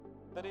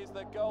that is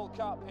the Gold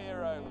Cup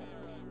hero.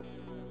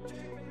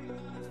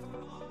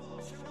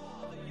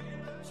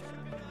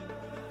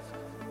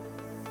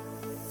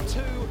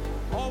 Two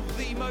of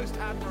the most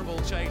admirable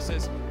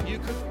chasers you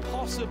could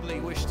possibly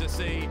wish to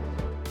see.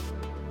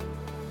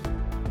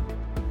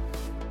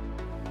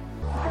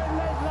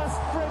 Relentless,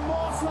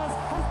 remorseless,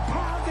 and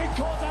pounding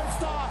Cordon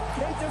Star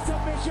into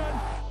submission.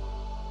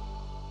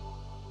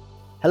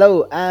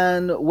 Hello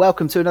and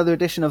welcome to another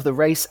edition of the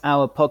Race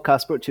Hour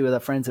podcast, brought to you with our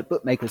friends at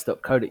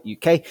bookmakers.co.uk.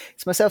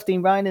 It's myself,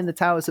 Dean Ryan, in the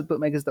towers of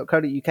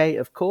bookmakers.co.uk,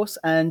 of course,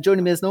 and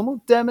joining me as normal,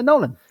 Dermot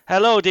Nolan.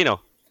 Hello, Dino.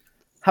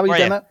 How are you,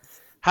 Dermot?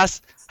 Has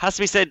to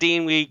be said,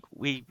 Dean,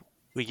 we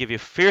give you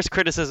fierce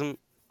criticism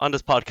on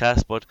this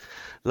podcast, but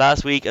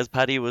last week, as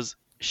Paddy was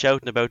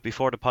shouting about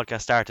before the podcast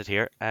started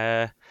here,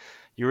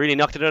 you really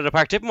knocked it out of the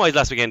park tipping-wise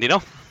last weekend,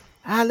 Dino.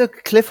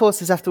 Look, cliff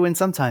horses have to win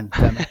sometime,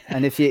 Dermot.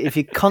 And if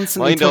you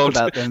constantly talk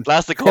about them...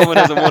 Blaster Coleman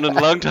hasn't won in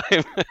a long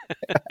time.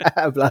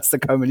 Blaster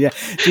Coleman, yeah.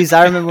 Geez,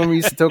 I remember when we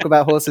used to talk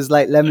about horses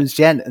like Lemon's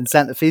Gent and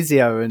Santa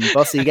Fizio and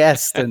Bossy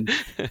Guest, and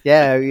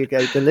yeah,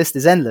 the list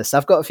is endless.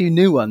 I've got a few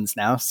new ones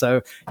now,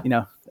 so,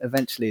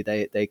 eventually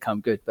they come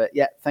good. But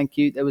yeah, thank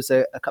you. There was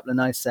a couple of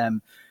nice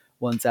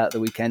ones out the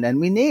weekend, and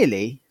we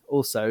nearly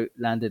also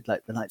landed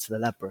like the Knights of the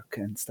Ladbroke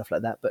and stuff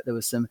like that, but there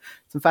was some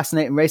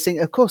fascinating racing.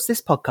 Of course,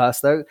 this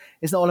podcast though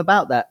is not all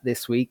about that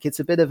this week. It's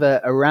a bit of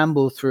a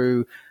ramble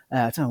through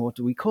I don't know, what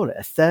do we call it,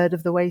 a third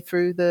of the way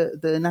through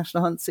the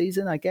National Hunt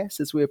season, I guess,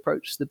 as we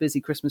approach the busy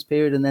Christmas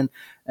period and then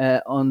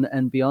on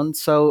and beyond.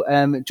 So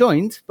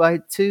joined by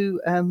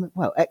two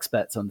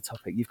experts on the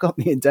topic. You've got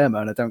me and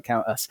Dermo, and I don't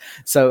count us.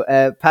 So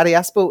Paddy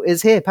Aspel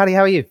is here. Paddy,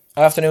 how are you?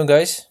 Afternoon,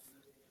 guys.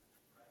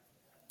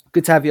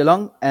 Good to have you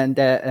along, and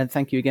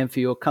thank you again for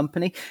your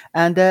company.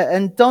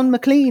 And Don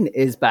McLean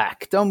is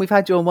back. Don, we've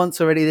had you on once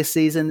already this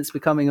season. It's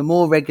becoming a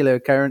more regular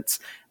occurrence,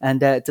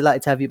 and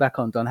delighted to have you back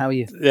on, Don. How are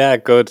you? Yeah,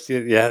 good.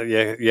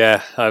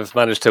 Yeah. I've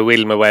managed to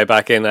wheel my way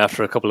back in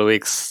after a couple of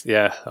weeks.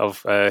 Yeah,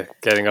 of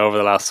getting over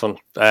the last one.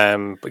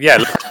 But yeah,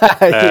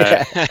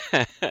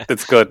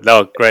 it's good.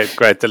 No, great.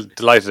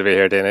 Delighted to be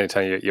here, Dean.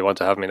 Anytime you want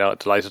to have me, now,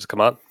 delighted to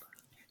come on.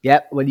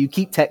 Yeah, well, you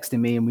keep texting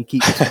me and we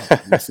keep talking.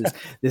 This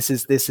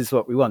is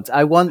what we want.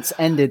 I once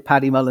ended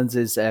Paddy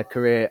Mullins's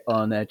career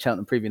on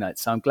Cheltenham Preview Night,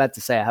 so I'm glad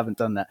to say I haven't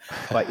done that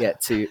quite yet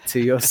to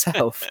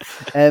yourself.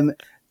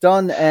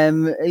 Don,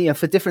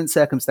 for different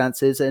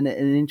circumstances and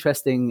an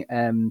interesting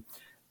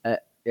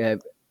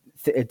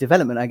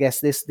development, I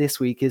guess, this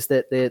week is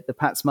that the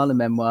Pat Smullen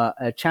memoir,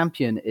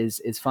 Champion,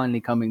 is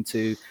finally coming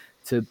to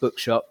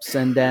bookshops,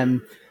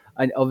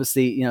 and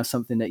obviously,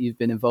 something that you've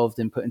been involved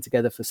in putting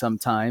together for some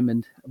time.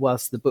 And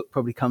whilst the book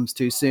probably comes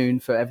too soon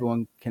for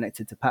everyone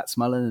connected to Pat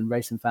Smullen and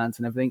racing fans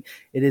and everything,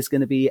 it is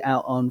going to be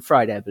out on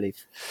Friday, I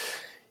believe.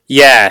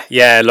 Yeah.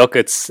 Look,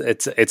 it's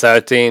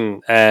out,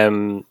 Dean.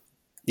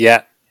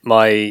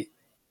 My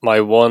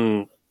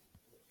one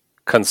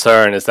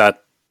concern is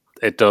that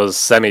it does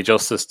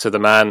semi-justice to the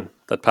man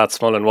that Pat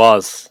Smullen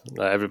was.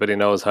 Everybody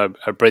knows how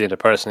brilliant a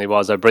person he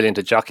was, how brilliant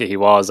a jockey he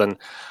was, and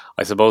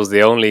I suppose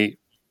the only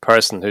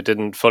person who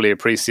didn't fully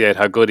appreciate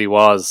how good he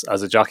was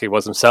as a jockey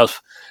was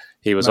himself.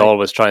 He was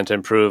always trying to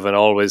improve and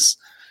always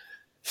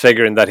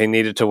figuring that he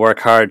needed to work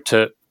hard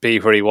to be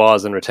where he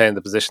was and retain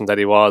the position that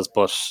he was,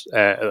 or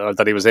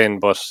that he was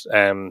in. But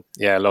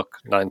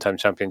 9-time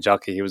champion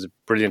jockey. He was a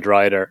brilliant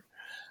rider,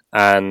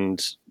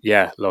 and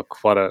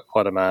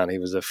what a man. He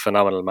was a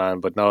phenomenal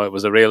man. But no, it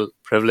was a real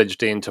privilege,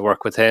 Dean, to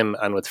work with him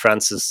and with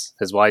Frances,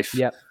 his wife,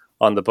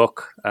 on the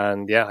book.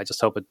 And I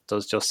just hope it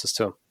does justice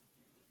to him.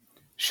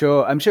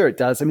 Sure, I'm sure it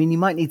does. I mean, you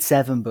might need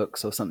 7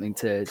 books or something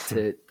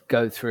to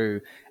go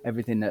through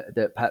everything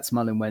that Pat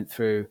Smullen went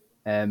through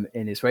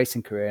in his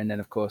racing career. And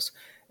then, of course,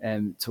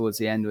 towards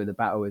the end with the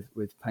battle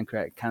with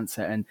pancreatic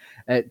cancer. And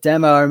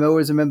Demo, I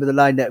always remember the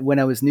line that when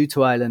I was new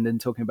to Ireland and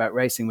talking about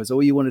racing was,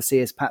 all you want to see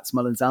is Pat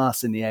Smullen's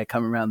arse in the air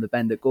coming around the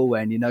bend at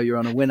Galway, and you know you're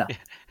on a winner.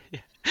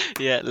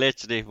 Yeah,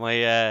 literally.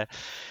 There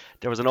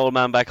was an old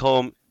man back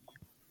home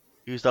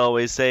who used to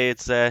always say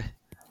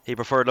he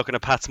preferred looking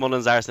at Pat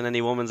Smullen's arse than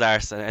any woman's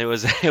arse, and it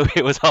was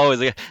always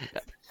the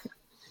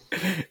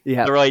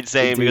right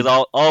saying, because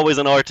always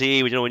on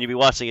RTE, when you'd be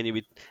watching and you'd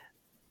be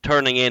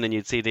turning in and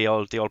you'd see the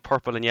old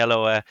purple and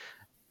yellow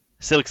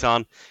silks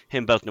on,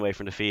 him belting away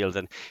from the field,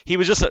 and he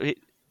was just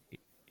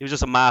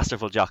a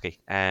masterful jockey.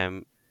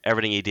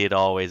 Everything he did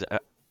always. I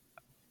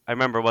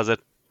remember, what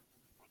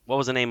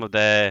was the name of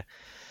the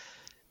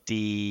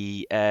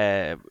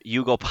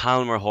Hugo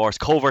Palmer horse,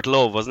 Covert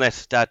Love, wasn't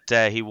it,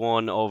 that he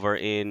won over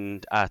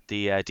at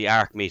the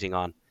ARC meeting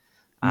on,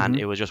 and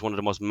it was just one of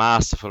the most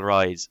masterful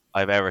rides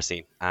I've ever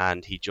seen,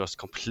 and he just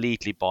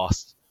completely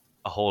bossed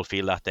a whole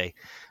field that day.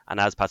 And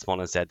as Pat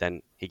Smullen said,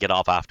 then he get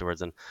off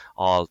afterwards, and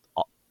all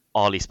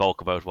he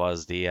spoke about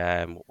was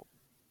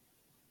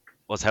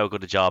was how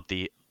good a job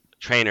the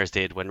trainers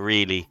did when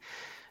really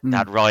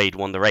that ride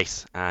won the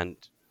race, and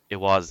it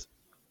was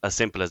as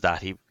simple as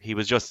that. He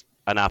was just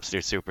an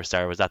absolute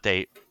superstar. Was that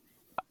day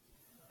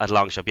at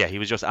Longshop? Yeah, he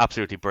was just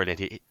absolutely brilliant.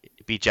 He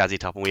beat Jazzy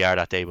Top and We Are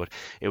that day, but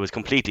it was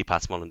completely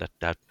Pat Smullen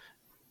that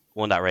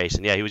won that race.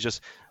 And yeah, he was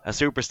just a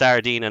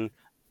superstar, Dean. And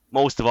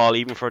most of all,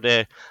 even for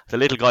the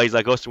little guys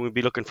like us, when we'd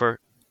be looking for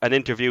an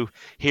interview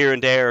here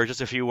and there or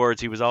just a few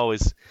words, he was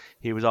always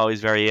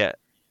very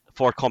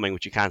forthcoming,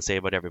 which you can't say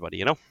about everybody,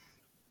 you know.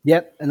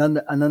 Yep, an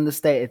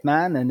understated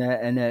man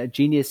and a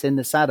genius in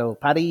the saddle.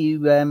 Paddy,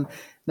 you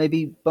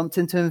maybe bumped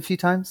into him a few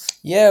times?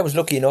 Yeah, I was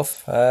lucky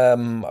enough. I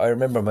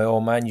remember my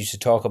old man used to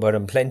talk about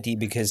him plenty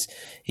because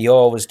he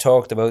always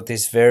talked about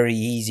this very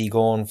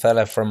easygoing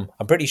fella from,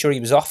 I'm pretty sure he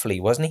was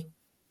Offaly, wasn't he?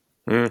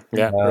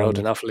 Rode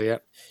in Offaly, yeah.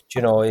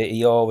 You know,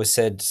 he always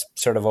said,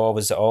 sort of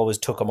always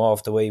took him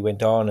off the way he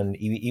went on, and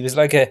he was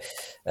like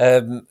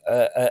an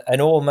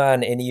old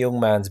man in a young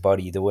man's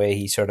body, the way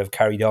he sort of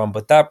carried on.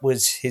 But that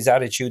was his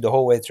attitude the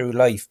whole way through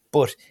life.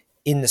 But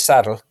in the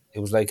saddle, it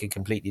was like a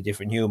completely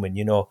different human.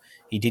 You know,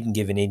 he didn't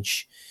give an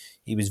inch.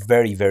 He was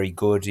very, very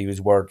good. He was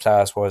world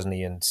class, wasn't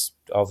he? And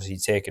obviously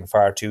taken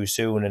far too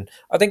soon. And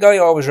I think I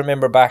always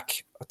remember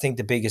back, I think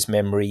the biggest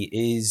memory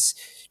is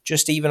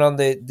just even on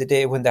the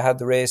day when they had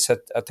the race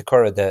at the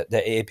Curragh,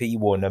 the AP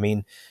one. I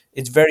mean,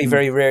 it's very,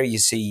 very rare you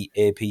see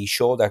AP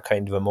show that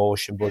kind of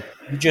emotion, but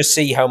you just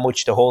see how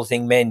much the whole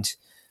thing meant.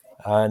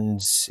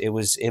 And it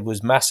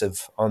was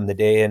massive on the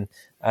day, and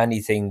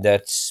anything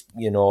that,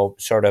 you know,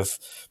 sort of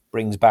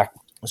brings back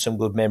some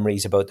good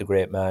memories about the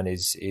great man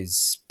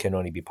is can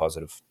only be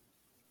positive.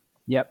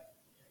 Yep,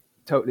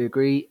 totally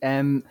agree.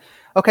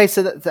 Okay,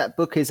 so that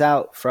book is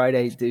out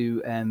Friday.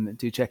 Do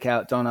check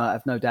out Donna.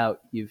 I've no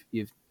doubt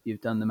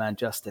you've done the man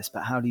justice,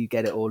 but how do you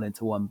get it all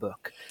into one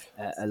book,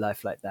 a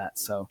life like that?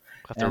 So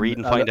have to read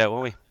and find out,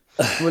 won't we?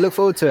 We'll look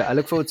forward to it. I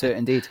look forward to it,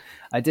 indeed.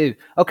 I do.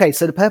 Okay,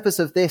 so the purpose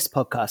of this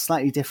podcast,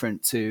 slightly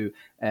different to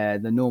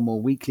the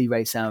normal weekly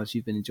race hours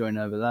you've been enjoying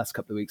over the last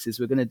couple of weeks, is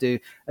we're going to do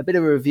a bit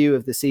of a review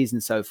of the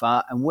season so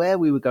far and where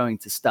we were going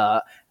to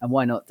start, and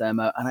why not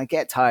Dermo. And I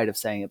get tired of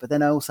saying it, but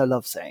then I also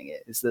love saying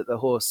it, is that the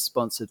horse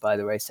sponsored by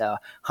the race hour,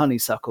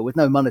 Honeysuckle, with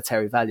no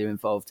monetary value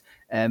involved,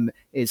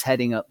 is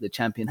heading up the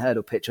champion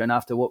hurdle picture. And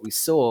after what we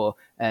saw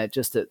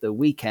just at the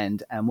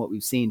weekend and what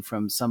we've seen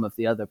from some of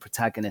the other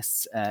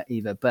protagonists,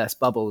 either burst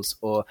bubbles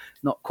or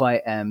not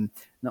quite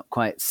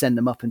send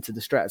them up into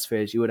the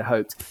stratosphere as you would have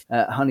hoped,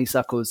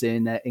 Honeysuckle's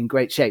in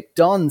great shape.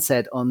 Don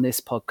said on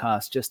this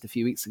podcast just a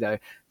few weeks ago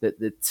that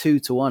the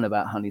 2-1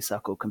 about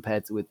Honeysuckle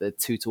compared with the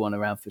 2-1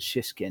 around for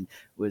Shishkin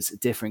was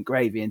different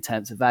gravy in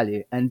terms of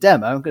value. And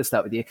Demo, I'm going to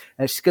start with you.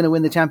 She's going to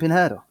win the champion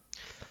hurdle.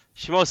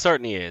 She most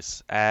certainly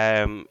is.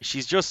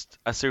 She's just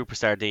a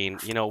superstar, Dean.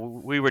 You know,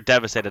 we were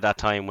devastated at that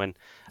time when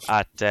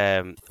at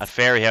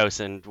Fairyhouse,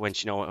 and when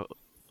she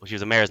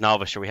was a Mayor's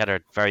Novice. Sure, we had her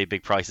very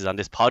big prices on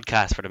this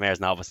podcast for the Mayor's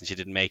Novice, and she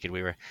didn't make it.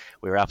 We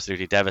were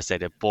absolutely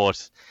devastated.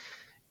 But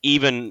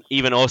even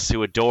us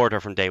who adored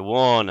her from day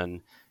one,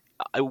 and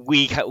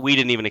we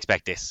didn't even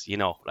expect this. You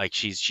know, like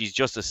she's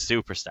just a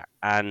superstar,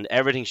 and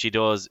everything she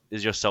does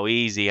is just so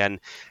easy. And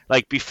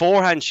like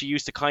beforehand, she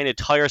used to kind of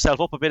tie herself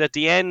up a bit at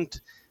the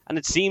end. And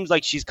it seems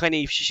like she's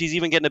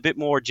even getting a bit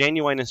more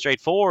genuine and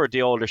straightforward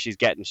the older she's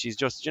getting. She's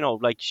just, you know,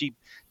 like she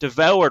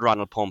devoured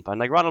Ronald Pump. And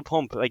like Ronald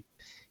Pump, like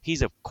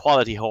he's a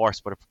quality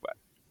horse, but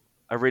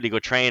a really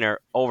good trainer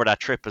over that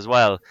trip as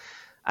well.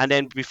 And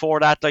then before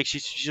that, like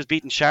she's just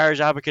beating Charge,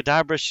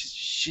 Abracadabra.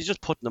 She's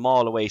just putting them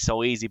all away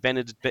so easy.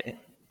 Benny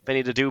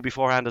to do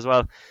beforehand as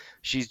well.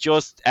 She's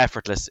just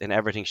effortless in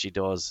everything she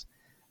does.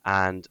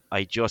 And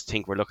I just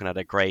think we're looking at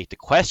it great. The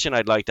question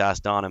I'd like to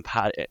ask Don and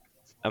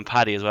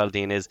Paddy as well,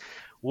 Dean, is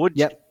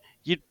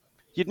you'd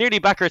nearly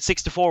back her at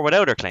 6-4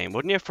 without her claim,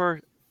 wouldn't you,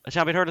 for a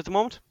champion hurdle at the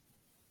moment?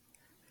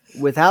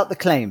 Without the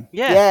claim?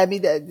 Yeah. I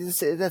mean,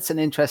 that's an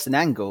interesting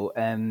angle.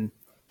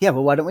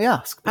 Well, why don't we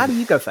ask? Paddy,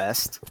 you go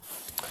first.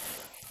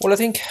 Well, I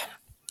think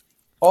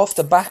off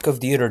the back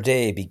of the other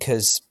day,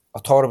 because I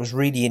thought it was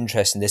really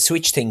interesting, they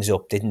switched things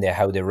up, didn't they,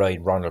 how they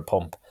ride Ronald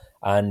Pump,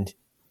 and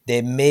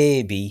they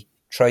maybe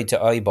tried to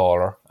eyeball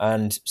her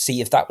and see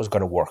if that was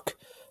going to work.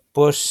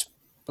 But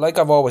like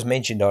I've always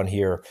mentioned on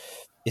here,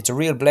 it's a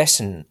real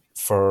blessing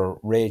for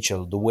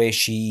Rachel, the way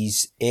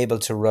she's able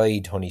to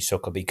ride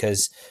Honeysuckle,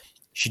 because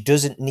she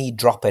doesn't need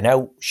dropping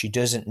out. She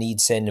doesn't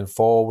need sending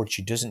forward.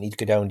 She doesn't need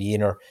to go down the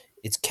inner.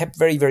 It's kept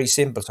very, very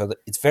simple. So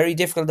it's very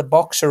difficult to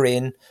box her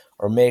in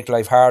or make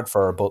life hard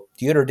for her. But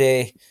the other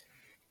day,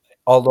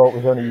 although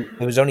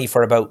it was only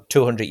for about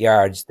 200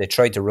 yards, they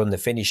tried to run the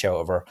finish out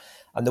of her.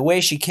 And the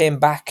way she came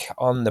back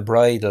on the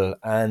bridle,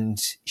 and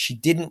she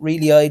didn't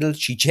really idle.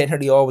 She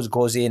generally always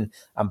goes in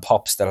and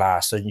pops the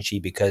last, doesn't she?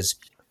 Because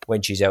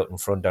when she's out in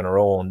front on her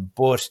own.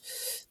 But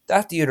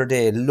that the other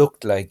day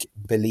looked like,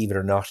 believe it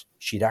or not,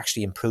 she'd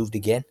actually improved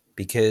again.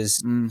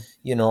 Because,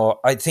 you know,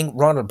 I think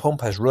Ronald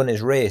Pump has run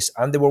his race,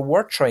 and they were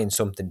worth trying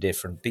something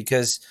different,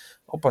 because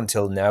up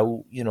until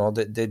now, you know,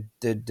 they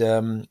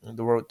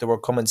were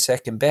coming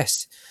second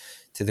best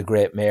to the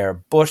Great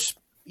Mare. But,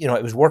 you know,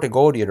 it was worth a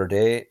go the other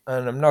day,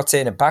 and I'm not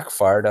saying it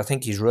backfired. I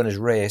think he's run his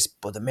race,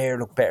 but the mare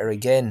looked better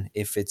again,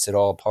 if it's at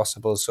all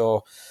possible.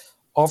 So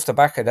off the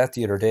back of that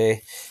the other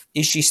day,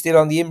 is she still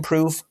on the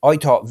improve? I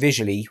thought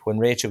visually, when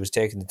Rachel was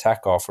taking the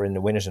tack off her in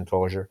the winner's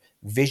enclosure,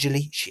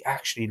 visually she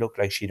actually looked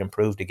like she'd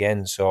improved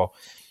again. So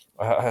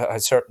I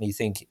certainly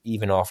think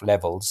even off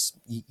levels,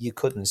 you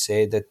couldn't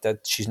say that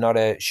she's not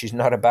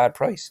a bad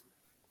price.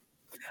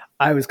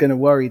 I was going to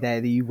worry there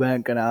that you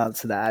weren't going to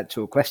answer that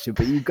actual question,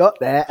 but you got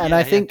there, and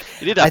I think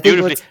you did that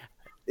beautifully.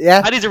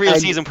 Yeah, and he's a real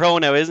season pro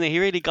now, isn't he? He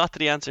really got to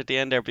the answer at the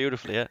end there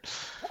beautifully. Yeah.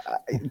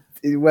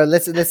 Well,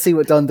 let's see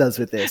what Don does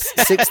with this.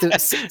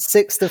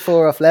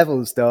 6-4 off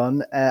levels,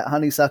 Don.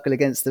 Honeysuckle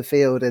against the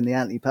field in the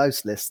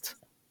anti-post list.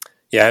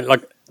 Yeah,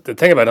 like the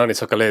thing about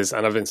Honeysuckle is,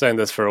 and I've been saying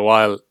this for a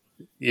while,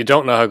 you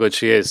don't know how good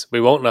she is. We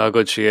won't know how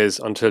good she is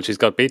until she's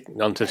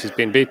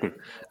been beaten.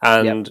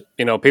 And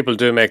people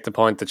do make the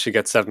point that she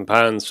gets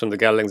 £7 from the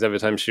geldings every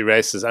time she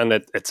races, and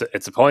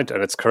it's a point,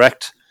 and it's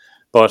correct.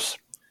 But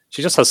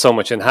she just has so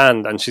much in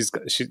hand, and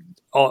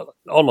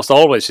almost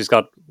always she's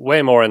got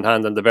way more in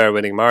hand than the bare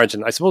winning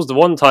margin. I suppose the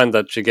one time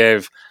that she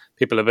gave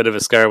people a bit of a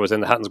scare was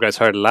in the Hatton's Grace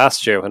Hurdle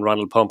last year when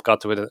Ronald Pump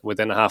got to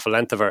within a half a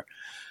length of her.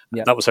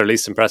 Yep. That was her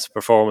least impressive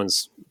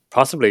performance,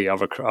 possibly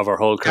of her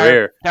whole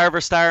career. Carver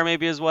Star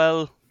maybe as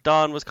well.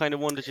 Dawn was kind of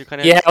one that you kind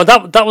of... Yeah,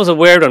 that was a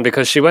weird one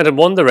because she went and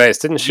won the race,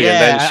 didn't she? Yeah,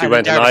 and then she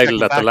went and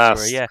idled at the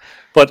last. Yeah.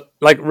 But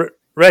like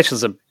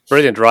Rachel's a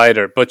brilliant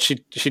rider, but she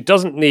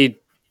doesn't need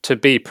to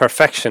be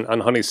perfection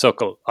on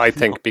Honeysuckle, I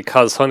think,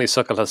 because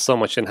Honeysuckle has so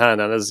much in hand.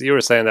 And as you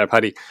were saying there,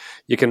 Paddy,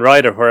 you can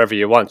ride her wherever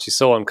you want. She's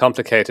so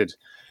uncomplicated.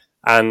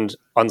 And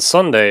on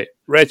Sunday,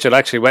 Rachel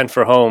actually went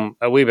for home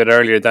a wee bit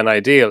earlier than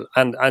ideal,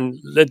 and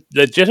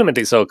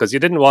legitimately so, because you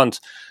didn't want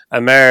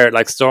a mare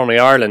like Stormy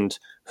Ireland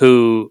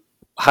who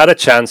had a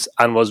chance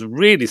and was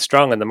really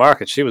strong in the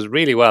market. She was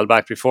really well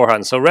backed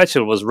beforehand. So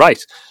Rachel was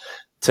right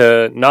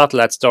to not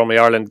let Stormy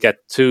Ireland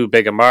get too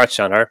big a march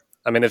on her.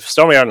 I mean, if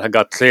Stormy Ireland had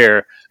got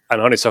clear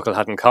and Honeysuckle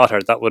hadn't caught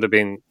her, that would have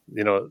been,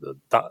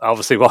 that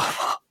obviously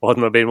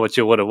wouldn't have been what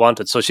you would have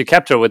wanted. So she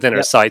kept her within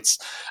her sights.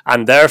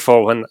 And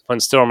therefore, when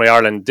Stormy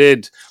Ireland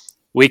did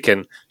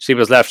weaken, she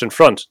was left in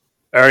front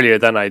earlier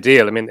than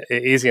ideal. I mean,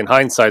 easy in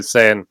hindsight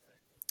saying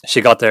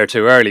she got there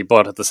too early,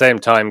 but at the same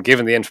time,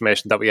 given the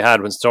information that we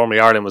had when Stormy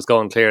Ireland was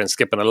going clear and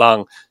skipping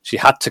along, she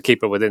had to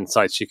keep her within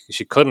sight.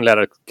 She couldn't let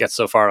her get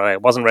so far away.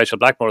 It wasn't Rachel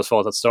Blackmore's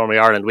fault that Stormy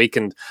Ireland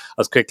weakened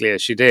as quickly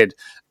as she did.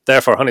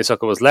 Therefore,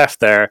 Honeysuckle was left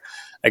there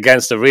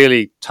against a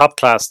really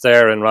top-class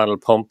stare in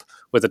Ronald Pump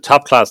with a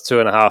top-class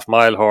 2.5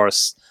 mile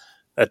horse,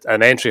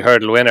 an Aintree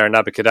hurdle winner, and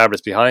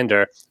Abacadabras behind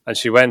her, and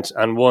she went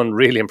and won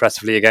really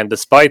impressively again,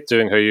 despite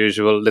doing her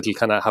usual little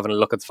kind of having a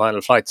look at the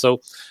final flight. So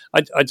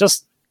I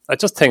just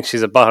think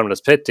she's a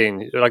bottomless pit,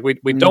 Dean. Like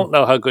we don't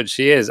know how good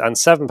she is, and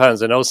 £7 and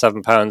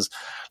 £7,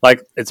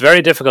 like it's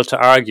very difficult to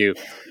argue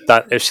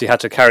that if she had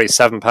to carry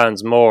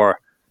 £7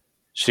 more,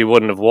 she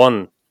wouldn't have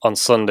won on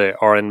Sunday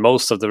or in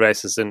most of the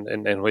races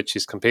in which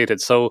she's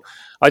competed. So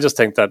I just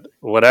think that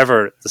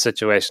whatever the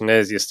situation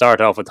is, you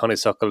start off with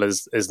Honeysuckle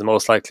is the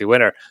most likely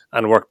winner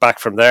and work back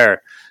from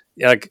there.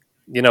 Like,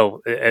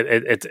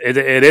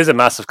 it is a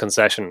massive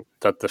concession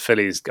that the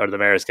fillies or the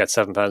mares get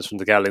 £7 from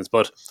the geldings,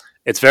 but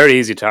it's very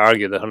easy to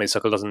argue that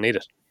Honeysuckle doesn't need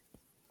it.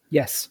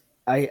 Yes,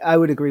 I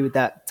would agree with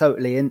that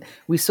totally. And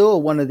we saw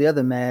one of the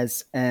other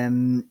mares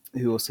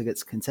who also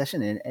gets a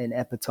concession in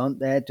Epatante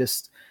there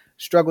just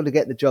struggled to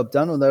get the job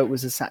done, although it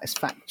was a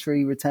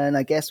satisfactory return,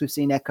 I guess. We've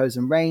seen Echoes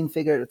and Rain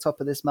figure at the top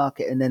of this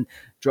market and then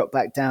drop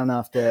back down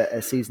after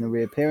a seasonal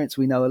reappearance.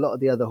 We know a lot of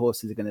the other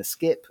horses are going to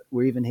skip.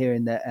 We're even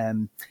hearing that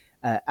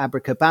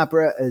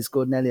Abracababra, as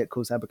Gordon Elliott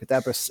calls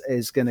Abracadabra,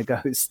 is going to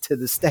go to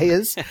the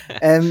stayers.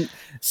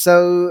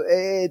 So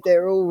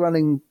they're all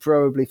running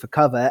probably for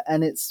cover,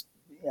 and it's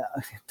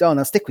Don,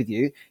 I'll stick with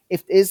you.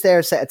 Is there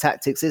a set of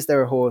tactics? Is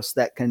there a horse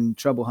that can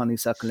trouble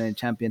Honeysuckle in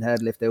Champion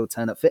Hurdle if they all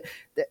turn up fit?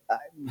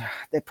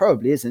 There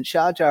probably isn't.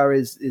 Sharjah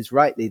is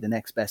rightly the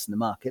next best in the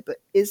market, but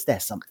is there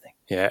something?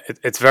 Yeah,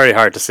 it's very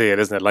hard to see it,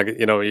 isn't it? Like,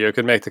 you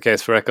could make the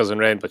case for Echoes and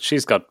Rain, but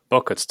she's got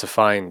buckets to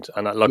find.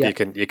 And look, you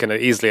can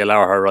easily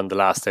allow her run the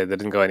last day. They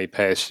didn't go any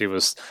pace. She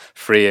was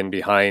free in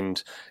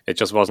behind. It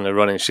just wasn't a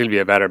running. She'll be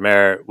a better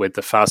mare with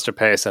the faster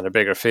pace and a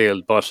bigger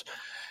field, but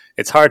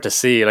it's hard to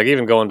see, like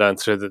even going down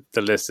through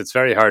the list, it's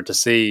very hard to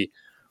see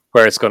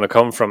where it's going to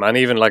come from. And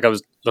even like I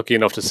was lucky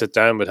enough to sit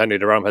down with Henry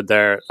de Bromhead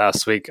there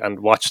last week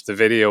and watch the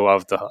video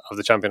of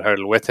the Champion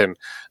Hurdle with him.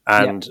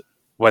 And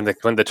when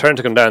they turned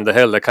to come down the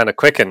hill, they kind of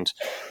quickened,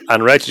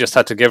 and Rachel just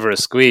had to give her a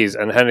squeeze.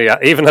 And Henry,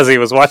 even as he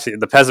was watching,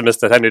 the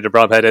pessimist that Henry de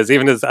Bromhead is,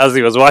 even as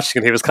he was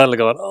watching, he was kind of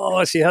going,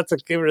 "Oh, she had to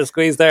give her a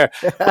squeeze there."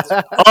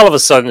 All of a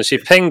sudden, she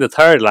pinged the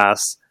third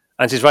last,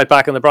 and she's right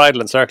back in the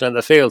bridle and circling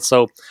the field.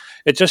 So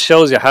it just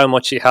shows you how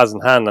much she has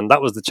in hand, and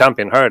that was the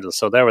Champion Hurdle.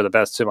 So they were the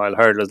best 2 mile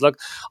hurdlers. Look,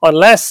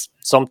 unless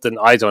something,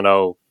 I don't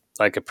know,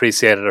 like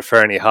Appreciated or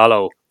Fernie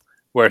Hollow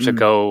were to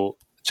go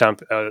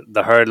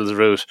the hurdles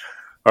route,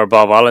 or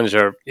Bob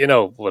Ollinger,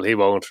 well, he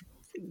won't.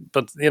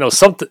 But,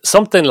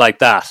 something like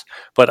that.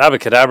 But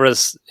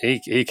Abacadabras,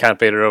 he can't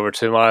beat her over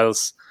 2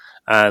 miles,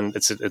 and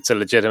it's a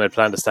legitimate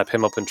plan to step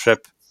him up and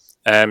trip.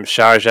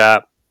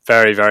 Sharjah,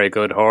 very, very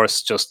good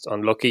horse, just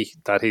unlucky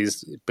that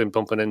he's been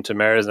bumping into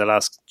mares in the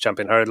last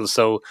Champion Hurdle.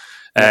 So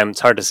it's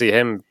hard to see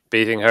him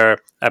beating her.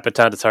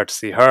 Epatante, it's hard to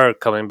see her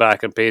coming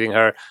back and beating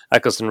her.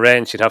 Echoes and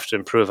Rain, she'd have to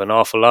improve an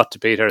awful lot to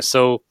beat her.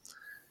 So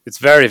it's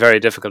very, very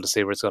difficult to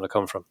see where it's going to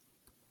come from.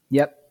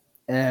 Yep.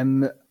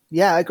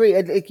 Yeah, I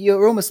agree.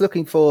 You're almost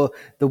looking for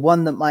the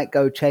one that might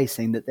go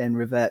chasing that then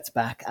reverts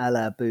back, a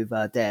la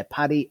Bouvardere.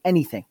 Paddy,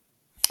 anything?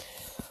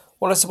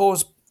 Well, I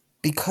suppose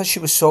because she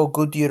was so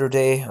good the other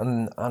day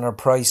and her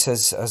price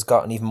has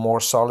gotten even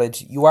more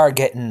solid, you are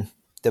getting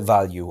the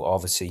value,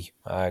 obviously,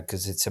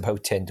 because it's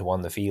about 10 to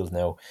 1 the field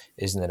now,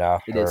 isn't it,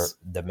 after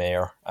the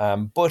mare?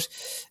 But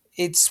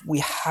we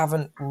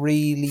haven't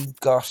really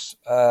got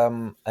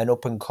an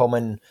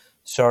up-and-coming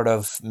sort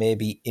of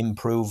maybe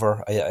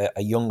improver,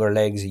 a younger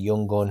legs, a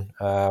young gun,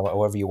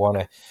 however you want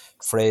to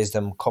phrase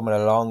them, coming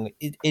along.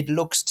 It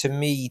looks to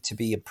me to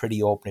be a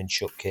pretty open and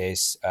shut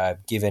case,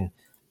 given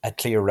a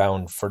clear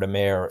round for the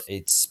mare.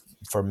 It's,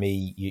 for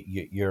me,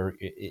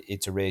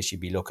 it's a race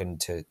you'd be looking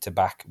to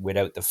back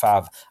without the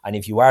fav. And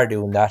if you are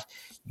doing that,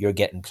 you're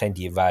getting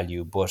plenty of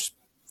value. But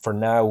for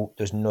now,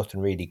 there's nothing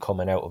really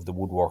coming out of the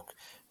woodwork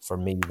for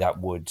me that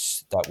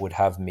would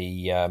have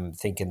me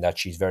thinking that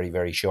she's very,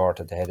 very short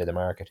at the head of the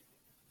market.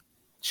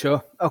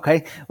 Sure.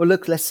 Okay. Well,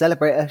 look, let's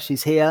celebrate her.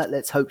 She's here.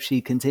 Let's hope she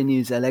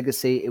continues her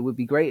legacy. It would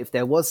be great if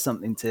there was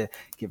something to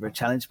give her a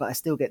challenge, but I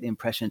still get the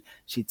impression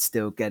she'd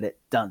still get it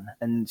done.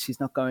 And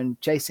she's not going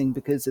chasing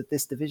because of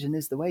this division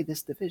is the way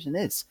this division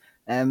is.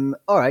 All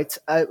right.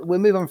 We'll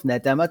move on from there,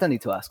 Dam. I don't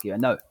need to ask you. I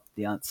know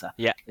the answer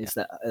is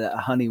that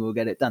Honey will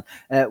get it done.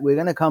 We're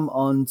going to come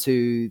on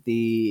to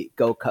the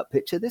Gold Cup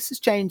picture. This has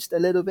changed a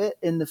little bit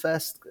in the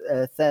first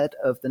third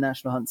of the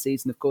National Hunt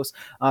season, of course,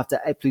 after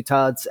A Plus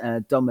Tard's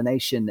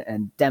domination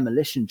and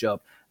demolition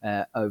job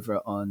over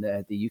on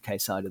the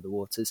UK side of the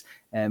waters.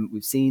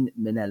 We've seen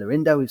Minella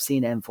Indo, we've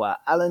seen Envoy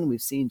Allen,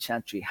 we've seen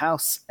Chantry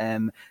House,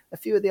 a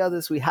few of the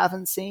others we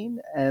haven't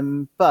seen,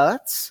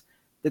 but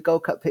the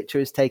Gold Cup picture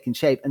is taking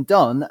shape. And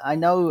Don, I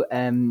know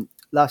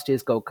last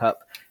year's Gold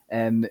Cup,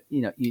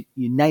 you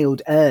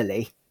nailed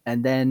early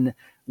and then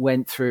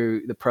went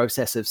through the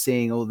process of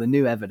seeing all the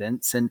new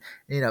evidence, and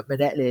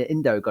Minella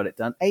Indo got it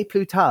done. A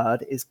Plus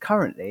Tard is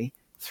currently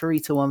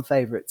 3-1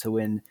 favourite to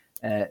win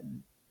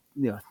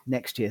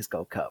next year's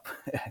Gold Cup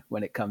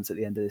when it comes at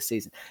the end of the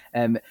season.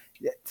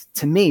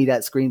 To me,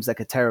 that screams like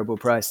a terrible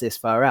price this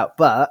far out,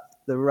 but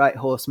the right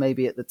horse may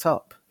be at the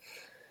top.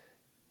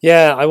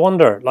 Yeah, I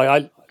wonder.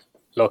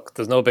 Look,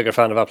 there's no bigger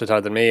fan of A Plus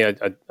Tard than me.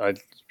 I've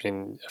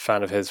been a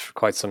fan of his for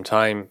quite some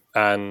time,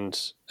 and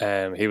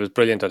he was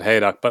brilliant at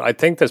Haydock. But I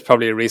think there's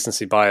probably a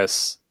recency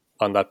bias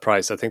on that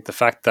price. I think the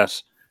fact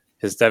that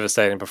his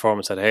devastating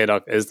performance at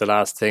Haydock is the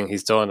last thing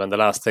he's done and the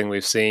last thing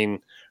we've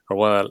seen, or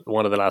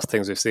one of the last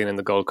things we've seen in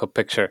the Gold Cup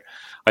picture.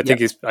 I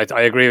think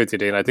I agree with you,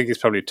 Dean. I think he's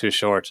probably too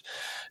short.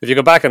 If you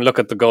go back and look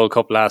at the Gold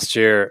Cup last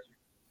year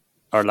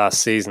or last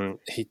season,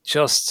 he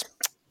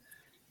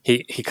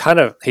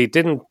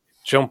didn't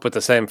jump with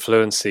the same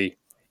fluency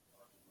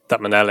that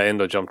Minella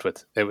Indo jumped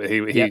with.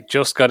 He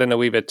just got in a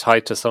wee bit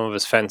tight to some of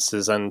his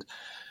fences, and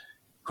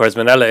whereas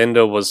Minella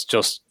Indo was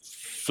just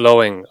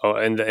flowing.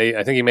 I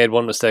think he made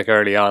one mistake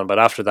early on, but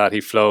after that he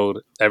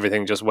flowed.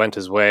 Everything just went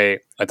his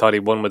way. I thought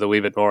he won with a wee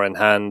bit more in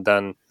hand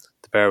than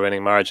the bare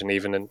winning margin,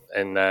 even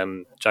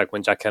in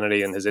Jack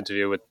Kennedy in his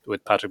interview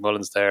with Patrick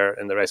Mullins there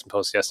in the Racing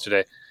Post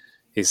yesterday.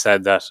 He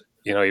said that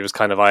he was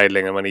kind of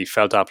idling, and when he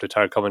felt A Plus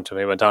Tard coming to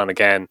him, he went on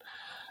again.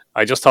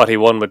 I just thought he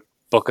won with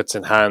buckets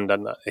in hand,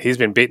 and he's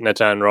been beaten at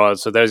Down Royal,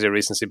 so there's your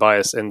recency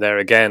bias in there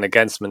again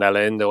against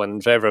Minella Indo and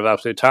in favour of A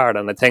Plus Tard.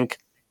 And I think,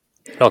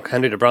 look,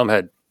 Henry de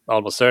Bromhead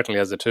almost certainly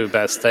has the two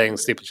best staying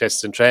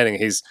steeplechasers in training.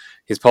 He's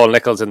Paul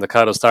Nicholls in the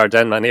Caddo Star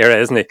Denman era,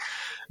 isn't he?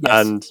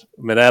 Yes. And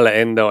Minella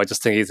Indo, I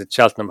just think he's a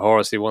Cheltenham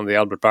horse. He won the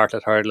Albert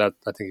Bartlett hurdle at,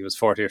 I think he was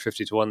 40 or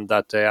 50 to 1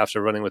 that day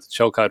after running with the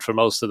chokeout for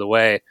most of the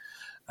way.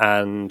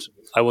 And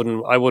I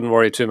wouldn't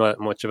worry too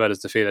much about his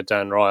defeat at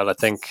Down Royal. I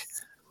think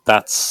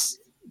that's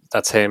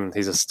him.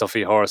 He's a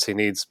stuffy horse. He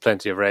needs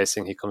plenty of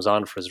racing. He comes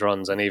on for his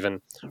runs. And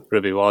even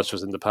Ruby Walsh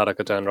was in the paddock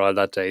at Down Royal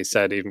that day. He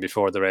said even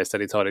before the race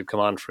that he thought he'd come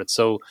on for it.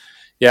 So,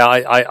 yeah,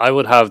 I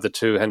would have the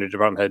two Henry de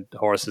Bromhead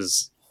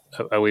horses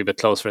a wee bit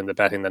closer in the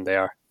betting than they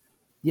are.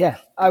 Yeah,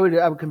 I would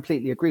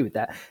completely agree with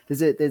that.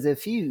 There's a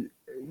few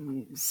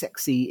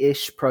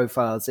sexy-ish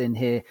profiles in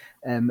here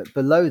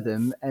below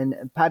them.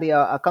 And Paddy,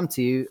 I'll come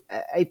to you.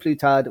 A Plus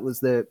Tard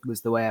was the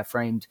way I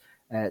framed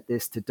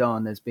this to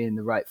Don as being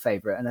the right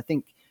favourite. And I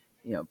think,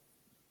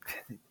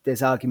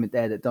 there's argument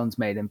there that Don's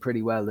made, and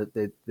pretty well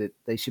that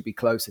they should be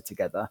closer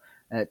together.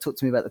 Talk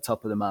to me about the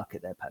top of the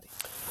market there, Paddy.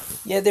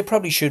 Yeah, they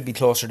probably should be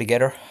closer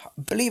together.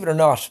 Believe it or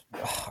not,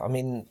 I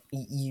mean,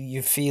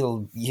 you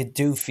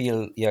do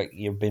feel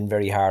you've been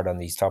very hard on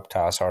these top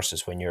class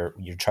horses when you're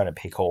trying to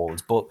pick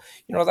holes. But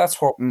that's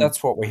what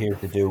we're here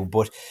to do.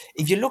 But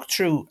if you look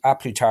through A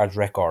Plus Tard's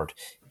record,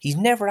 he's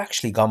never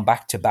actually gone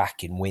back to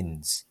back in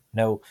wins.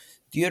 Now,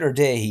 the other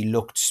day he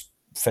looked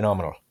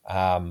phenomenal,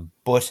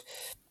 but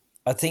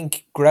I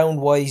think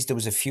ground-wise, there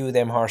was a few of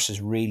them horses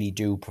really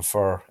do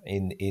prefer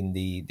in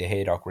the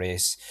Haydock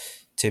race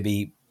to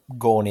be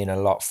going in a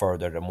lot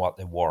further than what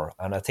they were.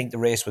 And I think the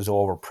race was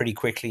over pretty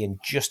quickly and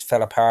just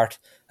fell apart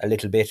a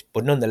little bit.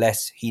 But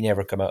nonetheless, he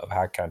never came out of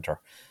hat canter.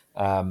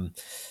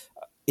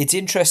 It's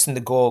interesting,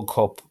 the Gold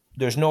Cup.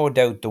 there's no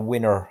doubt the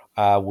winner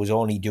was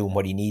only doing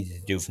what he needed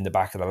to do from the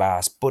back of the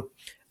last. But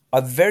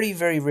I've very,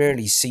 very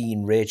rarely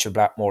seen Rachel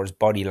Blackmore's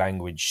body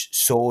language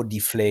so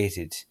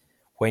deflated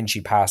when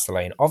she passed the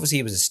line. Obviously,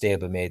 it was a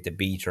stablemate that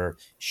beat her.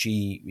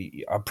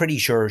 I'm pretty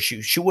sure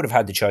she would have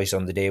had the choice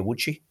on the day,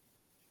 would she?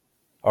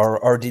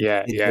 Or did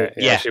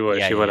she would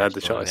have had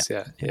the choice.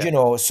 Yeah. You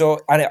know, so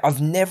and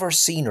I've never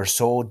seen her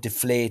so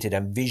deflated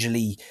and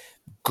visually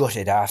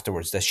gutted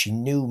afterwards that she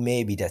knew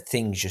maybe that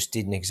things just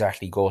didn't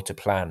exactly go to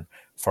plan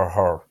for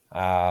her.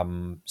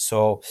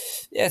 So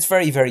yeah, it's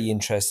very, very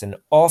interesting.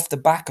 Off the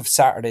back of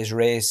Saturday's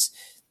race,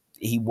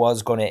 he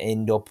was going to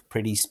end up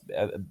pretty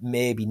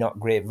maybe not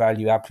great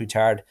value at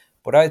Plutard,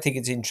 but I think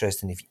it's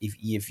interesting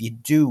if you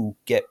do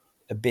get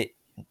a bit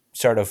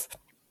sort of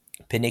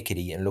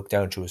panicky and look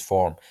down to his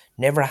form,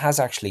 never has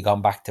actually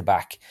gone back to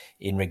back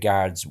in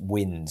regards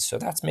wins, so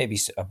that's maybe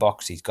a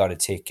box he's got to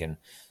tick, and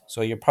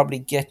so you're probably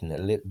getting a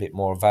little bit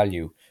more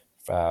value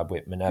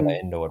with Minella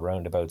Endo at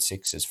round about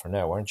sixes for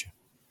now, aren't you?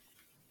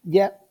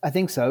 Yeah, I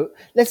think so.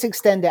 Let's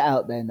extend it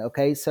out then.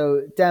 Okay,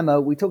 so Demo,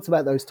 we talked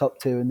about those top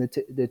two, and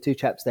the two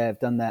chaps there have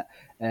done that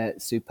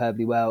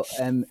superbly well.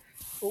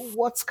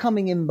 What's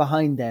coming in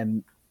behind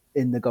them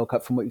in the Gold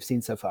Cup from what you've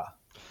seen so far?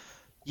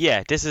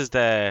 Yeah, this is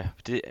the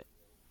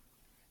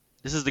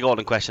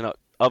golden question.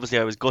 Obviously,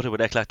 I was gutted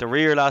with Eklat the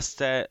Rear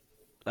last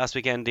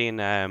weekend,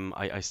 Dean.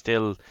 I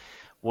still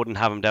wouldn't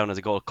have him down as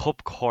a Gold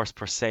Cup horse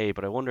per se,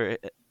 but I wonder if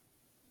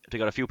they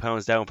got a few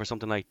pounds down for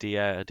something like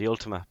the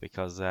Ultima,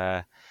 because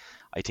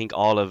I think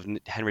all of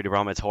Henry de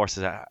Bromhead's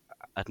horses at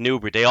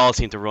Newbury, they all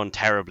seem to run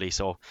terribly,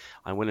 so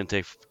I'm willing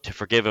to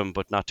forgive him,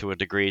 but not to a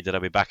degree that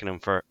I'll be backing him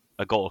for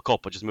a Gold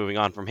Cup, but just moving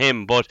on from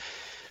him. But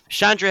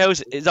Chantry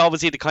House is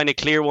obviously the kind of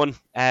clear one.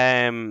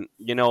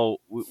 You know,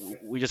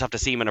 we just have to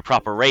see him in a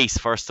proper race,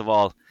 first of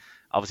all.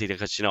 Obviously,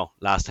 because, you know,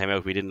 last time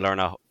out we didn't learn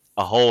a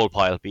whole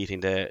pile, beating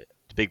the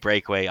big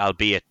breakaway,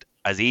 albeit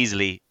as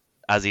easily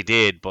as he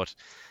did, but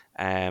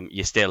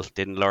you still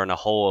didn't learn a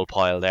whole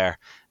pile there.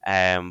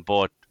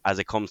 But as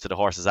it comes to the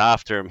horses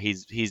after him,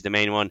 he's the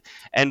main one.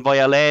 Envoy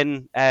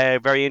Allen,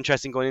 very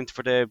interesting going into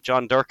for the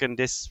John Durkin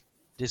this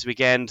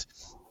weekend.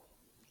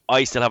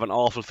 I still have an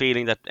awful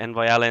feeling that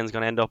Envoy Allen's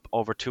going to end up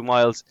over 2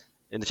 miles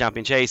in the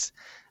Champion Chase.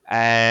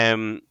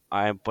 But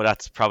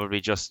that's probably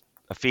just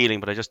a feeling.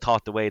 But I just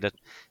thought the way that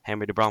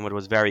Henry de Bromhead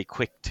was very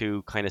quick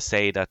to kind of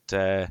say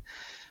that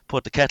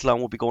put the kettle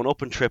on would be going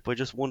up and trip, I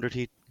just wondered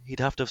he'd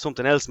have to have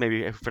something else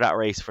maybe for that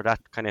race, for that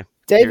kind of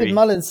David period.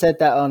 Mullins said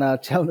that on our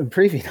Cheltenham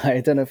preview night.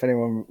 I don't know if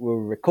anyone will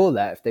recall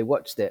that if they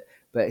watched it,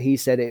 but he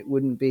said it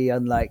wouldn't be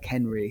unlike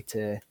Henry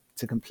to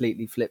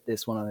completely flip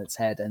this one on its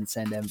head and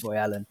send Envoy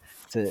Allen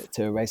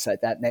to a race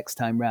like that next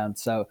time round.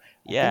 So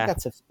I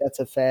think that's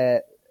a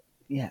fair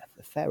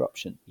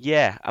option.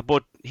 Yeah,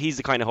 but he's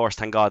the kind of horse,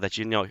 thank God, that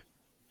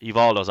you've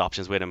all those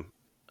options with him,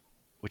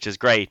 which is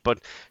great. But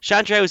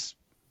Chantry House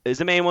is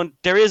the main one.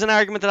 There is an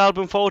argument that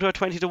Album Photo at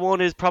 20-1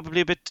 is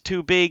probably a bit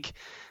too big.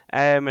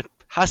 It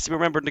has to be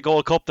remembered in the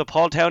Gold Cup that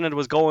Paul Townend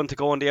was going to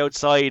go on the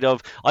outside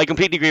of. I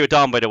completely agree with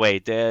Dom, by the way.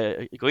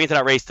 Going into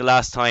that race into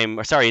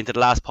the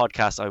last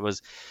podcast, I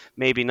was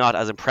maybe not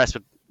as impressed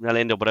with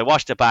Nalindo, but I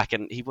watched it back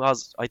and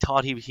I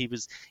thought he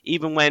was,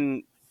 even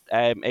when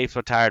Ace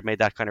Flotard made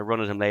that kind of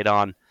run at him late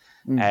on,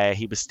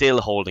 he was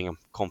still holding him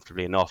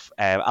comfortably enough.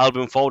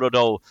 Album Photo,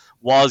 though,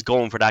 was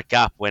going for that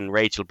gap when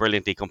Rachel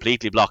brilliantly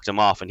completely blocked him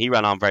off, and he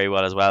ran on very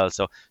well as well.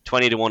 So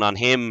 20-1 on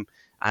him,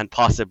 and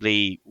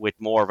possibly with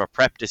more of a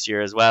prep this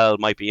year as well,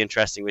 might be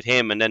interesting with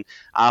him. And then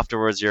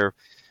afterwards, you're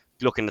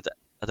looking at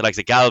the likes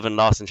of Galvin,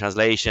 Lost in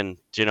Translation,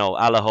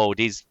 Allaho,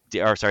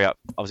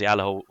 obviously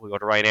Allaho will go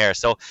to Ryanair.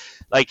 So,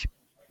 like,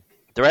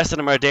 the rest of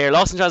them are there.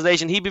 Lost in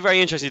Translation, he'd be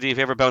very interested if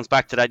he ever bounced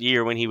back to that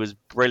year when he was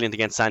brilliant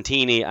against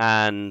Santini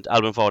and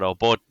Album Photo.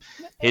 But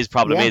his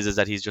problem is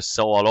that he's just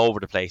so all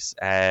over the place.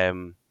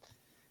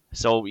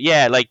 So,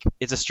 yeah, like,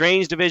 it's a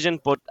strange division,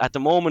 but at the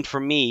moment,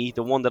 for me,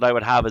 the one that I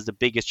would have as the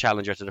biggest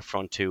challenger to the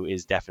front two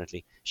is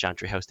definitely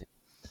Chantry House.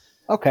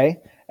 Okay.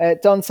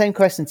 Don, same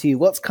question to you.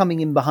 What's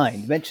coming in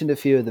behind? You mentioned a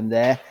few of them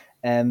there.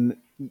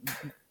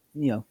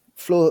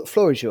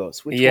 Floor is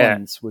yours. Which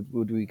ones would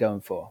we be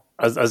going for?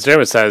 As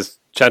Dermot says,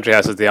 Chantry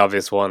House is the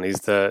obvious one. He's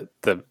the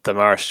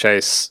Marsh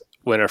Chase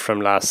winner from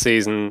last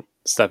season,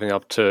 stepping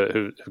up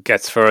to who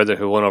gets further,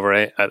 who won over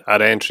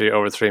at Aintree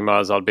over 3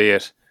 miles,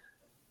 albeit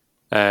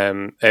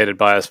aided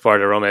by Espoir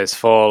de Rome's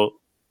fall,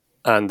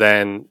 and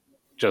then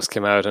just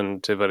came out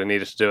and did what he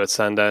needed to do at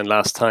Sandown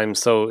last time.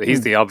 So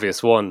he's the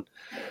obvious one.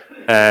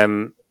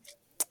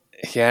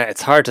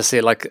 It's hard to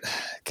see. Like,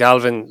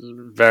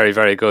 Galvin, very,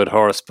 very good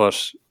horse,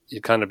 but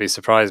you'd kind of be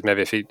surprised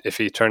maybe if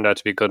he turned out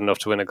to be good enough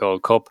to win a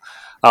Gold Cup.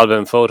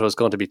 Album Photo is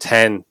going to be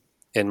 10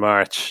 in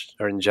March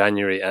or in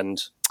January, and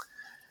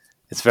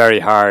it's very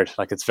hard.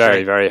 Like, it's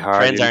very, very hard.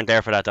 Trends aren't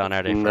there for that, Don,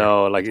 are they?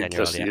 No, like,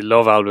 you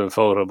love Album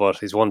Photo, but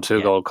he's won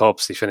 2 Gold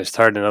Cups. He finished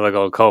third in another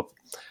Gold Cup.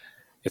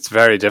 It's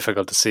very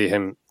difficult to see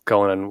him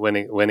going and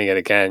winning it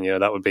again.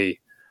 It'd be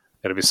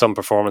some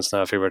performance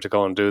now if he were to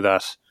go and do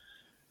that.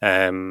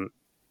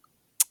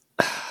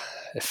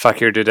 if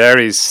Fakir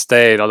Duderi's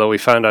stayed, although we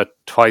found out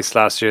twice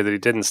last year that he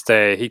didn't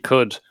stay, he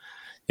could.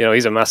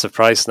 He's a massive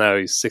price now.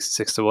 He's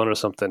 66-1 or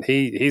something.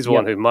 He's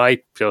one who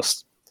might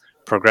just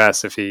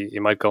progress if he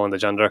might go on the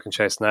John Durkin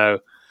chase now.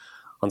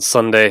 On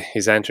Sunday,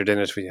 he's entered in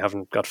it. We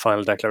haven't got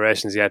final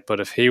declarations yet, but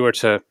if he were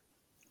to,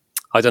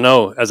 I don't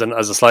know, as an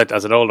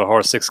older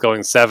horse, 6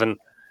 going 7,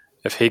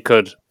 if he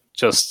could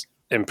just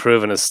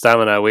improve in his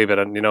stamina a wee bit,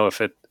 and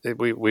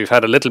we've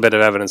had a little bit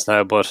of evidence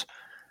now, but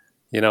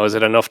is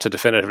it enough to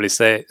definitively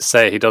say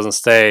he doesn't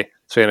stay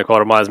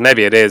 3.25 miles?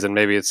 Maybe it is, and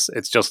maybe it's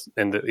just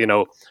in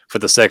the for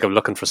the sake of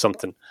looking for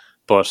something.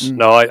 But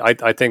no,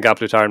 I think A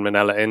Plus Tard and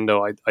Minella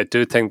Indo. I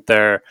do think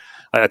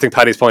I think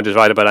Paddy's point is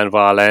right about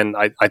Envoi Allen.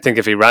 I think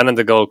if he ran in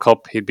the Gold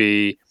Cup,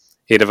 he'd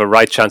have a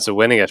right chance of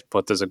winning it.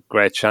 But there's a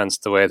great chance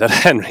the way that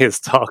Henry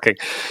is talking,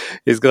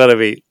 he's got to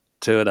be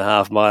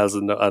 2.5 miles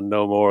and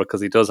no more,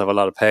 because he does have a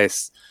lot of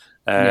pace.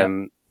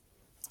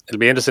 It'll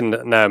be interesting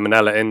now,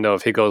 Minella Indo,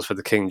 if he goes for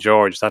the King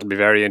George. That'll be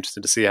very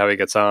interesting to see how he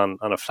gets on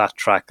a flat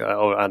track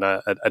and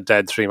a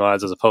dead 3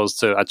 miles, as opposed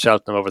to at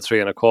Cheltenham over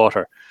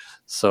 3.25.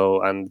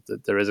 So, and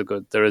there is a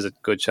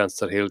good chance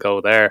that he'll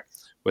go there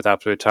with A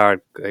Plus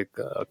Tard.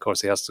 Of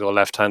course, he has to go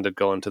left-handed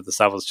going to the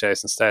Savills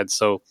chase instead.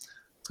 So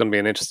it's going to be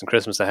an interesting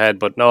Christmas ahead.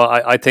 But no,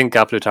 I think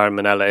A Plus Tard and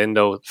Minella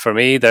Indo, for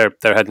me, they're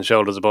head and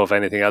shoulders above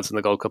anything else in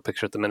the Gold Cup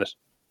picture at the minute.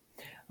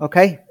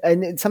 Okay,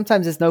 and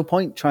sometimes there's no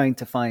point trying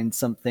to find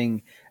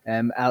something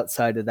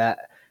outside of that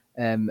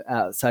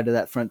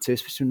front two,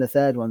 especially when the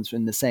third ones are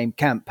in the same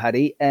camp.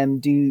 Paddy,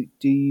 do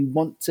you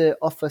want to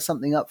offer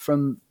something up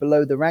from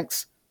below the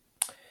ranks?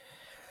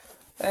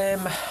 I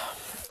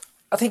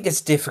think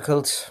it's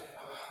difficult.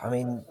 I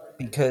mean,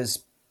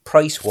 because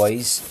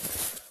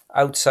price-wise,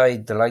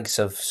 outside the likes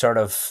of sort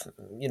of,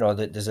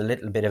 there's a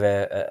little bit of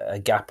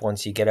a gap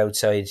once you get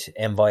outside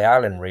Envoi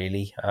Allen,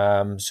 really.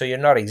 So you're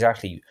not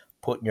exactly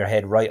putting your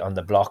head right on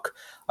the block.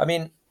 I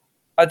mean,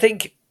 I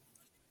think,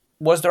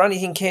 was there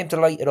anything came to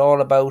light at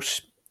all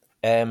about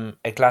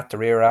Eclat de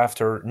Rire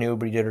after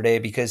Newbury the other day?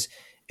 Because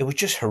it was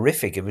just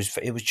horrific. It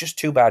was just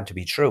too bad to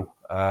be true.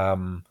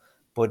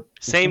 But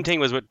same thing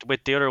was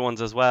with the other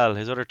ones as well.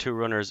 His other 2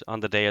 runners on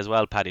the day as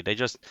well, Paddy. They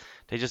just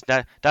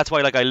that's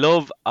why, like, I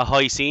love a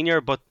high senior,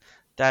 but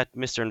that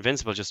Mr.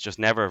 Invincible just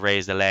never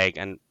raised a leg.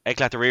 And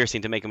Eclat de Rire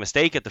seemed to make a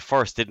mistake at the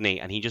first, didn't he?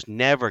 And he just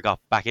never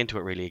got back into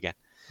it really again.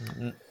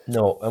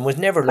 No, and was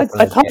never looking.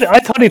 I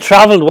thought he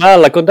travelled well,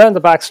 like going down the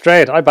back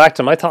straight. I backed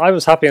him. I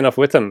was happy enough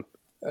with him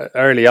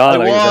early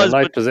on. He was in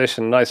a nice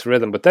position, nice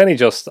rhythm. But then he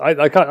just,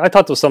 I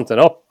thought there was something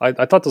up. I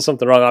thought there was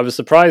something wrong. I was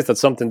surprised that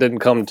something didn't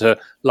come to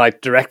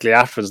light directly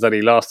afterwards, that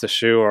he lost his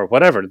shoe or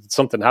whatever.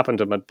 Something happened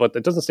to him, but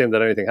it doesn't seem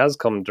that anything has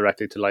come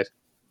directly to light.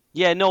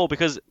 Yeah, no,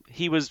 because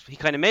he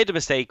kind of made the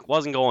mistake,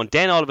 wasn't going.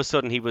 Then all of a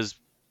sudden he was,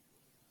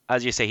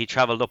 as you say, he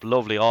travelled up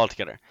lovely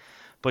altogether.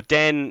 But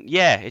then,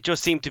 yeah, it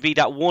just seemed to be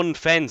that one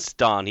fence,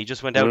 Don. He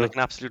just went out like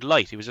an absolute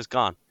light. He was just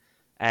gone.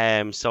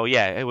 So,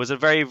 yeah, it was a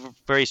very,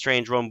 very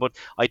strange run. But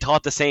I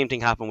thought the same thing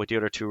happened with the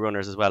other 2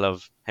 runners as well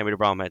of Henry de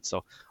Bromhead.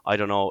 So I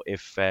don't know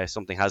if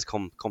something has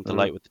come to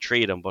light with the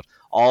 3 of them. But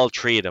all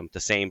 3 of them,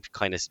 the same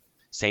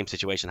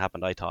situation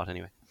happened, I thought,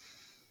 anyway.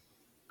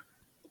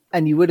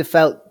 And you would have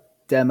felt,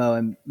 Demo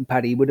and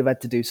Paddy, would have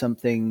had to do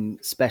something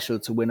special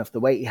to win off the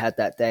weight he had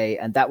that day,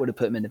 and that would have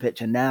put him in the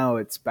picture. Now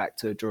it's back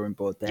to a drawing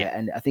board there. Yeah.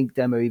 And I think,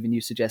 Demo, even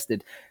you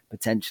suggested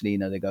potentially,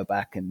 they go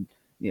back and,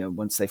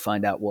 once they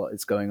find out what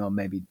is going on,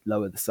 maybe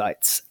lower the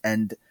sights.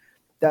 And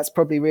that's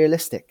probably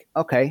realistic.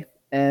 Okay.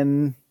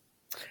 Envoi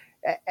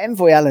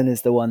Allen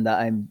is the one that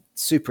I'm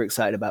super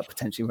excited about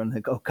potentially running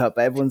the Gold Cup,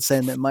 but everyone's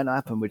saying that it might not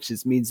happen, which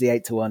means the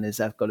 8-1 is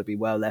got to be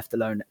well left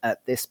alone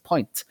at this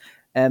point.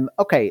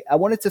 Okay, I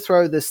wanted to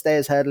throw the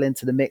Stayers Hurdle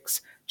into the mix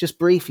just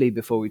briefly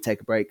before we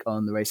take a break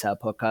on the Race Hour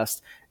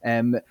podcast.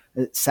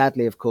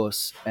 Sadly, of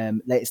course,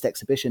 Latest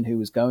Exhibition, who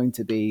was going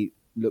to be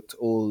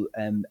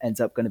ends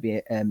up going to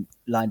be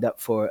lined up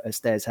for a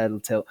Stayers Hurdle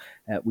tilt.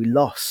 We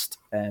lost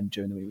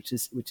during the week,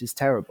 which is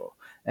terrible.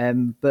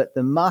 But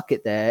the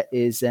market there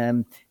is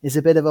a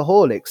bit of a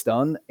Horlicks,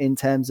 Don, in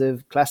terms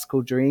of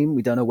Classical Dream.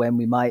 We don't know when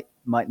we might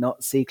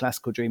not see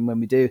Classical Dream.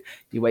 When we do,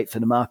 you wait for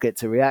the market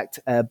to react.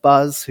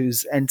 Buzz,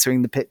 who's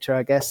entering the picture,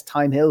 I guess.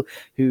 Time Hill,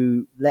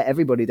 who let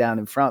everybody down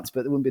in France,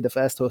 but it wouldn't be the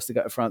first horse to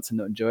go to France and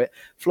not enjoy it.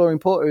 Flooring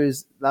Porter,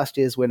 is last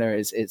year's winner,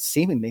 is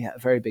seemingly at a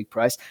very big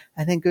price.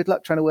 And then good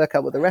luck trying to work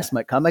out what the rest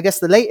might come. I guess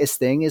the latest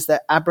thing is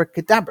that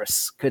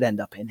Abracadabras could end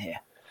up in here.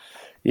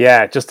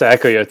 Yeah, just to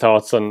echo your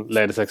thoughts on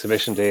Latest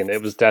Exhibition, Dean,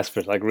 it was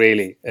desperate. Like,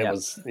 really, it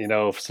was,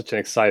 such an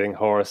exciting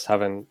horse.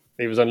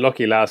 He was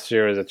unlucky last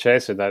year as a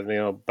chaser that,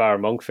 bar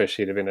Monkfish,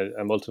 he'd have been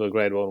a multiple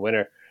Grade 1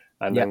 winner.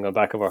 And then going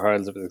back over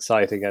hurdles, it was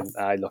exciting.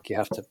 And look, you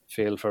have to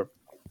feel for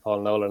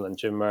Paul Nolan and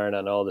Jim Murn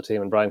and all the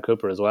team, and Brian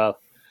Cooper as well.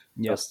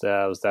 Yep. Just,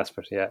 it was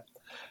desperate, yeah.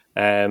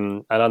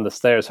 And on the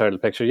Stayers Hurdle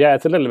picture, yeah,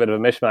 it's a little bit of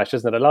a mishmash,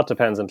 isn't it? A lot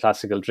depends on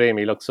Classical Dream.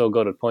 He looked so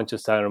good at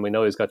Punchestown, and we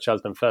know he's got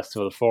Cheltenham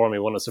Festival form. He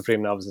won a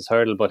Supreme Novices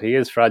Hurdle, but he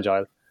is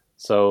fragile.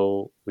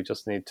 So we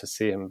just need to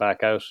see him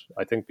back out.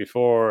 I think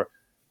before,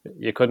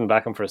 you couldn't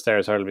back him for a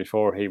Stayers Hurdle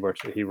before he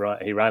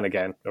ran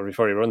again, or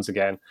before he runs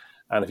again.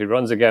 And if he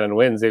runs again and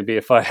wins, he'll be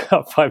a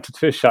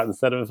 5-2 shot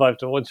instead of a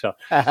 5-1 shot.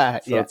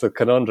 So it's a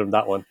conundrum,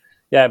 that one.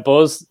 Yeah,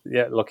 Buzz,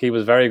 look, he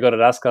was very good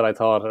at Ascot, I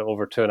thought,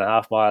 over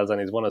 2.5 miles,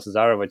 and he's won a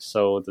Cesarewitch,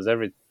 so there's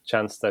every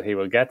chance that he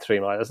will get 3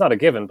 miles. It's not a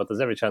given, but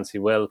there's every chance he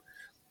will.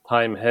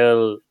 Time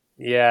Hill,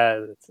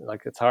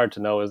 it's hard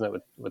to know, isn't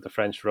it, with the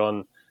French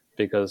run,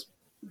 because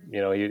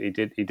he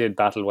did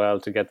battle well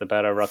to get the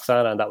better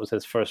Roxana, and that was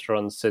his first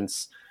run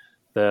since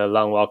the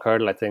long walk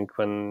hurdle, I think,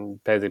 when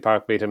Paisley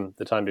Park beat him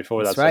the time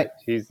before. That's right.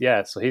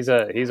 So he's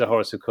a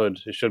horse who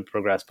should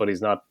progress, but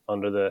he's not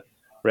under the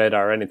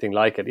radar or anything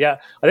like it. Yeah,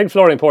 I think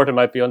Florian Porter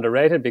might be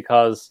underrated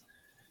because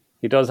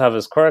he does have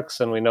his quirks,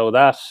 and we know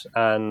that.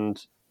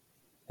 And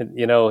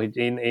he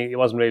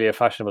wasn't really a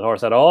fashionable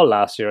horse at all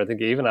last year. I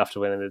think even after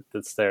winning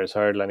the Stayers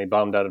Hurdle, and he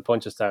bombed out at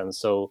Punchestown.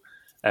 So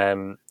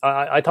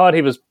I thought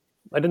he was.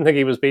 I didn't think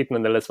he was beaten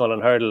in the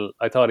Lismullen Hurdle.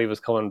 I thought he was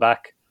coming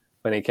back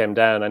when he came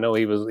down. I know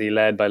he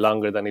led by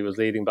longer than he was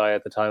leading by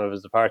at the time of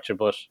his departure,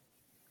 but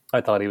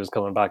I thought he was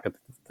coming back.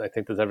 I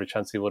think there's every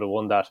chance he would have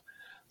won that.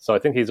 So I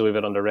think he's a wee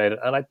bit underrated.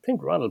 And I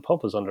think Ronald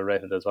Pump was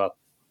underrated as well.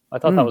 I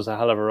thought that was a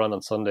hell of a run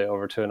on Sunday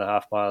over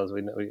 2.5 miles.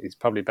 He's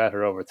probably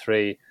better over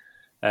 3.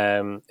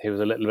 He was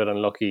a little bit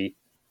unlucky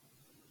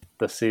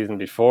the season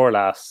before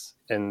last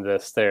in the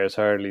Stayers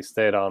Hurdle. He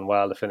stayed on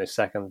well to finish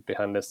second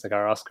behind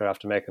Listigar Oscar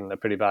after making a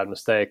pretty bad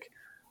mistake.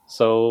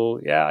 So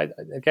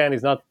again,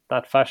 he's not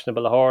that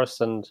fashionable a horse,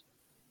 and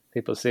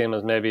people see him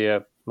as maybe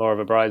more of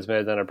a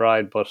bridesmaid than a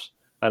bride. But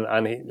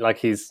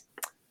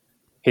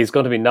he's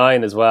going to be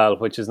 9 as well,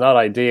 which is not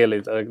ideal.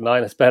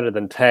 9 is better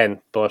than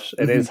 10, but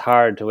it is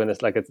hard to win.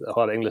 It's like it's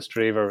a English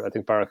Drever. I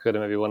think Barracuda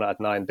maybe won it at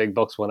 9. Big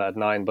Bucks won it at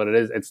 9, but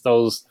it's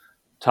those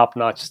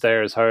top-notch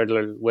Stayers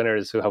Hurdler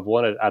winners who have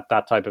won it at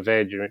that type of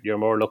age. You're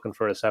more looking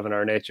for a 7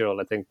 or an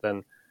 8-year-old, I think,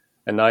 than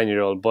a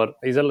 9-year-old. But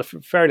he's a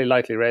fairly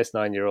lightly raced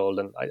 9-year-old,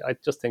 and I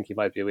just think he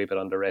might be a wee bit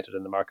underrated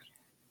in the market.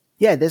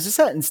 Yeah, there's a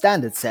certain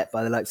standard set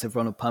by the likes of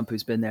Ronald Pump,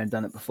 who's been there and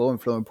done it before, and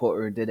Florian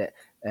Porter, who did it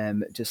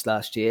just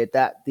last year,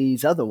 that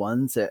these other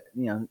ones at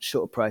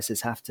shorter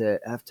prices have to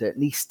at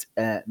least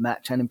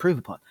match and improve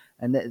upon.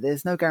 And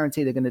there's no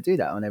guarantee they're going to do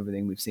that on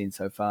everything we've seen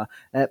so far.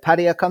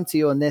 Paddy, I'll come to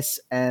you on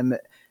this.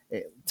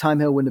 Time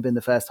Hill wouldn't have been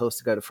the first horse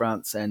to go to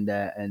France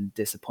and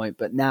disappoint,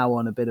 but now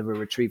on a bit of a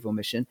retrieval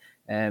mission.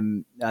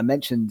 I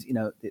mentioned,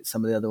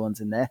 some of the other ones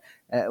in there.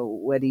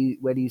 Where do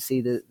you see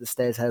the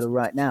Stayers Hurdle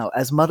right now?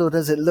 As muddled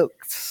as it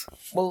looks.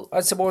 Well, I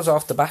suppose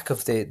off the back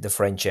of the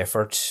French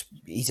effort,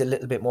 he's a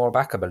little bit more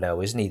backable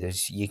now, isn't he?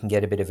 You can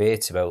get a bit of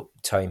eights about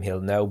Time Hill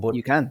now, but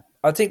you can.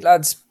 I think,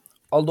 lads,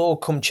 although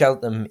come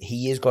Cheltenham,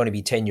 he is going to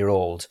be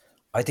 10-year-old.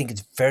 I think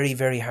it's very,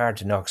 very hard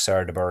to knock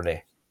Sir de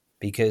Burley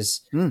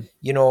because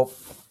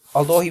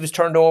although he was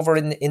turned over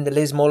in the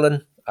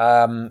Lismullen,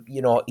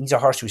 he's a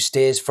horse who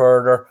stays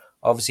further.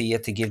 Obviously, you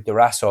have to give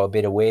Durasso a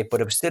bit of weight,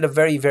 but it was still a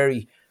very,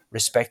 very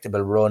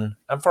respectable run.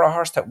 And for a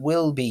horse that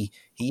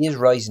he is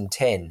rising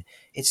 10,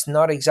 it's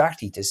not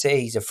exactly to say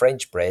he's a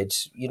French bred.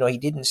 He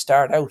didn't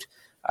start out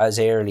as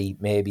early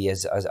maybe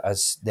as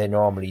they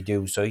normally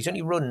do. So he's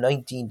only run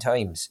 19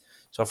 times.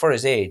 So for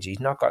his age, he's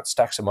not got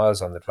stacks of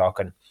miles on the clock.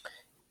 And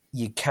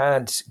you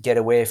can't get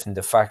away from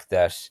the fact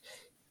that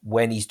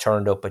when he's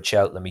turned up at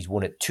Cheltenham, he's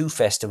won at 2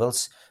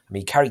 festivals. I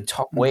mean, he carried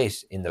top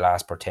weight in the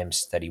last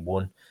Pertemps that he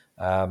won.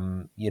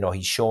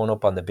 He's shown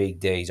up on the big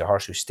day. He's a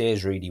horse who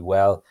stays really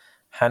well,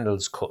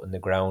 handles cutting the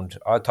ground.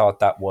 I thought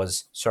that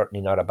was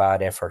certainly not a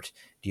bad effort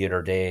the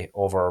other day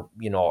over,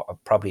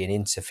 probably an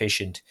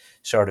insufficient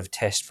sort of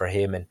test for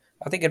him. And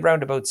I think at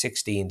round about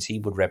 16s, he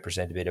would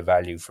represent a bit of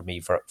value for me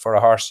for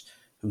a horse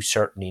who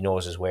certainly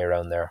knows his way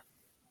around there.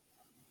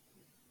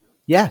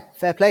 Yeah,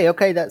 fair play.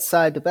 Okay, that's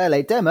Sire de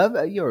Burley.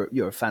 Dermo,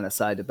 you're a fan of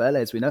Sire de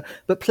Burley, as we know,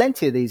 but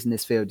plenty of these in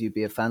this field you'd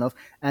be a fan of.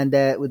 And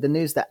with the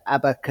news that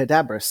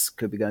Abacadabras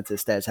could be going to the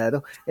Stayers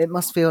Hurdle, it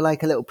must feel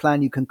like a little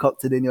plan you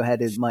concocted in your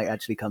head. It might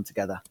actually come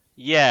together.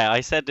 Yeah,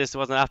 I said this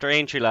wasn't after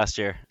Aintree last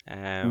year.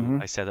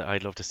 I said that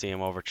I'd love to see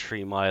him over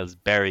 3 miles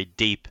buried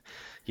deep.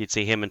 You'd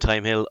see him and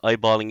Time Hill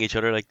eyeballing each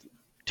other like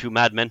two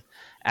madmen.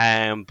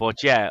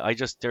 But yeah,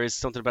 there is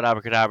something about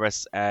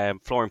Abracadabras.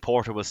 Florian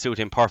Porter will suit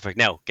him perfect.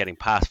 Now, getting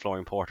past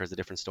Florian Porter is a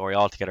different story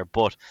altogether,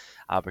 but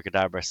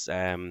Abracadabras,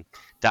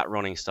 that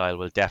running style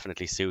will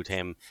definitely suit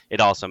him.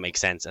 It also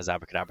makes sense as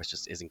Abracadabras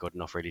just isn't good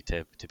enough really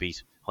to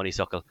beat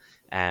Honeysuckle.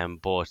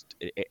 But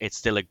it's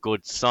still a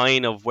good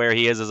sign of where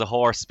he is as a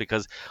horse,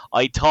 because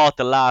I thought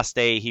the last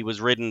day he was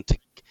ridden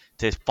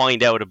to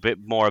find out a bit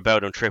more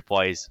about him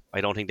trip-wise. I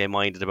don't think they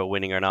minded about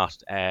winning or not.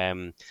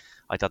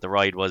 I thought the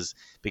ride was,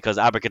 because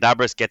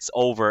Abracadabras gets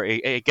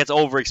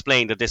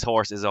over-explained that this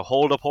horse is a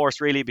hold-up horse,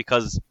 really,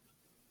 because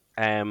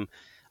a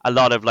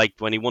lot of, like,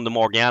 when he won the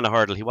Morgiana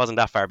hurdle, he wasn't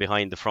that far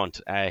behind the front.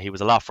 He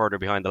was a lot further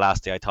behind the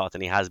last day, I thought, than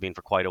he has been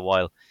for quite a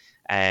while.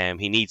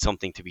 He needs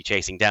something to be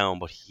chasing down,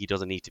 but he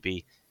doesn't need to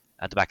be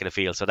at the back of the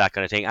field, so that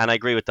kind of thing. And I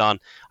agree with Don.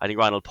 I think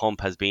Ronald Pump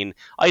he's been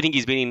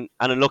an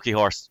unlucky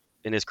horse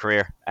in his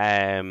career.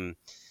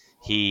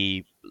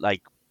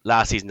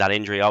 Last season, that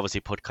injury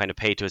obviously put kind of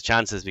pay to his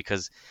chances,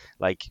 because,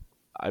 like,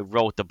 I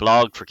wrote the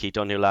blog for Keith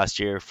Dunhill last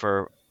year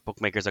for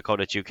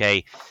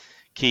bookmakers.co.uk,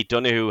 Keith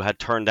Donoghue had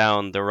turned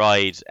down the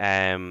ride.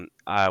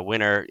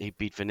 Winner, he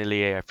beat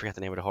Vanillier. I forget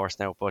the name of the horse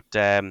now, but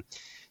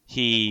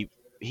he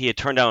had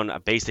turned down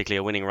basically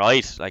a winning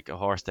ride, like a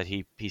horse that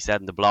he said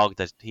in the blog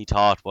that he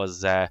thought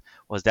was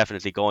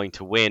definitely going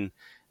to win.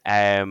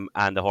 And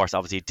the horse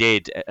obviously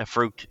did, a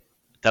Fruit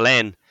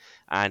Delaine,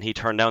 and he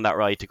turned down that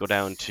ride to go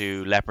down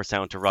to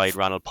Leopardstown to ride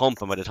Ronald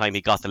Pump. And by the time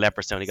he got to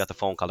Leopardstown, he got the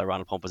phone call that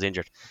Ronald Pump was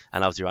injured,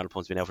 and obviously Ronald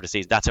Pump's been out for the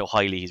season. That's how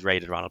highly he's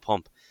rated Ronald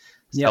Pump.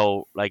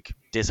 So like,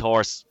 this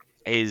horse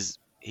he's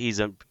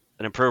an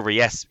improver.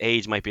 Yes,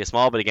 age might be a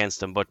small bit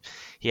against him, but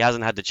he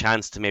hasn't had the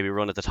chance to maybe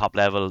run at the top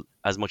level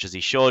as much as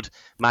he should.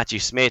 Matthew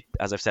Smith,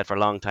 as I've said for a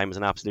long time, is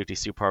an absolutely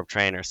superb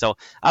trainer. So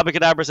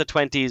Abacadabra's at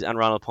 20s and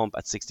Ronald Pump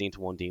at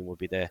 16-1, Dean, would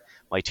be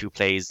my two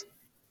plays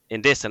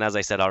in this. And as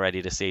I said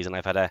already this season,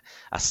 I've had a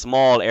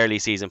small early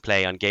season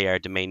play on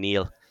Gaillard de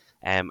Mesnil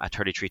at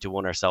 33-1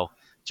 or so,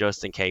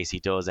 just in case he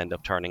does end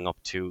up turning up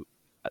to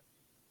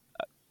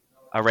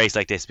a race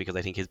like this, because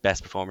I think his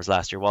best performance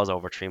last year was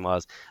over 3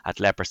 miles at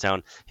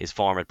Leopardstown. His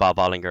form at Bob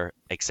Ollinger,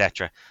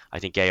 etc. I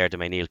think Gaillard de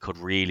Mesnil could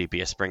really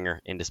be a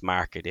springer in this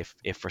market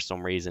if for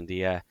some reason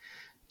the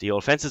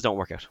old fences don't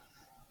work out.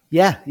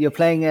 Yeah, you're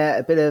playing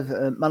a bit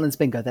of Mullins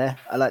bingo there.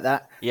 I like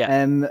that. Yeah.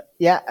 I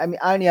mean,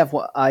 I only have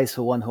eyes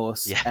for one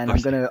horse, and I'm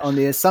going to, on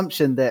the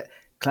assumption that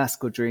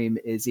Classical Dream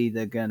is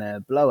either going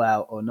to blow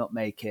out or not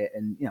make it,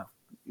 and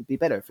it'd be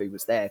better if he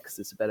was there because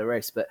it's a better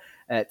race. But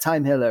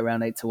Time Hill at around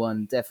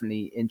 8-1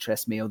 definitely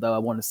interests me, although I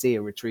want to see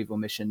a retrieval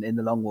mission in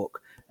the long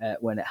walk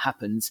when it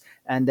happens.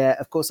 And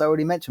of course, I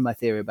already mentioned my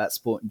theory about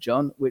Sport and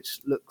John, which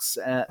looks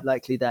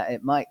likely that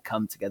it might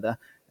come together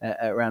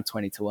at around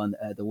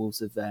 20-1. The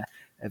Wolves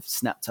have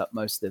snapped up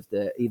most of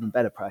the even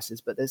better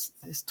prices, but there's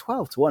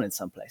 12-1 in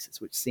some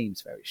places, which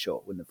seems very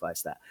short. Wouldn't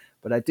advise that.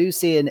 But I do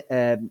see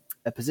a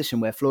position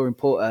where Flooring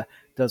Porter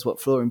does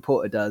what Flooring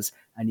Porter does,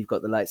 and you've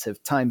got the likes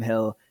of Time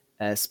Hill,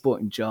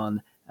 Sporting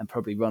John, and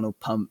probably Ronald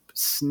Pump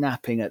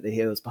snapping at the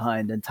heels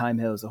behind. And Time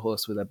Hill's a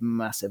horse with a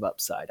massive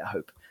upside. I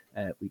hope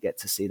we get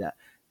to see that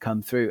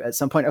come through at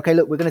some point. Okay,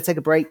 look, we're going to take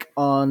a break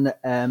on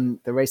the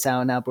Race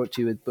Hour, now brought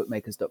to you with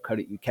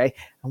bookmakers.co.uk.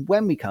 And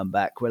when we come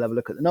back, we'll have a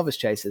look at the novice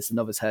chasers, the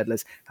novice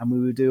hurdlers, and we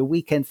will do a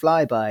weekend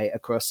flyby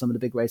across some of the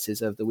big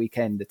races of the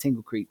weekend, the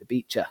Tingle Creek, the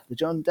Beecher, the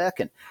John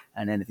Durkan,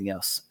 and anything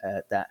else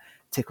that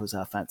tickles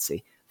our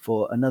fancy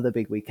for another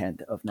big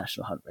weekend of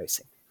National Hunt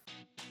racing.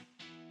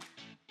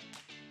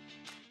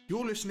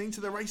 You're listening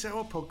to the Race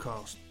Hour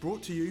podcast,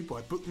 brought to you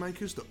by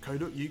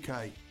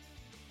bookmakers.co.uk.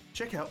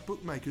 Check out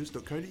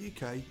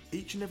bookmakers.co.uk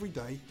each and every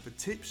day for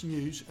tips,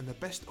 news and the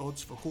best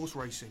odds for horse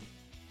racing.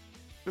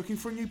 Looking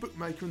for a new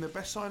bookmaker and the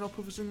best sign-up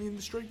offers in the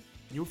industry?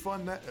 You'll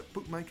find that at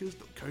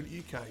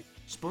bookmakers.co.uk,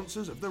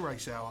 sponsors of the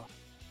Race Hour.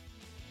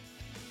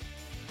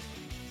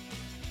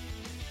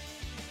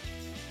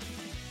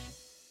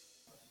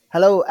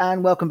 Hello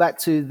and welcome back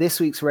to this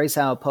week's Race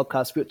Hour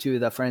podcast, brought to you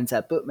with our friends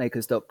at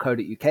bookmakers.co.uk.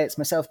 It's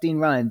myself, Dean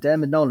Ryan,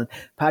 Dermot Nolan,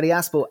 Paddy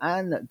Aspel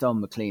and Don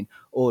McLean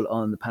all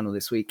on the panel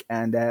this week.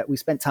 And we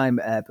spent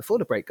time before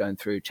the break going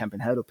through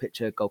Champion Hurdle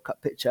Picture, Gold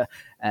Cup Picture,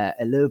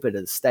 a little bit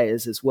of the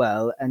stayers as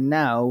well. And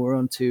now we're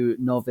on to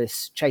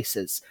novice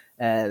chasers.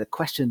 The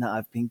question that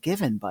I've been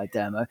given by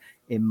Dermo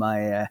in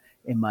my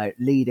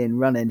lead-in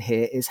run-in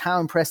here is, how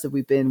impressed have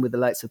we been with the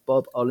likes of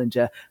Bob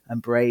Ollinger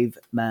and Brave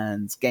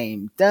Man's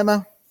Game?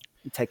 Dermo,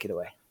 you take it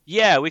away.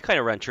 Yeah, we kind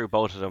of ran through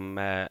both of them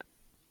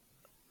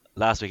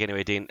last week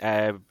anyway, Dean.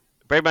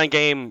 Brave Man's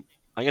Game,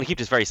 I'm going to keep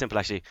this very simple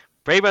actually.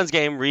 Brave Man's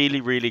Game, really,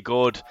 really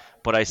good,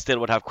 but I still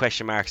would have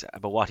question marks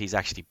about what he's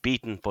actually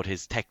beaten, but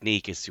his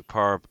technique is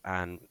superb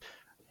and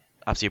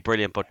absolutely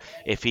brilliant. But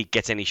if he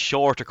gets any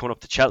shorter coming up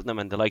to Cheltenham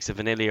and the likes of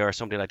Vanillier or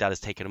somebody like that is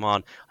taking him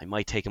on, I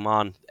might take him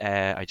on.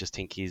 I just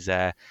think he's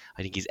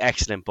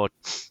excellent, but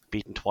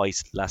beaten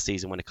twice last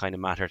season when it kind of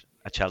mattered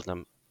at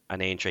Cheltenham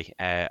and Aintree,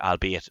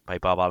 albeit by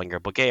Bob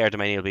Ollinger. But Gaillard de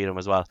Mesnil beat him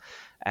as well.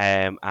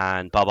 And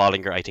Bob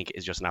Ollinger, I think,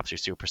 is just an absolute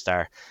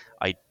superstar.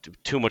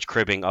 Too much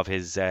cribbing of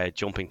his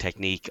jumping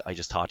technique. I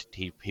just thought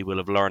he will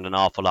have learned an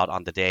awful lot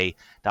on the day.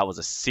 That was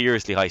a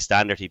seriously high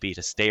standard. He beat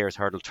a Stayers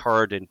hurdle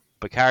third in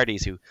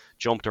Bacardi's, who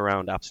jumped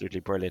around absolutely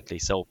brilliantly.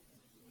 So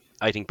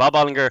I think Bob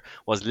Ollinger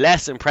was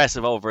less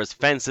impressive over his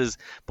fences,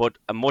 but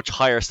a much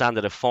higher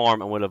standard of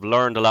form and will have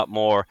learned a lot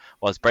more,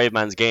 whilst Brave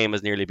Man's Game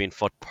has nearly been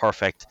foot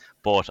perfect,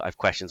 but I've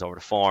questions over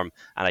the form,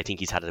 and I think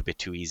he's had it a bit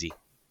too easy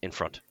in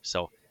front.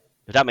 So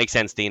if that makes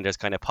sense, Dean, there's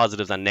kind of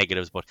positives and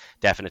negatives, but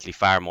definitely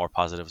far more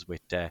positives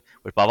with Bob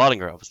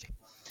Ollinger, obviously.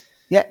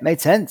 Yeah,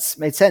 made sense.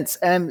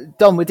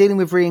 Don, we're dealing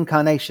with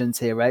reincarnations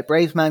here, right?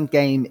 Brave Man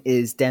Game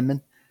is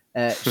Denman.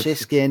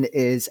 Shiskin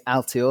is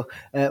Altior.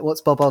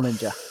 What's Bob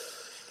Ollinger?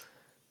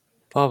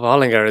 Bob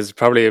Ollinger is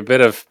probably a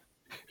bit of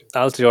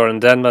Altior and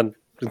Denman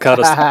kind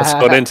of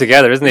put in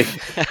together, isn't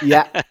he?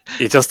 Yeah.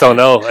 You just don't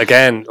know.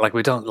 Again, like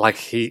we don't like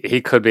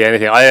he could be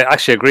anything. I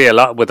actually agree a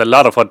lot with a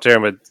lot of what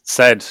Dermot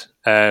said.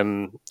 I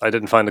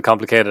didn't find it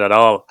complicated at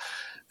all.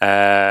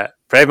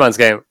 Brave Man's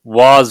Game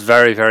was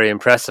very, very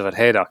impressive at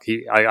Haydock.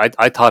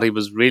 I thought he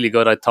was really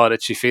good. I thought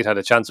Itchy Feet had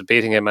a chance of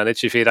beating him, and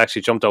Itchy Feet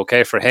actually jumped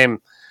okay for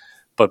him.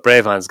 But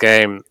Braveman's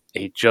Game,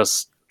 he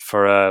just,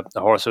 for a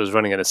horse who was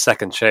running in his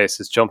second chase,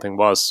 his jumping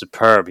was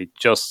superb. He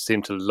just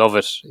seemed to love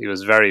it. He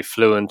was very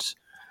fluent.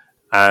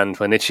 And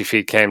when Itchy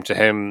Feet came to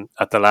him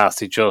at the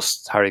last,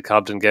 Harry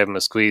Cobden gave him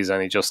a squeeze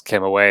and he just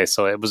came away.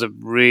 So it was a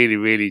really,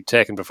 really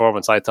taken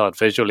performance, I thought,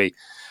 visually.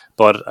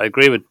 But I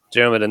agree with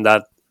Dermot in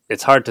that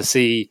it's hard to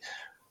see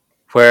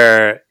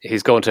where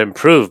he's going to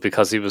improve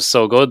because he was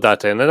so good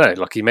that day. And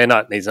look, he's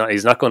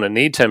not going to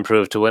need to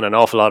improve to win an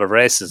awful lot of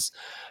races.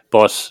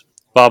 But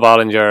Bob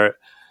Olinger,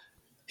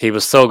 he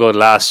was so good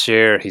last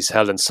year. He's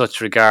held in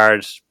such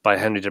regard by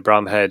Henry de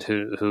Bromhead,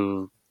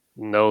 who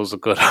knows a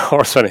good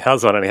horse when he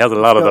has one, and he has a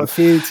lot of them.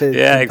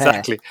 Yeah,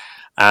 exactly.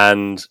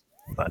 And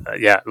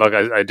look,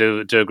 I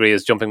do agree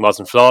his jumping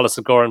wasn't flawless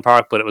at Gowran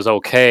Park, but it was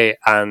okay.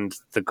 And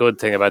the good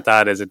thing about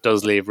that is it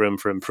does leave room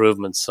for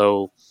improvement.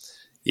 So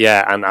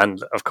yeah,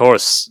 and of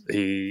course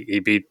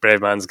he beat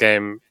Braveman's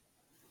Game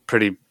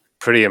pretty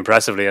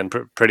impressively and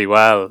pretty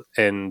well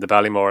in the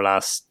Ballymore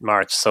last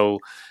March. So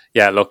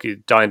yeah, look, you're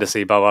dying to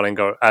see Bob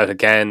Olinger out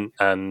again,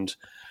 and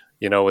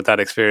with that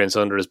experience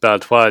under his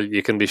belt, while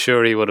you can be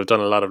sure he would have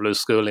done a lot of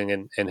loose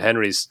schooling in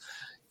Henry's,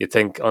 you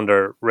think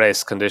under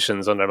race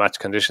conditions, under match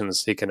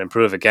conditions, he can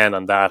improve again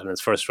on that in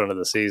his first run of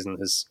the season,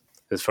 his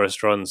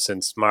first run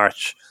since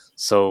March.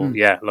 So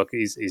yeah, look,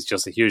 he's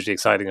just a hugely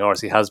exciting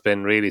horse. He has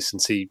been really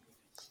since he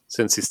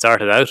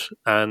started out,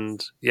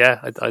 and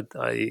yeah,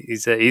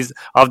 he's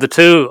of the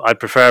two, I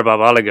prefer Bob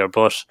Olinger,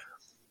 but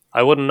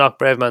I wouldn't knock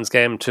Braveman's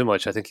Game too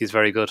much. I think he's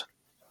very good.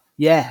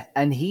 Yeah,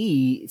 and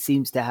he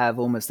seems to have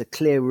almost a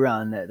clear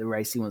run at the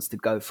race he wants to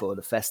go for,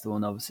 the Festival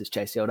Novices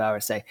Chase, the old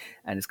RSA,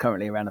 and is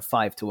currently around a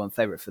 5-1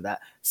 favourite for that.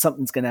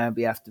 Something's going to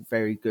be after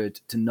very good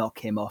to knock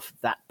him off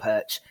that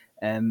perch.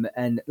 And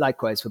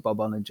likewise for Bob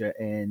Olinger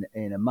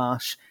in a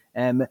marsh.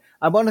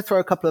 I want to throw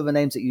a couple of the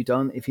names at you,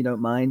 Don, if you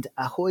don't mind.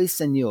 Ahoy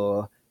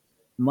Senor,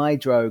 My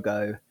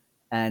Drogo,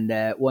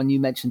 and one you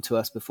mentioned to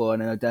us before,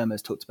 and I know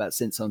Dermot's talked about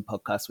since on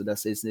podcast with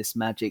us, is this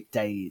Magic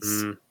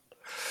Days.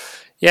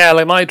 Yeah,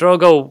 like My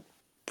Drogo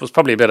was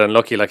probably a bit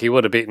unlucky. Like he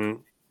would have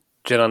beaten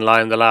Gin on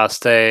Lime the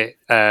last day.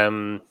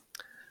 And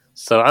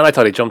I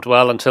thought he jumped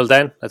well until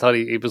then. I thought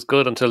he was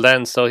good until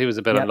then, so he was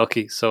a bit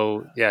unlucky.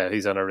 So yeah,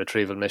 he's on a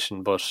retrieval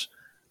mission, but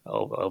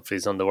hopefully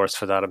he's none the worse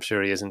for that. I'm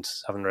sure he isn't.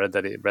 Haven't read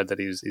that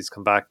he's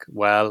come back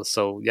well.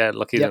 So yeah,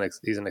 look,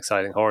 he's an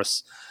exciting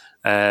horse.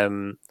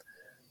 And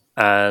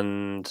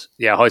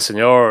yeah, Hoy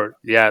Senor,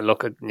 yeah,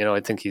 look, I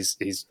think he's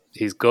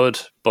good,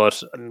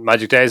 but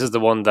Magic Days is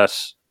the one that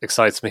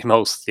excites me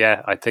most.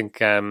 Yeah, I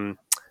think I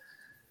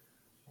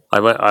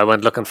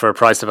went looking for a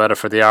price about her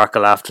for the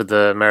Arkle after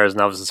the Mares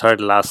Novices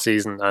Hurdle last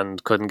season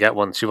and couldn't get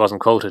one. She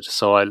wasn't quoted,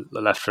 so I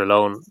left her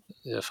alone.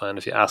 If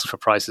you ask for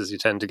prices, you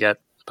tend to get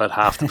about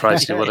half the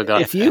price you would have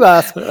got. If you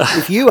ask,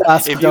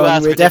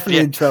 Don, we're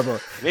definitely in trouble.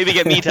 Maybe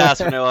get me to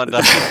ask from now on.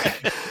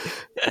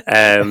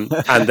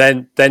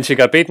 And then she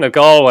got beaten at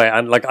Galway,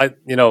 and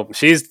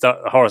she's the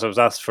horse I was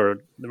asked for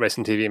the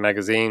Racing TV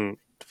magazine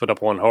to put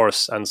up one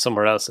horse, and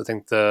somewhere else I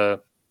think the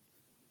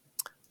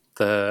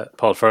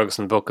Paul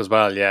Ferguson book as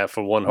well,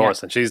 for one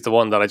horse, and she's the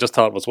one that I just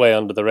thought was way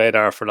under the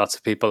radar for lots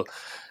of people,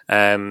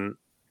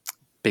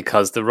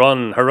 because her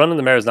run in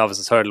the Mares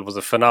Novices Hurdle was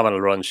a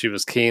phenomenal run. She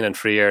was keen and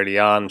free early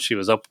on. She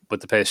was up with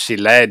the pace. She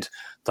led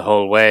the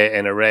whole way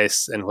in a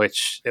race in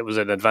which it was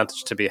an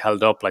advantage to be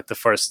held up. Like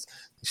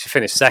she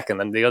finished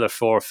second, and the other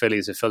 4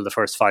 fillies who filled the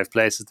first 5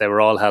 places, they were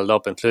all held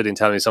up, including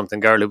Tell Me Something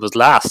Girl, who was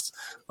last,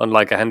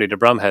 unlike a Henry de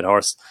Bromhead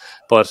horse.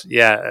 But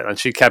yeah, and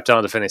she kept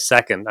on to finish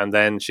second, and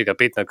then she got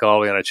beaten at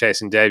Galway on her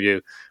chasing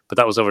debut, but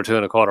that was over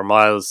 2.25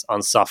 miles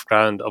on soft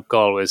ground up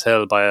Galway's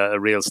Hill by a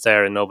real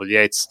stare in Noble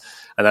Yates.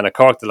 And then at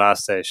Cork the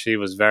last day, she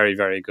was very,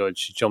 very good.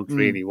 She jumped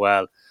really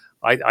well.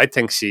 I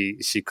think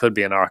she could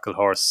be an Arkle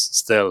horse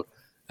still.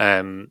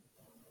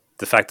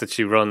 The fact that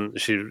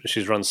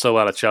she's run so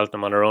well at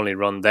Cheltenham on her only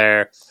run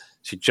there,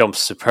 she jumps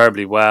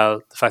superbly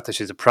well. The fact that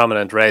she's a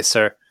prominent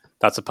racer,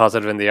 that's a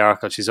positive in the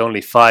Arkle. She's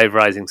only 5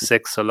 rising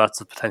 6, so lots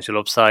of potential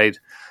upside,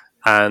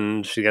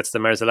 and she gets the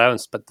Mares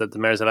Allowance. But the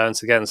Mares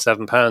Allowance again,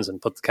 £7,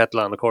 and put the kettle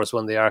on. Of course,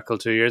 won the Arkle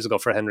 2 years ago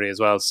for Henry as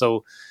well.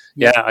 So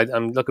yeah,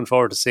 I'm looking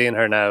forward to seeing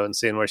her now and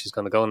seeing where she's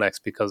going to go next,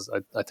 because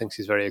I think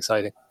she's very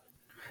exciting.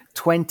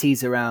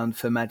 20s around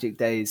for Magic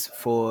Days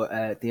for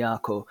the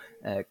Arkle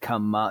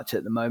come March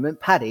at the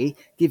moment. Paddy,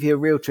 give you a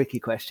real tricky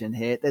question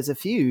here. There's a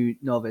few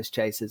novice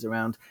chasers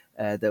around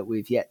that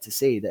we've yet to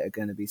see that are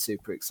going to be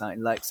super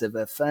exciting, likes of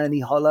a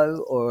Fernie Hollow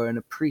or an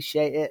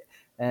Appreciate It.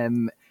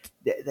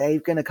 They're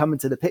going to come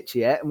into the picture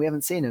yet, and we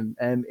haven't seen them.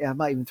 I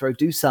might even throw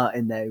Dusart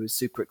in there, who was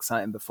super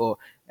exciting before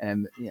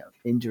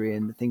injury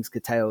and things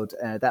curtailed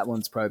that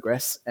one's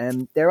progress.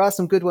 There are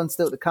some good ones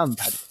still to come,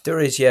 Paddy. There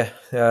is, yeah.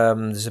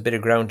 There's a bit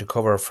of ground to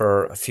cover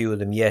for a few of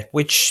them yet,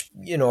 which,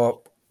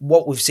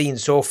 what we've seen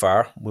so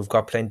far, we've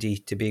got plenty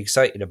to be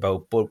excited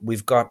about, but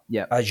we've got,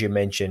 as you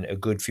mentioned, a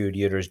good few of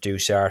the others,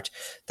 Dusart,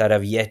 that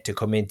have yet to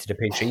come into the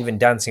picture. Even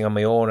Dancing on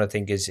My Own, I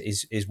think,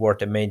 is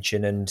worth a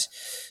mention. And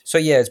so,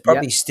 yeah, it's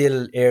probably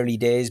still early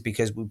days,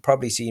 because we've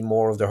probably seen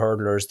more of the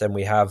hurdlers than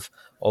we have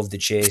of the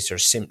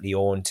chasers simply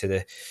owing to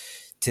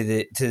to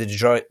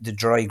the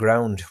dry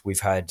ground we've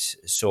had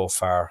so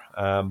far.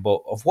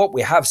 But of what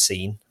we have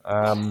seen,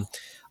 I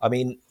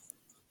mean,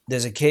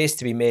 there's a case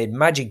to be made.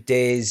 Magic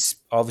Days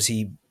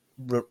obviously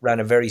ran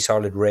a very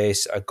solid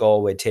race at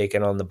Galway,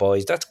 taking on the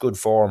boys. That's good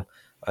form.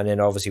 And then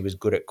obviously was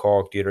good at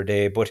Cork the other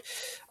day. But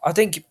I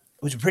think it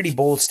was a pretty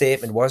bold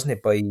statement, wasn't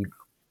it, by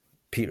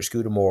Peter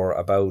Scudamore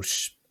about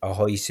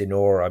Ahoy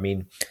Senor? I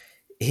mean,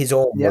 his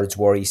own words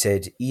were, he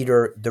said,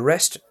 either the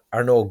rest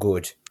are no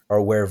good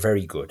or we're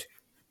very good.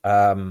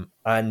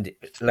 And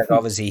like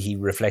obviously he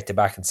reflected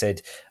back and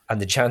said, and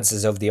the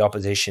chances of the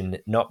opposition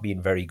not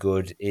being very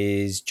good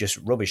is just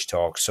rubbish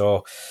talk.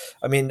 So,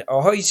 I mean,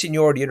 Ahoy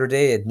Senor the other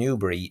day at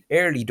Newbury,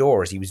 early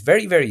doors, he was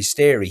very, very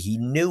stary. He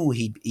knew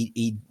he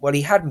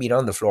hadn't been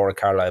on the floor at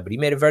Carlisle, but he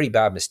made a very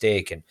bad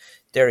mistake. And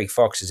Derek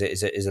Fox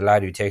is a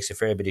lad who takes a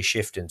fair bit of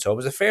shifting. So it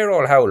was a fair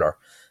old howler.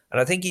 And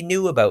I think he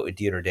knew about it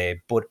the other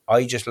day, but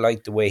I just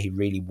liked the way he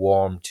really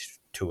warmed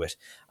to it.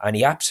 And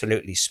he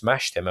absolutely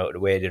smashed him out of the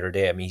way the other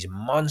day. I mean, he's a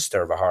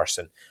monster of a horse,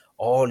 and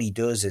all he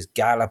does is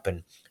gallop,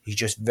 and he's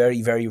just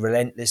very, very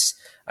relentless.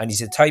 And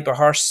he's a type of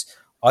horse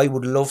I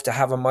would love to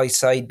have on my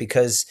side,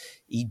 because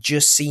he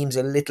just seems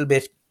a little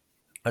bit,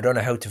 I don't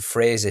know how to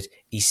phrase it,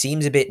 he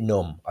seems a bit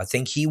numb. I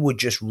think he would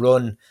just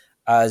run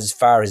as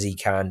far as he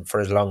can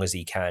for as long as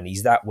he can.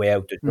 He's that way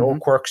out. There's no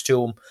quirks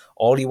to him.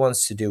 All he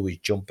wants to do is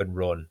jump and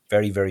run.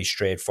 Very, very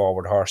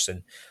straightforward horse.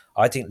 And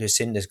I think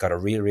Lucinda's got a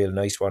real, real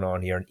nice one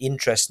on here. And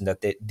interesting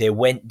that they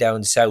went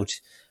down south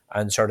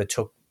and sort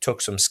of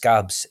took some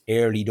scabs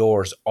early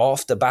doors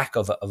off the back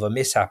of a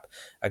mishap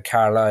at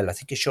Carlisle. I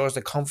think it shows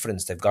the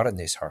confidence they've got in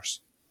this horse.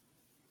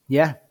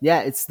 Yeah,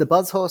 it's the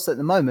buzz horse at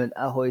the moment,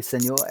 Ahoy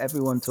Senor.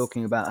 Everyone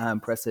talking about how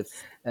impressive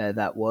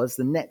that was.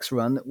 The next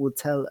run will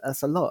tell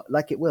us a lot,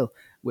 like it will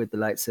with the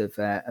likes of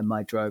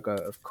My Drogo,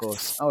 of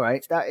course. All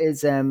right, that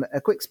is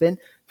a quick spin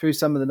through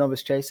some of the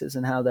novice chasers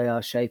and how they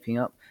are shaping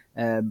up.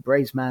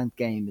 Braves Man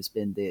Game has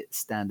been the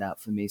standout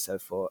for me so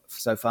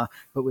far,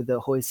 but with the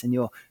Ahoy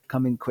Senor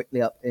coming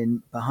quickly up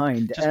in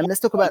behind. Let's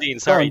talk about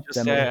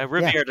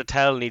Riviere de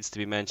Tel needs to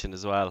be mentioned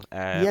as well.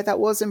 That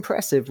was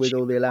impressive with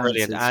all the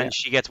allowances. Brilliant, and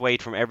she gets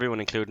weight from everyone,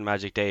 including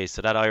Magic Days.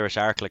 So that Irish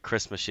Arkle at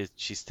Christmas,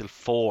 she's still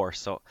 4,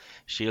 so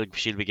she'll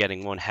be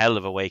getting one hell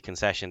of a weight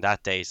concession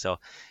that day. So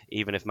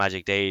even if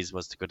Magic Days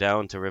was to go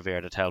down to Riviere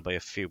de Tel by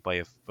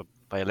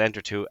a length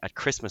or two at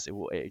Christmas,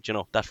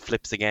 that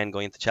flips again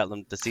going into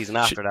Cheltenham the season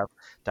after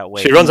that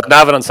way. She runs at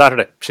Navan on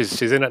Saturday.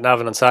 She's in at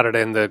Navan on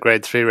Saturday in the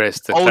Grade 3 race.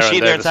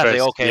 She's there on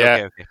Saturday.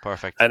 Okay,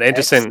 perfect. And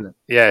interesting,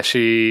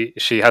 she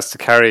has to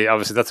carry,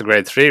 obviously that's a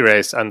Grade 3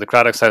 race, and the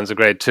Craddock Sound's a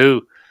Grade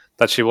 2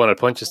 that she won at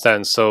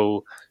Punchestown,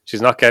 so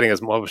she's not getting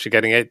as much. She's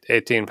getting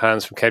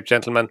 £18 from Cape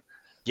Gentleman.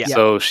 Yeah.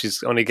 So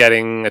she's only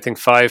getting, I think,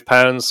 £5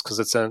 because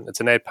it's an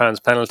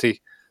 £8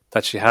 penalty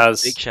that she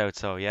has. Big shout,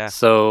 so yeah.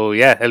 So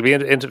yeah, it'll be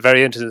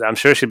very interesting. I'm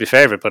sure she'll be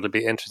favourite, but it'll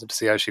be interesting to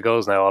see how she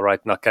goes now. All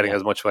right, not getting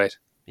as much weight.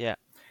 Yeah,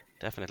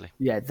 definitely.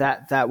 Yeah,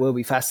 that will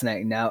be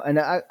fascinating now. And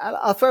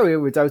I'll throw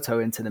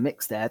Iridoto into the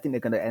mix there. I think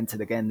they're going to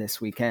enter again this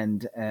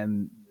weekend.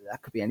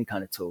 That could be any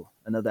kind of tool.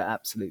 Another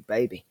absolute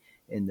baby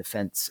in the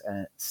fence,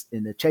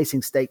 in the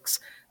chasing stakes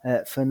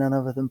for none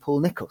other than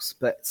Paul Nicholls.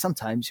 But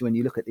sometimes when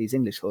you look at these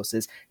English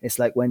horses, it's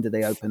like, when do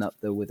they open up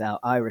the without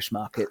Irish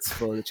markets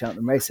for the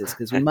Cheltenham races?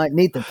 Because we might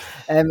need them.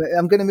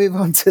 I'm going to move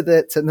on to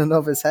the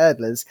novice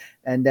hurdlers.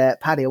 And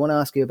Paddy, I want to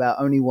ask you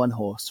about only one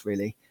horse,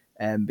 really,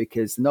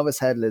 because the novice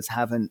hurdlers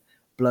haven't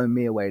blown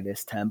me away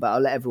this term, but I'll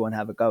let everyone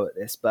have a go at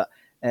this. But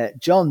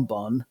John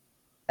Bon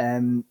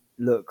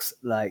looks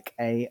like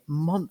a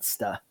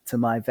monster to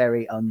my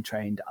very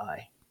untrained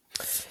eye.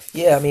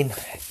 Yeah, I mean,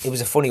 it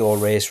was a funny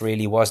old race,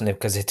 really, wasn't it?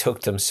 Because it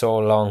took them so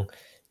long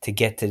to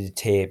get to the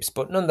tapes.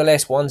 But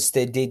nonetheless, once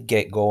they did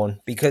get going,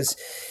 because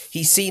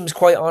he seems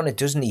quite on it,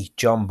 doesn't he,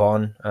 John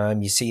Bon?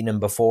 You've seen him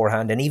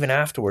beforehand, and even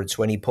afterwards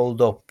when he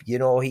pulled up,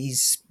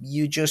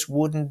 you just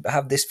wouldn't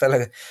have this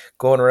fella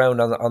going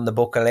around on the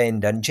buckle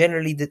end. And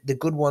generally, the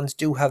good ones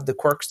do have the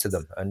quirks to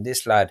them. And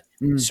this lad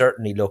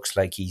certainly looks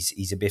like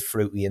he's a bit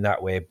fruity in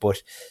that way.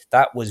 But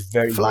that was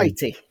very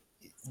flighty.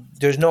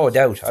 There's no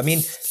doubt. I mean,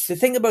 the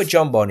thing about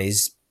John Bon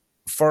is,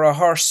 for a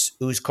horse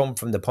who's come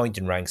from the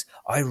pointing ranks,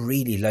 I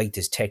really liked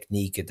his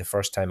technique at the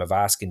first time of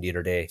asking the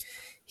other day.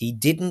 He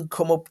didn't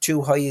come up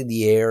too high in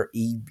the air.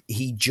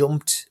 He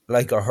jumped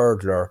like a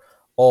hurdler,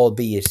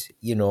 albeit,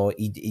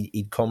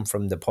 he'd come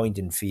from the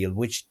pointing field,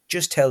 which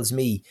just tells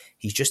me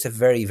he's just a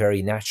very,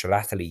 very natural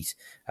athlete.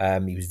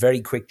 He was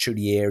very quick through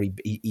the air.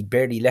 He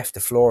barely left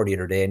the floor the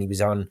other day, and he was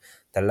on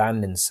the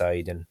landing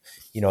side. And,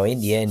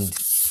 in the end,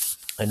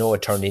 I know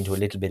it turned into a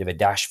little bit of a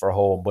dash for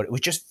home, but it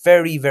was just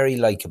very, very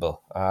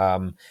likeable.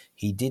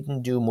 He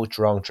didn't do much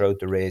wrong throughout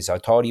the race. I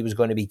thought he was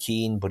going to be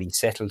keen, but he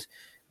settled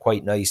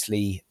quite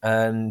nicely.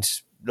 And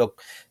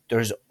look,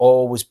 there's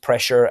always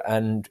pressure,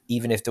 and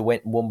even if they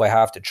went and won by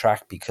half the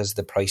track, because of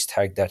the price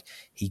tag that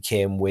he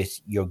came with,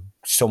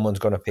 someone's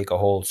going to pick a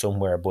hole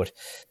somewhere. But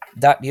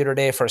that the other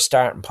day, for a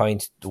starting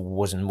point, there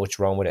wasn't much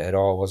wrong with it at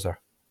all, was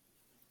there?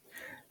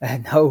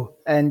 No,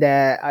 and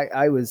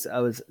I was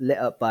lit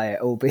up by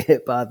it,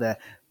 albeit by the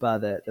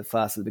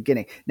fast at the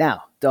beginning.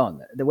 Now,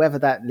 Don, whether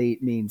that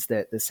means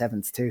that the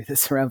 7-2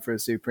 that's around for a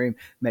Supreme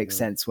makes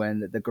sense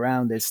when the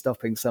ground is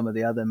stopping some of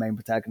the other main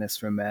protagonists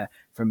from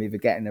either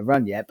getting a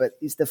run yet. But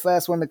he's the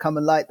first one to come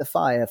and light the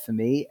fire for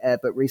me.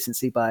 But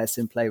recency bias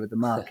in play with the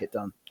market,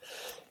 Don.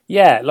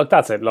 Yeah, look,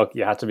 that's it. Look,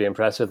 you had to be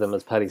impressed with him,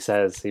 as Paddy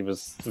says. He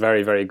was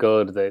very, very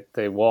good.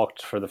 They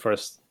walked for the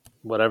first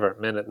minute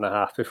and a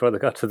half before they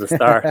got to the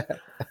start.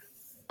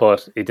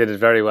 But he did it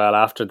very well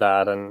after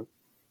that. And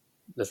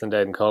listen,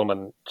 Aidan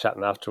Coleman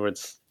chatting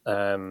afterwards,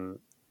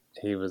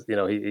 he was,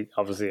 he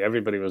obviously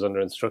everybody was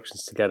under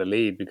instructions to get a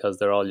lead because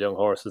they're all young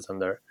horses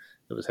and it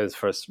was his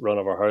first run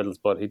over hurdles,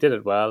 but he did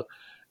it well.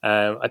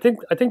 I think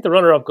the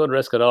runner-up, Good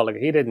Risk at All, like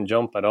he didn't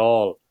jump at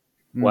all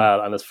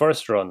well on his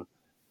first run,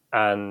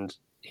 and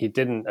he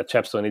didn't at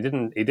Chepstow.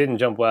 He didn't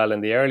jump well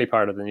in the early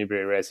part of the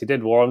Newbury race. He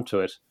did warm to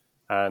it,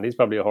 and he's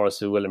probably a horse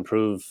who will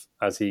improve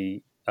as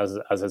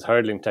his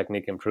hurdling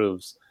technique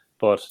improves.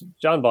 But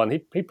John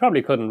Bond, he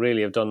probably couldn't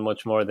really have done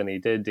much more than he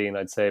did, Dean,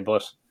 I'd say.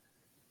 But,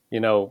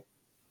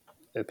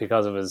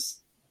 because of his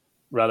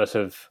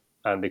relative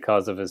and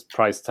because of his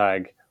price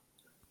tag,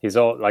 he's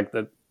all like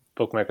the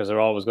bookmakers are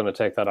always going to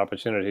take that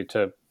opportunity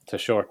to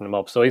shorten him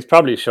up. So he's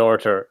probably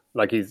shorter,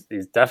 like he's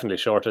definitely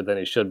shorter than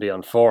he should be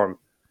on form.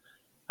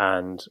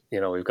 And,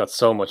 we've got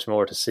so much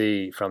more to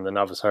see from the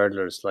novice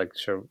hurdlers. Like,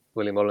 sure,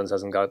 Willie Mullins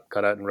hasn't got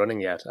out and running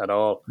yet at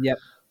all. Yep.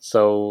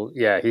 So,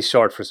 yeah, he's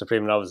short for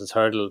Supreme Novices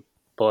hurdle.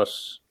 But,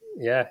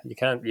 yeah, you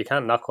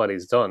can't knock what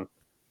he's done.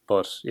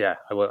 But, yeah,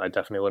 I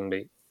definitely wouldn't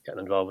be getting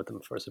involved with him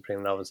for a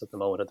Supreme Novice at the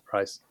moment at the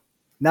price.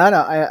 No,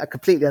 I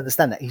completely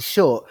understand that. He's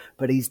short,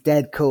 but he's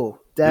dead cool.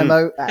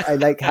 Dermo, I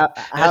like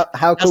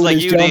how cool like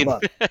is you, John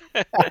Bond?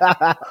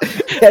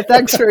 Yeah,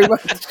 thanks very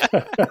much.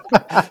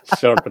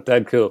 Short but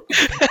dead cool.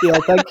 Yeah,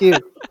 thank you.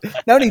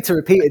 No need to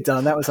repeat it,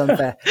 Don. That was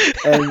unfair.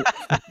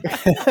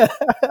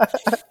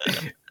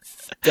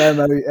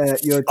 Dermo,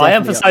 you're. I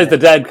emphasised the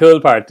dead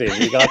cool part, Dean.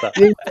 You got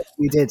that.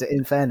 You did,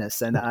 in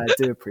fairness, and I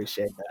do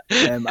appreciate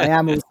that. I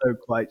am also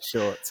quite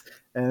short.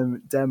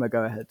 Dermo,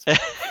 go ahead.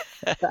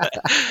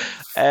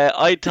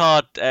 I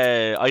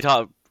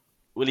thought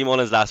Willie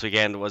Mullins last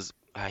weekend was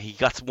he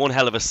got one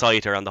hell of a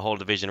sighter on the whole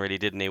division, really,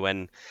 didn't he?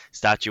 When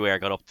Statuaire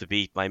got up to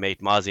beat my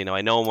mate Mozzie. Now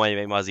I know my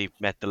mate Mozzie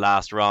met the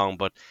last wrong,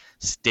 but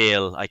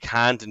still I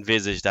can't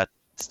envisage that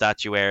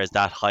Statuaire is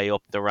that high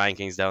up the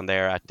rankings down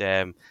there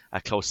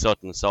at Close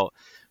Sutton. So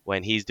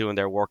when he's doing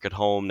their work at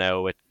home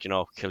now with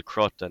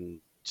Kilcrut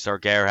and Sir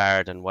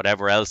Gerhard and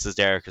whatever else is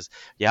there, because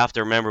you have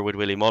to remember with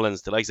Willie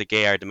Mullins, the likes of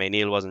Gerhard and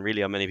Mayneel wasn't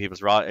really on many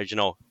people's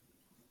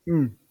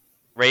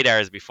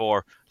radars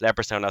before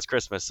Leopardstown last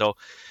Christmas. So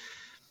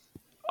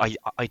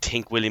I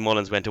think Willie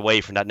Mullins went away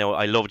from that. Now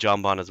I love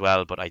John Bond as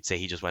well, but I'd say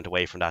he just went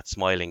away from that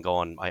smiling,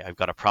 going, I've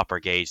got a proper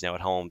gauge now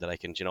at home that I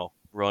can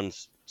run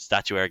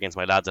Statuaire against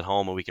my lads at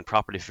home, and we can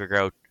properly figure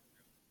out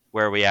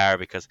where we are,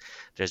 because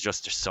there's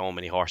so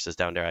many horses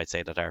down there, I'd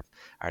say, that are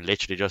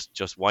literally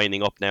just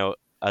winding up now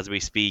as we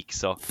speak.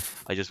 So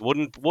I just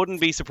wouldn't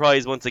be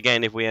surprised once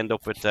again if we end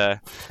up with a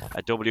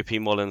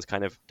WP Mullins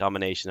kind of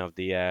domination of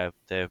the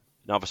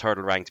novice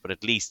hurdle ranks. But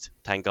at least,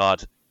 thank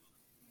God,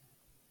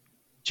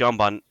 John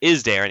Bond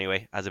is there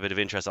anyway, as a bit of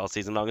interest all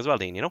season long as well,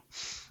 Dean.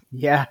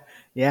 Yeah,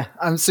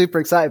 I'm super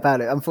excited about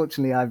it.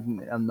 Unfortunately,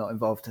 I'm not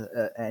involved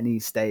at any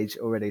stage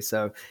already.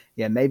 So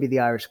yeah, maybe the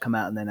Irish come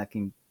out and then I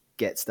can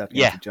get stuck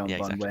into John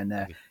Bond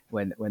exactly.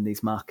 when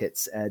these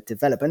markets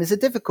develop. And it's a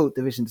difficult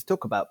division to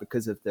talk about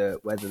because of the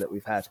weather that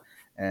we've had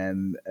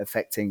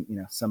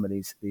affecting some of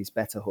these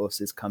better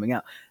horses coming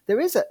out. There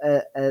is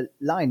a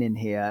line in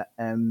here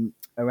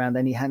around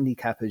any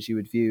handicappers you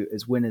would view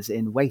as winners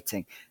in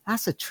waiting.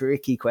 That's a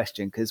tricky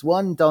question because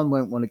one, Don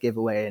won't want to give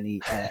away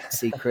any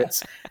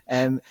secrets.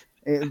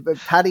 But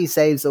Paddy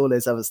saves all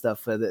his other stuff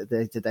for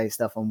the today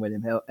stuff on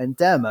William Hill. And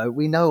Dermo,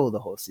 we know all the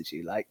horses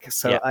you like.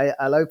 So yeah.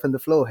 I'll open the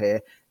floor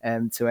here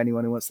to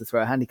anyone who wants to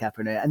throw a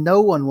handicapper in it. And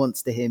no one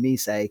wants to hear me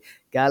say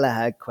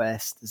Galahad,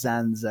 Quest,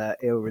 Zanza,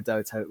 Il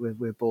Ridotto.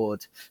 We're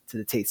bored to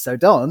the teeth. So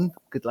Don,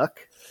 good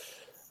luck.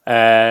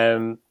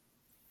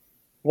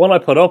 One I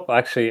put up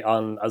actually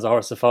as a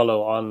horse to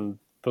follow on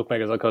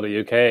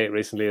bookmakers.co.uk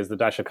recently is the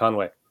Dasher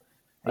Conway.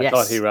 I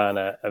thought he ran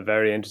a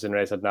very interesting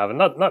race at Navan.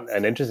 Not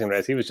an interesting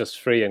race. He was just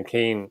free and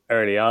keen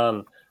early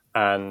on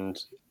and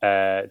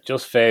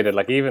just faded.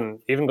 Like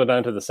even go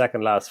down to the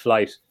second last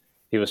flight,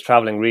 he was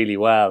travelling really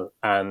well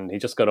and he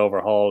just got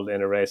overhauled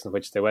in a race in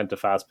which they went to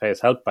fast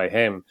pace, helped by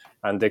him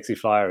and Dixie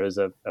Flyer, who's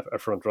a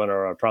front runner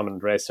or a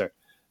prominent racer.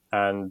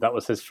 And that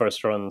was his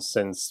first run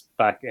since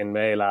back in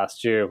May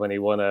last year when he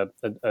won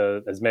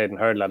his maiden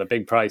hurdle at a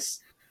big price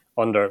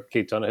under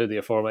Keith Donoghue, the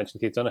aforementioned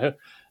Keith Donoghue.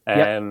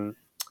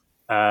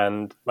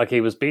 And like he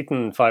was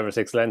beaten 5 or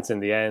 6 lengths in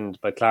the end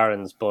by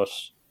Clarence, but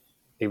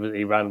he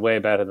ran way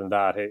better than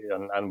that.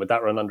 And with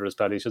that run under his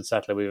belt, he should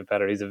settle a wee bit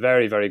better. He's a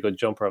very, very good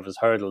jumper of his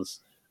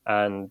hurdles,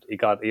 and he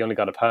only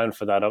got £1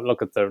 for that.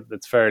 Look at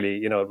it's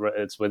fairly,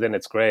 it's within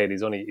its grade.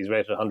 He's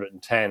rated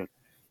 110,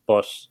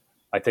 but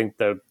I think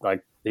that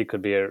like he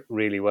could be a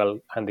really well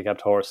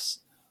handicapped horse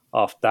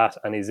off that,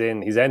 and he's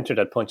entered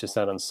at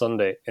Punchestown on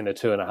Sunday in a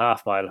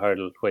 2.5 mile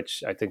hurdle,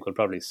 which I think will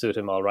probably suit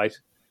him all right.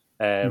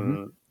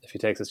 If he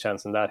takes his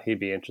chance in that, he'd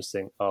be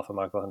interesting off a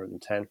mark of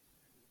 110.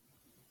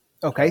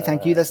 Okay,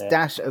 thank you. That's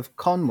Dash of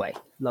Conway.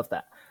 Love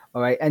that.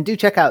 All right, and do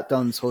check out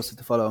Don's horses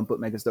to follow on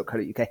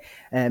bookmakers.co.uk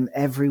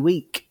every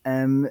week.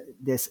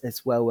 This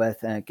is well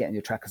worth getting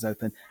your trackers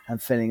open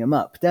and filling them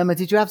up. Derma,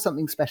 did you have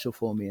something special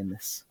for me in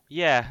this?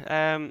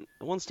 Yeah,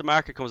 once the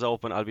market comes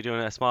open, I'll be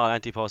doing a small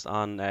anti-post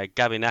on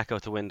Gabby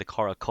to win the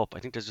Coral Cup. I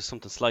think there's just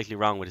something slightly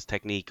wrong with his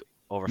technique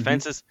over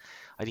fences.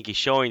 I think he's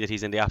showing that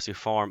he's in the absolute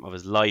form of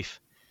his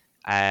life.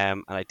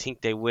 And I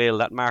think they will.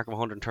 That mark of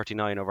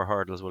 139 over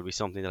hurdles will be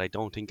something that I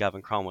don't think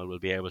Gavin Cromwell will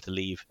be able to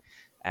leave.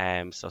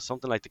 So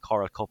something like the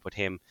Coral Cup with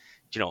him,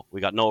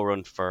 we got no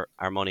run for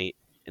our money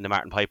in the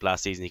Martin Pipe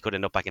last season. He could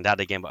end up back in that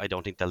again, but I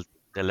don't think they'll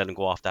let him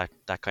go off that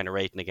kind of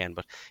rating again.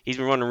 But he's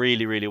been running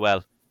really, really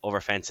well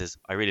over fences.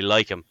 I really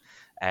like him.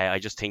 I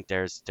just think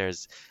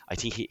I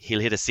think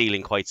he'll hit a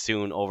ceiling quite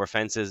soon over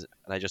fences,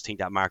 and I just think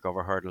that mark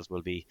over hurdles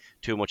will be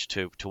too much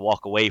to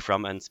walk away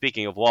from. And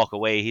speaking of walk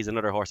away, he's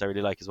another horse I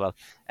really like as well.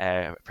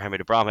 For Henry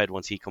de Bromhead,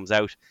 once he comes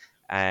out,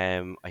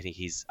 I think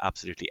he's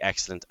absolutely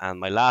excellent. And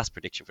my last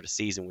prediction for the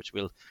season, which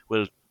we'll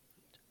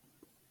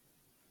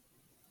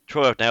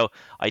throw out now,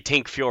 I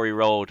think Fury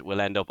Road will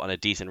end up on a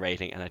decent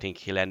rating, and I think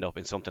he'll end up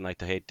in something like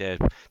the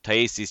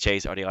Taisi's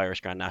Chase or the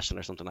Irish Grand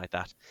National or something like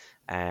that.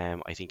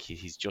 I think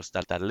he's just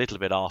that little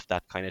bit off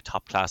that kind of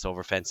top class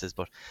over fences,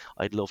 but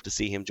I'd love to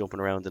see him jumping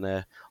around in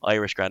a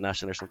Irish Grand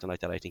National or something like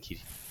that. I think he'd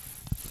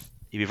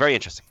be very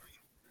interesting.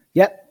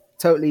 Yep.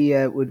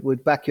 Totally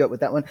would back you up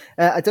with that one.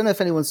 I don't know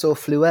if anyone saw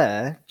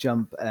Fleur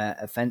jump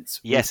a fence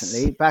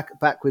recently,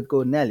 back with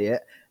Gordon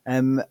Elliott,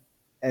 and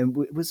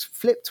it was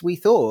flipped. We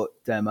thought,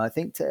 I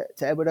think to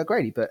Edward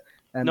O'Grady, but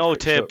no,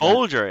 to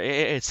Bolger.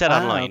 It said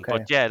online, okay.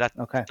 But yeah,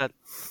 that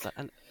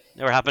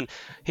never happened.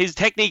 His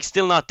technique's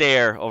still not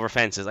there over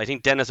fences. I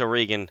think Dennis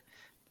O'Regan.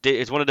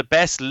 It's one of the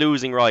best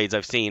losing rides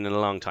I've seen in a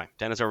long time.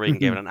 Dennis O'Regan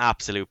gave it an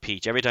absolute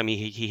peach every time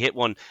he hit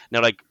one.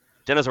 Now, like,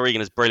 Dennis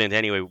O'Regan is brilliant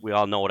anyway, we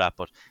all know that,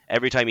 but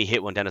every time he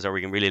hit one, Dennis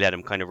O'Regan really let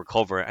him kind of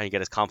recover and get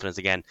his confidence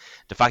again.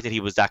 The fact that he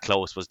was that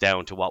close was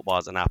down to what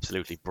was an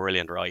absolutely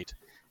brilliant ride.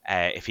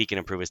 If he can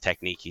improve his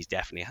technique, he's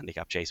definitely a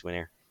handicap chase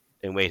winner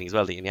in waiting as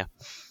well, Dean, yeah?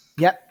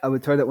 Yeah, I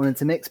would throw that one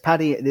into mix.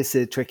 Paddy, this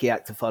is a tricky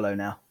act to follow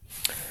now.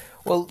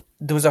 Well,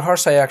 there was a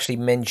horse I actually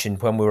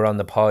mentioned when we were on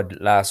the pod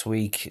last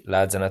week,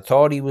 lads, and I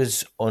thought he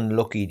was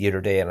unlucky the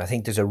other day, and I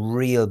think there's a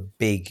real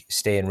big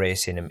staying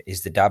race in him,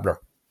 is the Dabbler.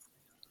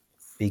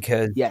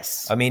 Because,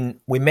 yes, I mean,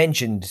 we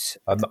mentioned,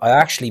 I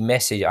actually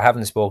messaged, I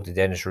haven't spoken to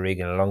Dennis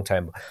O'Regan in a long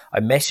time, but I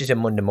messaged him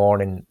Monday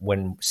morning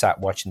when sat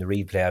watching the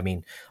replay. I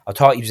mean, I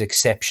thought he was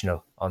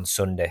exceptional on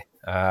Sunday.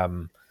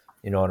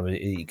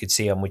 You could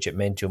see how much it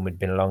meant to him. It'd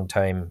been a long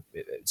time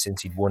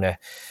since he'd won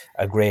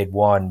a grade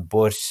one,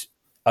 but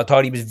I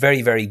thought he was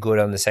very, very good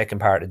on the second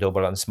part of the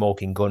double on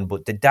Smoking Gun.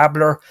 But the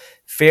Dabbler,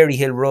 Fairy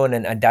Hill Run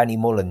and Danny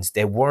Mullins,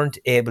 they weren't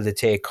able to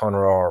take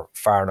Conor Orr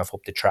far enough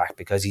up the track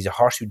because he's a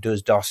horse who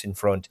does DOS in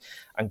front.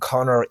 And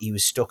Conor, he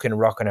was stuck in a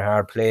rock and a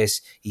hard place.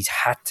 He's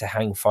had to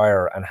hang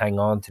fire and hang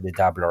on to the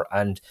Dabbler.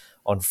 And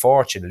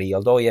unfortunately,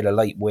 although he had a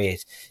light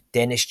weight,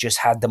 Dennis just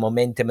had the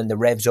momentum and the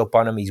revs up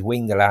on him. He's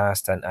winged the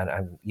last and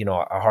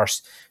a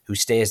horse who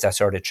stays that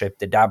sort of trip.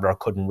 The Dabbler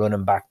couldn't run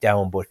him back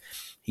down, but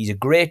he's a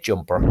great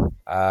jumper,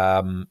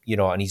 and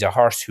he's a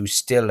horse who's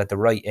still at the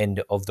right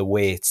end of the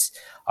weights.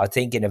 I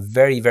think in a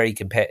very, very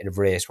competitive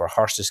race where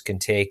horses can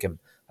take him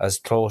as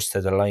close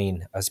to the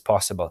line as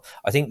possible,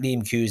 I think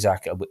Liam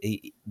Cusack,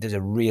 there's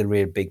a real,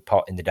 real big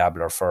pot in the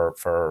Dabbler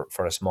for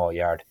a small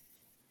yard.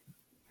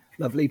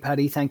 Lovely,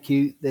 Paddy. Thank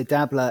you. The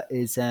Dabbler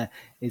is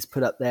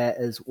put up there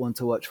as one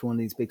to watch for one of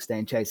these big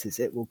staying chases.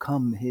 It will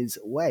come his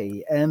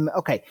way.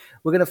 Okay,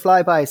 we're going to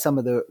fly by some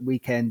of the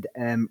weekend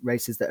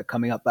races that are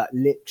coming up, but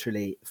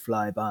literally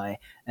fly by.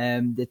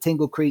 The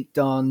Tingle Creek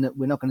Don,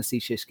 we're not going to see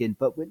Shishkin,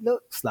 but it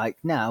looks like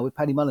now with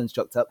Paddy Mullins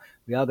jocked up,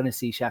 we are going to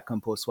see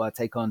Chacun Poursoir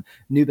take on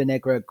Nuba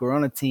Negra,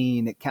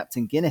 Granatine,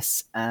 Captain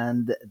Guinness,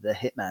 and the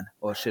Hitman,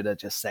 or should I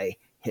just say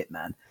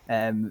Hitman.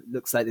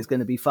 Looks like there's going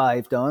to be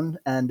 5, Don,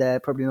 and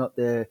probably not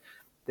the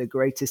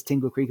greatest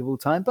Tingle Creek of all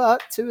time,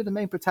 but 2 of the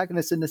main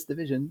protagonists in this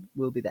division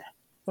will be there.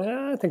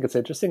 I think it's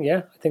interesting.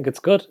 Yeah, I think it's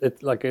good.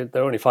 It's like there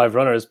are only 5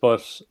 runners,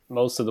 but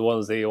most of the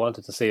ones that you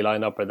wanted to see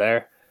line up are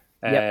there.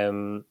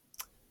 Yep.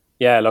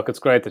 Yeah, look, it's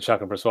great that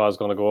Chacun Poursoir is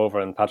going to go over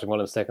and Patrick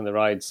Mullins taking the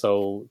ride.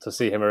 So to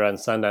see him around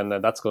Sandown,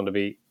 that's going to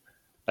be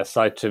a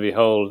sight to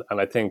behold.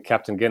 And I think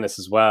Captain Guinness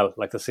as well,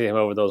 like to see him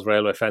over those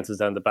railway fences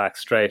down the back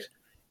straight.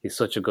 He's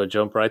such a good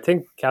jumper. I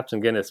think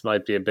Captain Guinness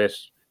might be a bit.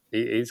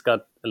 He's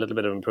got a little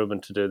bit of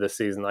improvement to do this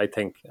season. I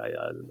think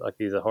like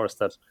he's a horse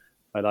that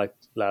I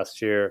liked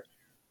last year,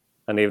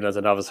 and even as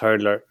a novice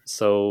hurdler.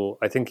 So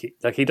I think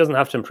he doesn't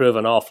have to improve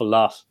an awful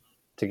lot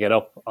to get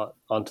up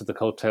onto the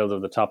coattails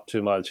of the top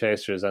 2 mile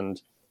chasers.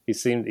 And he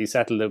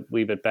settled a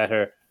wee bit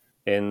better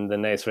in the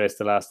Naas race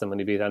the last time when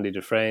he beat Andy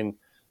Dufresne.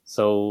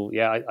 So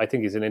yeah, I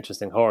think he's an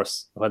interesting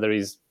horse. Whether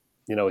he's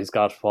he's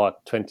got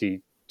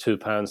 £22 to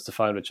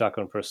find with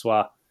Chacun Pour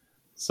Soi.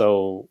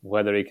 So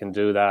whether he can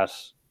do that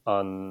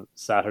on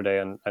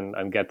Saturday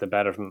and get the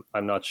better of him,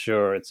 I'm not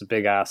sure. It's a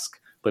big ask,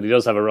 but he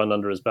does have a run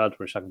under his belt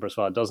where Chacun Pour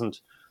Soi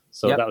doesn't.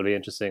 So that'll be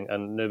interesting.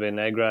 And Nube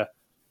Negra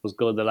was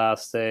good the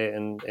last day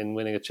in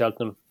winning at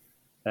Cheltenham.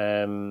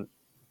 Hitman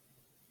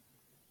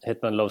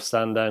loves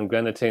Sandown.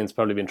 Grenadine's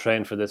probably been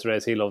trained for this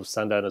race. He loves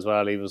Sandown as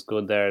well. He was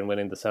good there in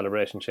winning the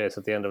Celebration Chase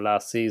at the end of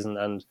last season,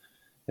 and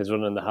his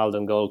run in the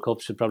Haldon Gold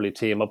Cup should probably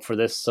tee him up for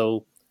this.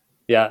 So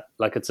yeah,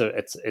 like it's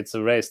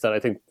a race that I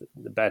think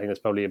the betting is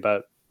probably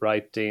about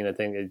right, Dean. I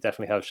think you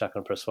definitely have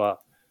Chacun Pour Soi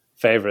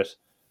favourite.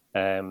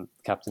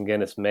 Captain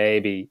Guinness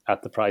maybe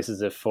at the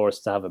prices if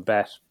forced to have a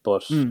bet,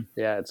 but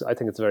I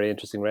think it's a very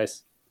interesting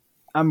race.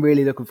 I'm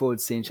really looking forward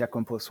to seeing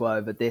Chacun Pour Soi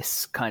over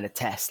this kind of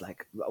test,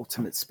 like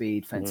ultimate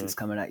speed, fences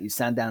coming at you.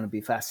 Sandown would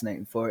be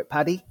fascinating for it.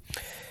 Paddy?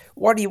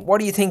 What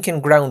are you thinking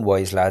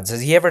ground-wise, lads?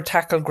 Has he ever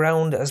tackled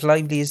ground as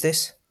lively as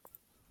this?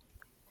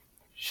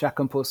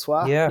 Chacun Pour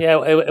Soi? Yeah.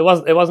 It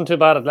wasn't too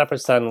bad at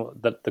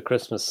Leopardstown the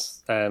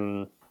Christmas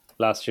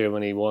last year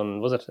when he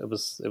won, was it? It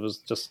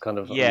was just kind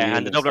of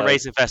and the Dublin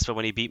Racing Festival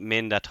when he beat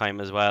Min that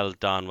time as well.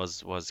 Don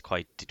was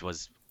quite. It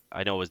was,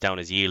 I know it was down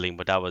as yielding,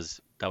 but that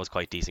was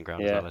quite decent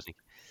ground as well, I think.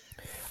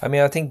 I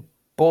mean, I think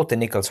both the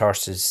Nichols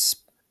horses,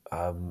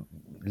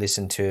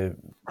 listened to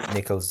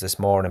Nichols this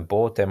morning,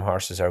 both them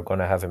horses are going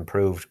to have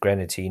improved.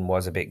 Grenadine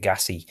was a bit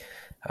gassy,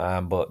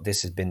 but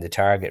this has been the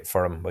target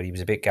for him. But he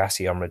was a bit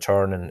gassy on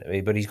return,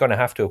 but he's going to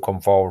have to come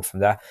forward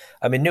from that.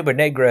 I mean, Nube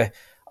Negra,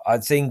 I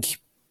think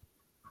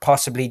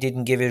possibly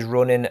didn't give his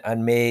run in,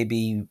 and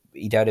maybe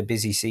he'd had a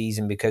busy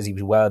season because he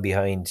was well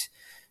behind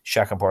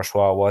Chacun Pour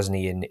Soi, wasn't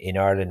he, in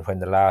Ireland when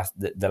the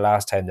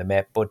last time they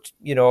met. But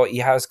he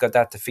has got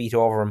that defeat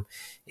over him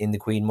in the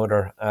Queen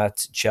Mother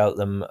at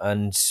Cheltenham,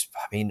 and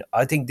I mean,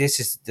 I think this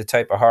is the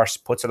type of horse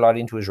puts a lot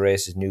into his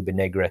races. Nube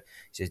Negra,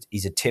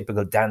 he's a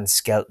typical Dan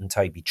Skelton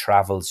type. He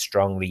travels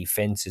strongly, he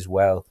fences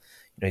well.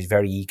 He's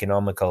very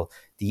economical.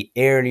 The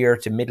earlier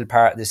to middle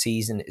part of the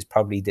season is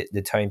probably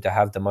the time to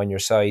have them on your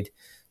side.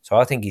 So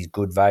I think he's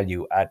good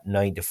value at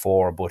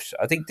 9-4, but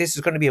I think this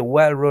is going to be a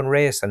well-run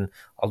race, and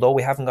although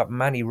we haven't got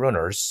many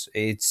runners,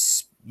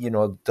 it's,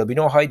 there'll be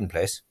no hiding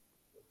place.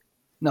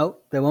 No,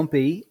 there won't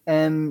be.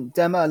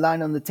 Demo, a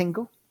line on the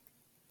tingle?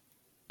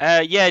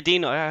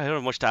 Dean, I don't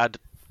have much to add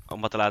on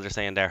what the lads are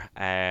saying there.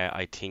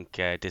 I think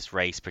this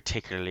race,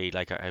 particularly,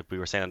 like we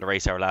were saying on the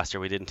race hour last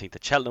year, we didn't think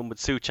that Cheltenham would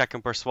suit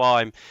Chacun Pour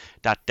Soi.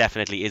 That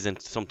definitely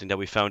isn't something that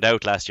we found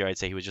out last year. I'd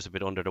say he was just a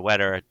bit under the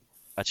weather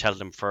at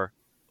Cheltenham for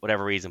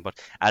whatever reason, but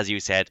as you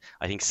said,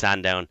 I think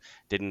Sandown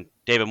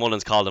David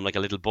Mullins called him like a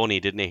little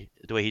bunny, didn't he,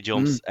 the way he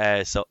jumps?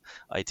 So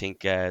I think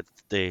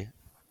the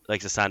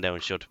likes of Sandown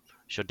should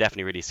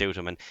definitely really suit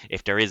him, and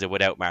if there is a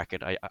without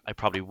market, I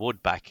probably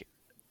would back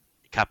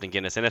Captain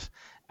Guinness in it,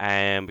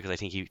 because I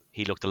think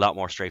he looked a lot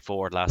more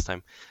straightforward last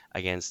time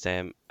against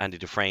Andy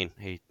Dufresne.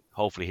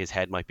 Hopefully his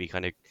head might be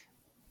kind of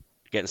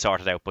getting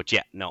sorted out, but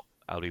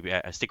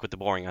I'll stick with the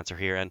boring answer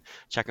here, and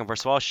Chacun Pour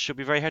Soi should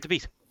be very hard to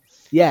beat.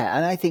 Yeah,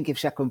 and I think if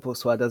Chacun Pour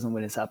Soi doesn't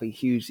win it, I'll be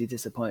hugely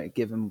disappointed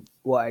given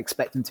what I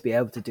expect him to be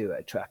able to do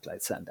at a track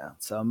like Sandown.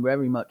 So I'm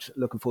very much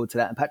looking forward to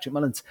that. And Patrick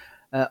Mullins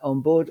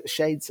on board,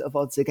 shades of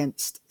odds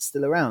against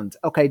still around.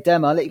 Okay,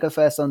 Dem, I'll let you go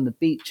first on the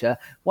Beecher.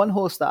 One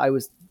horse that I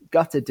was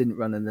gutted didn't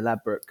run in the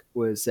Ladbroke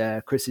was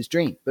Chris's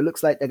Dream. But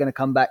looks like they're going to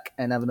come back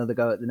and have another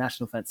go at the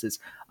national fences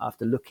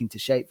after looking to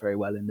shape very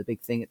well in the big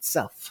thing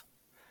itself.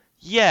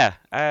 Yeah,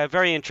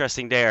 very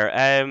interesting there.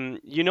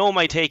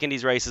 My take in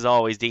these races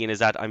always, Dean, is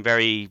that I'm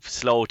very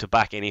slow to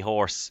back any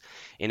horse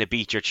in a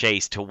Beecher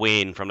chase to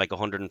win from like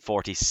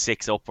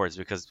 146 upwards,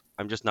 because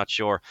I'm just not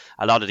sure.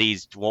 A lot of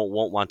these won't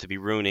want to be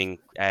ruining.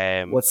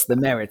 What's the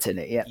merit in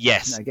it? Yeah.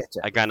 Yes, I get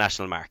you. a Grand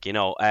National mark,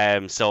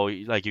 So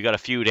like you got a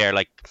few there,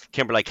 like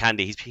Kimberlite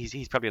Candy.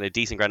 He's probably on a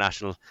decent Grand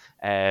National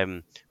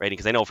rating,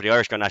 because I know for the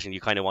Irish Grand National you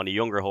kind of want a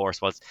younger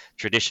horse. Whilst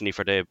traditionally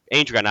for the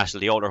Angel Grand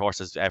National, the older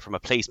horses from a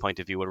place point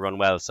of view would run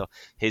well. So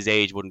his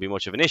age wouldn't be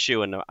much of an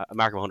issue, and a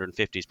mark of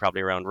 150 is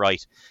probably around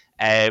right.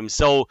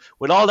 So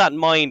with all that in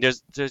mind,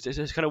 there's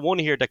kind of one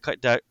here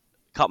that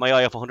caught my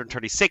eye off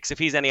 136. If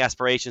he's any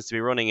aspirations to be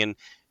running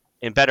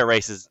in better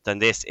races than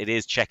this, it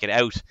is Check It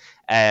Out.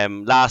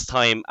 Last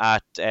time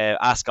at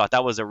Ascot,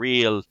 that was a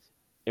real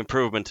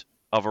improvement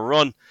of a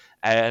run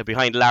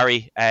behind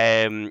Larry.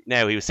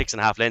 Now he was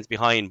 6.5 lengths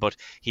behind, but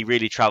he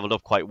really travelled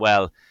up quite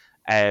well.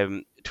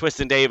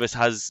 Twiston Davis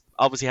has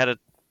obviously had a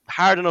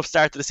hard enough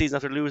start to the season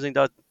after losing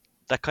that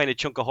kind of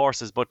chunk of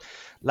horses, but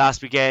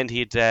last weekend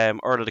he'd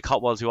Earl of the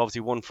Cotwells, who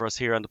obviously won for us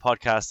here on the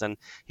podcast, and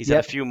he's had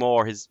a few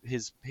more.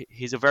 He's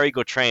a very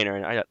good trainer,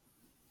 and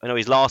I know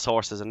he's lost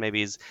horses and maybe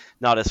he's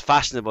not as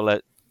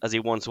fashionable as he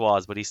once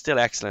was, but he's still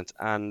excellent.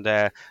 And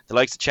the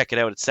likes to Check It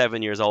Out at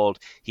 7 years old,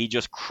 he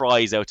just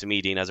cries out to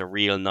me, Dean, as a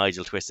real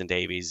Nigel Twiston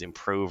Davies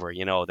improver.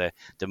 The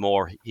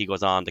more he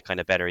goes on, the kind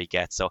of better he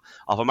gets. So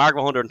off a mark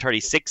of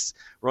 136,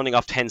 running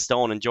off 10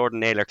 stone, and Jordan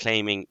Naylor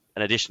claiming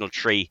an additional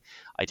 3,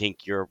 I think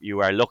you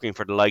are looking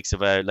for the likes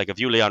of a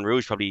Vieux Leon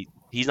Rouge, probably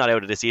he's not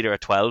out of this either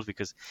at 12,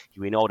 because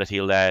we know that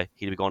he'll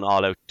be going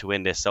all out to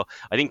win this. So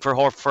I think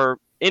for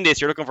in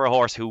this, you're looking for a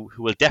horse who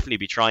will definitely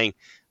be trying,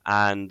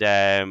 and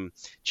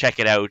Check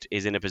It Out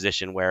is in a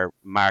position where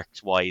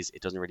marks wise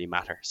it doesn't really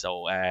matter.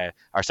 So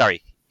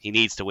he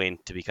needs to win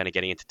to be kind of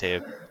getting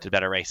into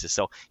better races.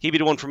 So he'd be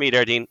the one for me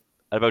there, Dean,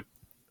 at about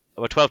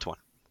 12-1.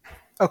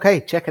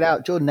 Okay, Check It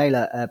Out. Jordan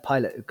Naylor,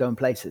 pilot, Going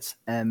Places.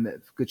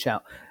 Good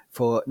shout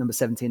for number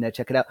 17 there.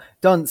 Check It Out.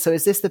 Don, so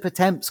is this the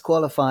Pertemps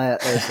qualifier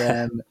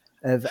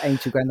of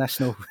Ancient Grand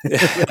National?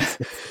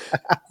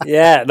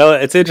 Yeah, no,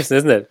 it's interesting,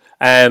 isn't it?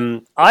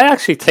 I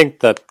actually think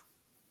that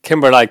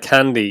Kimberlite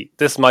Candy,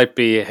 this might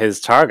be his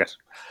target.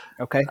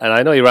 Okay. And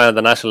I know he ran in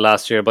the National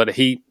last year, but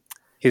he's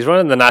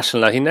running the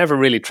National now. He never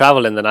really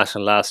travelled in the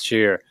National last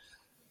year.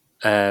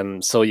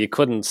 So you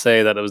couldn't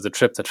say that it was the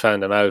trip that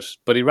found him out.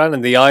 But he ran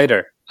in the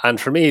Eider. And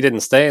for me, he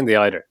didn't stay in the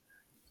Eider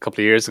a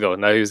couple of years ago.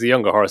 Now, he was the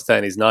younger horse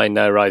then. He's 9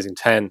 now, rising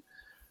 10.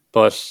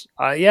 But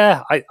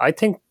I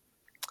think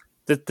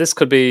that this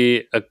could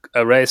be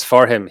a race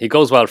for him. He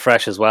goes well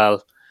fresh as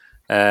well.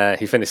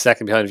 He finished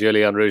second behind Vieux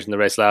Leon Rouge in the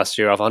race last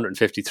year, off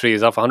 153.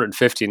 He's off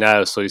 150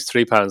 now, so he's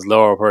 £3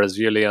 lower, whereas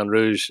Vieux Leon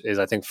Rouge is,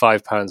 I think,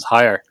 £5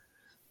 higher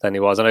than he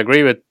was. And I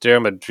agree with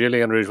Dermot, Vieux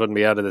Leon Rouge wouldn't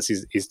be out of this.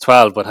 He's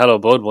 12, but Hello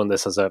Bud won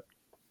this as a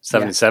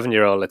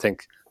 77-year-old, I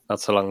think, not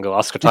so long ago.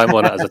 Oscar Time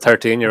won it as a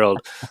 13-year-old.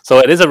 So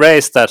it is a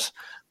race that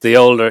the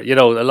older,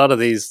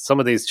 some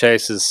of these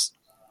chases,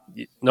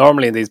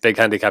 normally in these big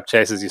handicap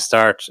chases, you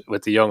start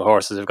with the young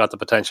horses who've got the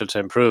potential to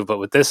improve. But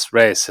with this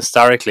race,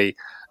 historically,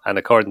 and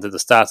according to the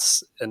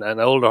stats, an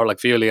older horse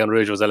like Vieux Leon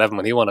Rouge was 11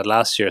 when he won it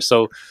last year.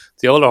 So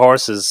the older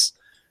horses,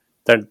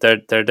 they're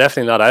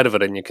definitely not out of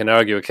it, and you can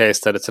argue a case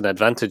that it's an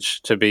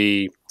advantage to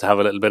have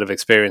a little bit of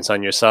experience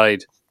on your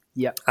side.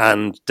 Yeah,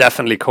 and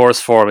definitely course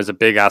form is a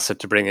big asset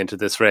to bring into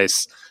this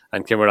race.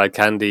 And Kimberlite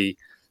Candy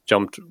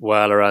jumped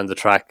well around the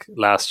track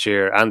last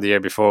year and the year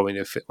before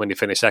when he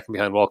finished second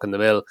behind Walk in the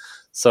Mill.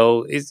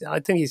 So I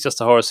think he's just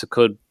a horse who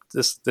could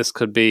this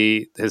could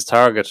be his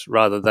target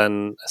rather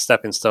than a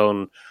stepping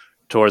stone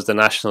towards the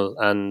National.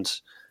 And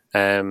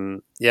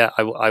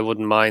I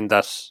wouldn't mind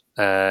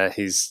that.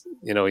 He's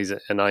a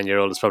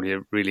 9-year-old. It's probably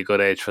a really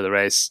good age for the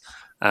race,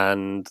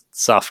 and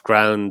soft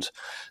ground.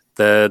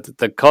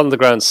 The calling the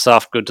ground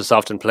soft, good to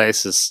soft in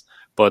places,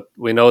 but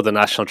we know the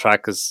National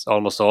track is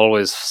almost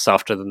always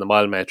softer than the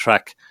Mile-Made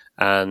track,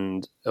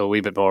 and a wee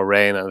bit more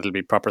rain, and it'll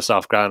be proper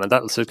soft ground, and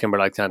that'll suit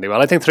Kimberlite Candy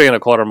well. I think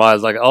 3.25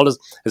 miles, like all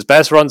his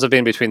best runs have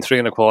been between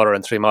 3.25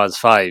 and 3 miles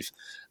 5,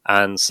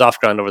 and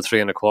soft ground over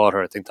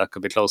 3.25. I think that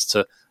could be close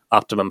to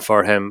optimum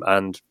for him,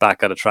 and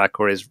back at a track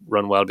where he's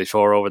run well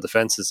before over the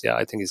fences. Yeah,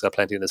 I think he's got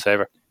plenty in his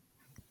favour.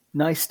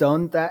 Nice,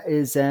 Don. That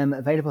is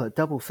available at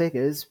double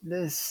figures.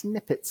 There's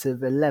snippets of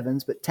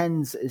 11s, but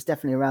 10s is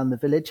definitely around the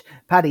village.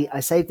 Paddy,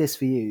 I saved this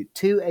for you.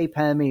 2A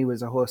Permis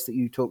was a horse that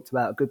you talked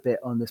about a good bit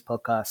on this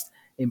podcast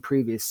in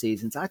previous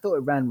seasons. I thought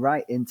it ran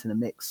right into the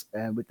mix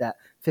with that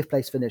 5th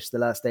place finish the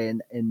last day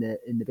in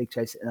the big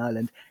chase in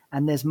Ireland.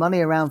 And there's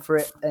money around for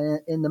it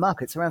in the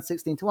market. It's around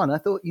 16-1. I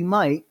thought you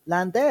might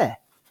land there.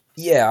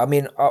 Yeah, I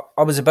mean,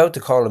 I was about to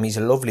call him. He's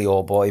a lovely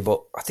old boy,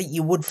 but I think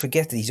you would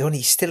forget that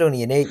he's still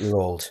only an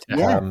 8-year-old.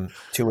 Yeah.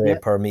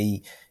 2A Permis.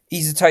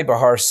 He's the type of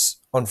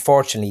horse,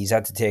 unfortunately, he's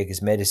had to take his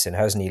medicine,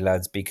 hasn't he,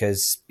 lads?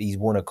 Because he's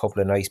won a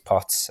couple of nice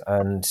pots,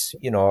 and,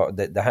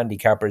 the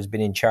handicapper has been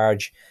in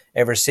charge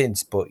ever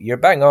since. But you're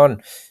bang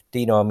on,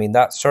 Dino. I mean,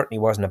 that certainly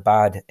wasn't a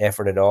bad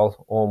effort at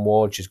all. Owen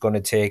Walsh is going to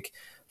take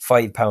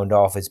 £5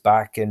 off his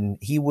back, and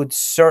he would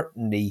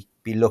certainly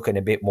be looking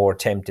a bit more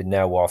tempted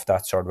now off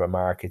that sort of a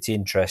mark. It's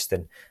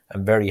interesting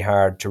and very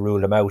hard to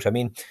rule him out. I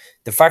mean,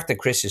 the fact that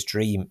Chris's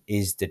Dream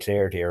is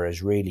declared here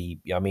is really,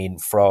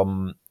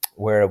 from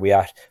where are we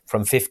at?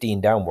 From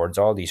 15 downwards,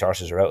 all these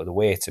horses are out of the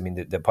weights. I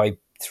mean, the pipe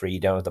 3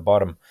 down at the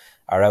bottom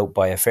are out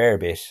by a fair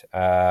bit.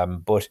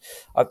 But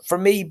for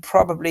me,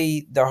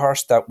 probably the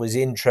horse that was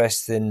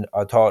interesting,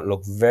 I thought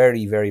looked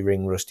very, very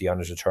ring rusty on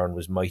his return,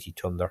 was Mighty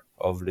Thunder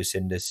of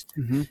Lucinda's.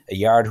 Mm-hmm. A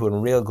yard who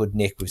in real good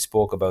nick. We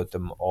spoke about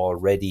them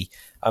already.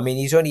 I mean,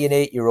 he's only an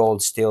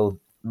 8-year-old still,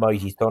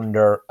 Mighty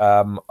Thunder.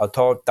 I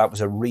thought that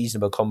was a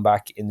reasonable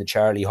comeback in the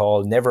Charlie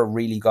Hall. Never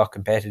really got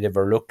competitive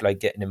or looked like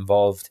getting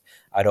involved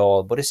at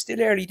all. But it's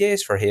still early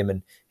days for him,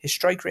 and his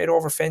strike rate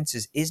over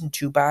fences isn't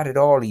too bad at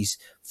all. He's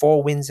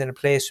 4 wins in a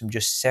place from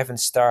just 7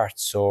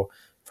 starts. So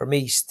for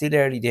me, still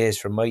early days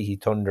for Mighty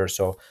Thunder.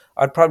 So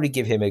I'd probably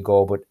give him a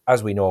go. But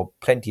as we know,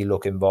 plenty of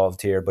luck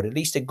involved here. But at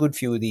least a good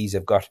few of these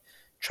have got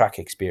track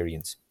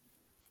experience.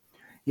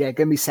 Yeah,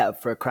 going to be set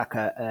up for a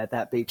cracker at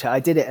that beach.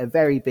 I did it a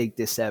very big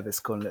disservice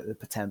calling it the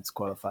Pertemps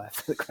qualifier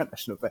for the Grand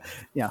National, but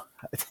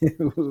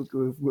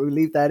we'll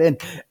leave that in.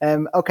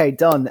 Okay,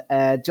 Don,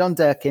 John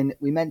Durkin,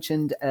 you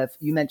mentioned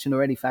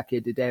already Fakir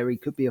Dideri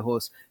could be a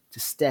horse to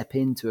step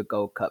into a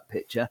Gold Cup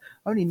picture.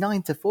 Only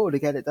 9-4 to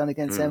get it done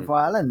against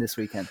Envoi Allen this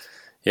weekend.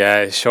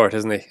 Yeah, he's short,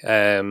 isn't he?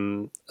 I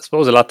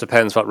suppose a lot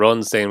depends what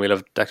runs, Dean. We'll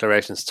have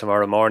declarations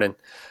tomorrow morning.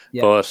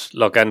 Yeah. But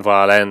look,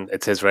 Envoi Allen,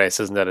 it's his race,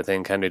 isn't it? I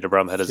think Henry de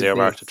Brum had his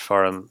earmarked it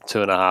for him,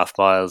 2.5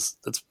 miles.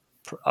 It's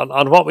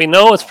on what we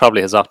know, it's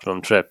probably his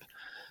optimum trip.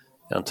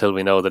 until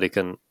we know that he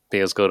can be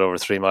as good over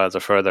 3 miles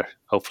or further.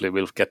 Hopefully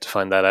we'll get to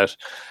find that out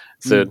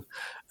soon.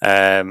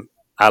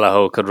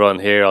 Allaho could run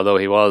here, although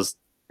he was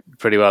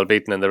pretty well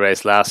beaten in the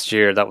race last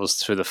year. That was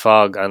through the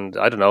fog, and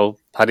I don't know,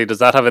 Paddy, does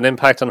that have an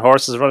impact on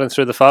horses running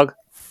through the fog?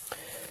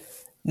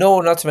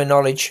 No, not to my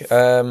knowledge.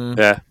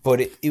 Yeah,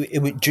 but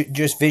it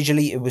just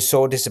visually, it was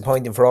so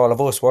disappointing for all of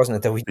us, wasn't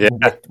it?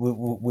 That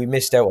we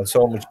missed out on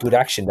so much good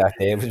action that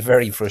day. It was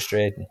very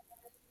frustrating.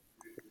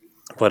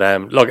 But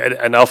look,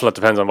 an awful lot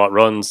depends on what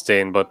runs,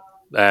 Dean. But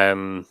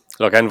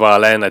look, Envoy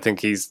Allen, I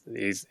think he's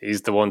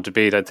the one to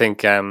beat. I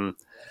think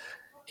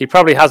he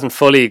probably hasn't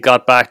fully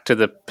got back to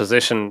the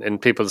position in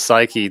people's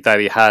psyche that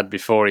he had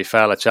before he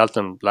fell at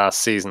Cheltenham last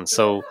season.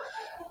 So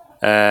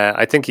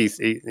I think he's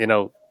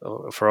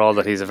for all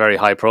that he's a very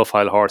high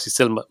profile horse, he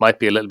still might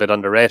be a little bit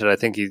underrated. I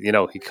think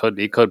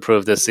he could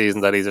prove this season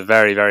that he's a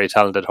very, very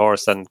talented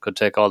horse and could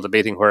take all the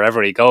beating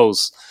wherever he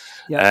goes.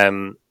 Yeah.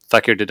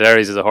 Fakir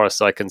Dideris is a horse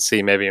so I can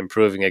see maybe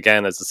improving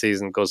again as the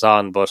season goes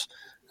on, but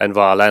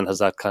Envoy Allen has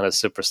that kind of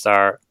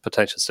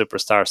potential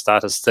superstar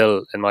status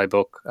still in my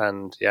book,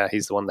 and yeah,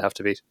 he's the one they have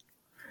to beat.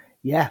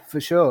 Yeah,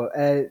 for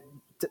sure.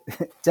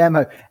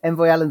 Demo,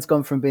 Envoy Allen's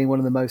gone from being one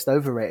of the most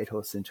overrated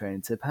horses in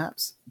training to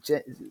perhaps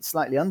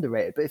slightly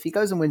underrated. But if he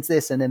goes and wins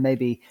this, and then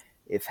maybe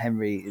if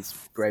Henry is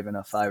brave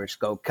enough, Irish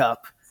Gold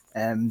Cup,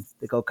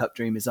 the Gold Cup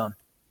dream is on.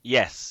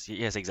 Yes,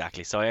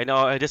 exactly. So I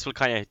know this will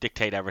kind of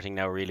dictate everything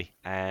now, really.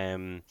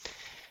 Him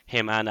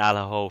and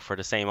Allaho for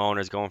the same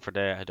owners going for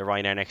the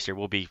Ryanair next year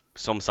will be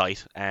some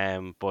sight.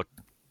 But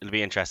it'll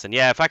be interesting.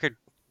 Yeah, Fakir,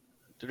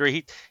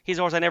 he's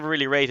a horse I never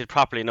really rated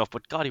properly enough,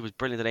 but God, he was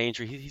brilliant at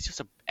Aintree. He's just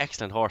an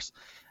excellent horse,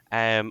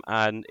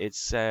 and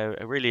it's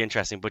really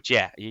interesting. But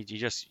yeah, you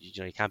just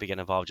you can't be getting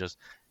involved just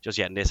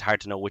yet in this.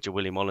 Hard to know which of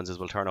Willie Mullins's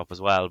will turn up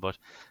as well. But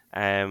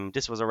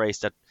this was a race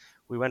that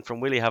we went from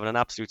Willie having an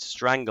absolute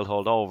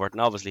stranglehold over it,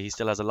 and obviously he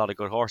still has a lot of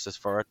good horses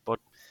for it. But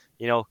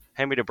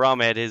Henry de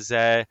Bromhead,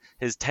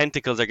 his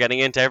tentacles are getting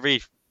into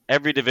every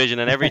division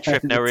and every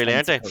trip now, really,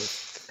 aren't they?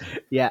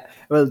 Yeah.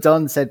 Well,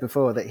 Don said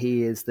before that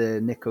he is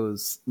the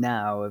Nichols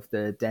now of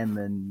the Dem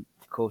and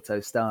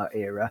Kauto Star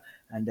era,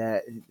 and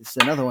it's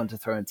another one to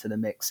throw into the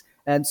mix.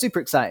 And super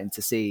exciting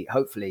to see,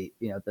 hopefully,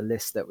 the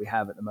list that we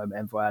have at the moment: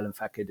 Envoy Allen,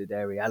 Fakir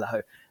Dideri,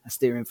 Allaho,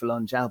 Asterion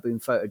Fallon,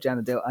 Jalboon, Photo,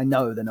 Janadil. I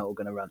know they're not all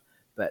going to run,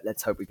 but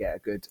let's hope we get a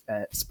good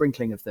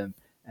sprinkling of them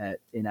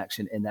in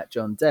action in that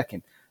John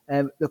Durkin.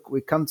 Look,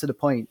 we've come to the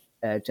point,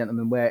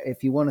 gentlemen, where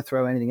if you want to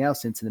throw anything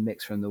else into the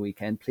mix from the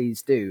weekend,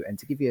 please do. And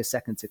to give you a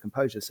second to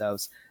compose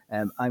yourselves,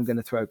 I'm going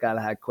to throw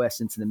Galahad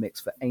Quest into the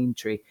mix for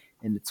Aintree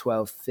in the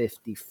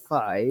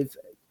 12:55.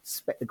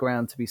 Expect the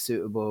ground to be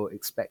suitable.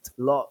 Expect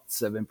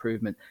lots of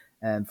improvement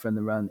from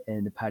the run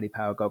in the Paddy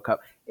Power Gold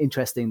Cup.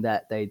 Interesting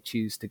that they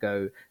choose to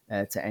go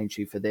to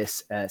Aintree for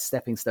this.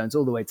 Stepping stones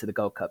all the way to the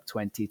Gold Cup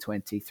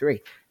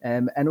 2023.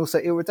 And also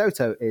Il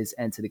Ridotto is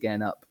entered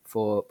again up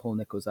for Paul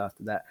Nicholls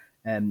after that.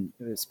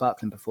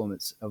 Sparkling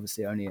performance,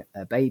 obviously only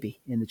a baby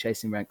in the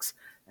chasing ranks,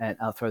 and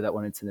I'll throw that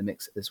one into the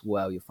mix as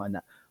well. You'll find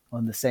that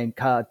on the same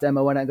card.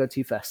 Demo, why don't I go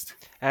too fast?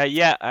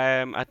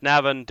 At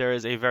Navan there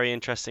is a very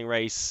interesting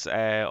race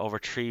over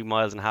 3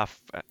 miles and a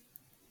half,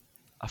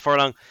 a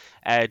furlong.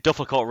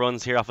 Dufflecoat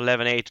runs here off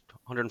 11.8,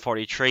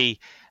 143.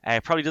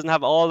 Probably doesn't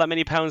have all that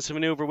many pounds to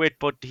manoeuvre with,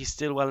 but he's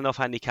still well enough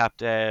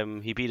handicapped.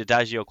 He beat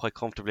Adagio quite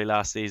comfortably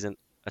last season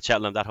at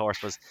Cheltenham. That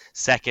horse was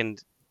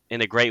second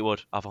in a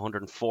Greatwood of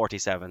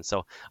 147.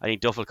 So I think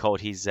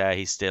Dufflecoat, he's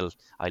still,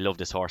 I love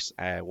this horse.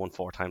 Won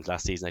 4 times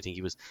last season. I think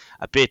he was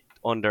a bit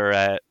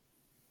underappreciated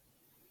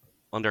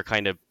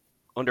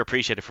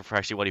for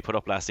actually what he put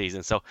up last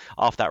season. So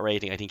off that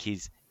rating, I think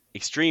he's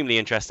extremely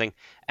interesting.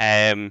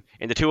 In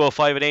the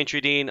 205 at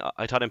Aintree, Dean,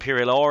 I thought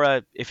Imperial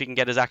Aura, if he can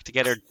get his act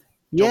together,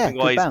 jumping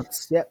wise,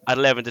 at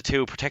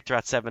 11-2, Protector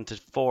at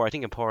 7-4. I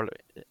think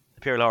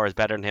Imperial Aura is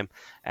better than him,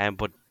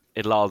 but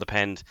it'll all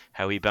depend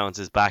how he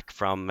bounces back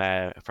from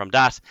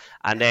that.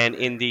 And then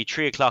in the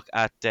 3 o'clock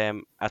at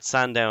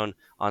Sandown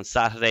on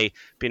Saturday,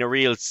 been a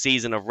real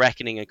season of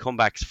reckoning and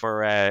comebacks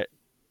for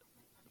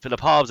Philip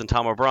Hobbs and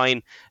Tom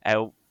O'Brien.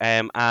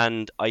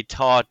 And I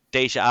thought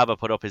Daisha Abba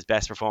put up his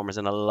best performance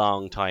in a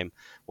long time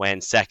when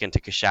second to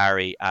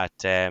Kashari at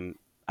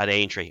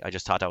Aintree. I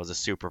just thought that was a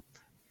super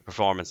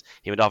performance.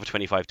 He went off at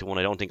 25-1.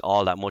 I don't think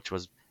all that much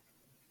was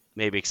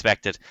maybe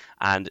expected,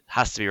 and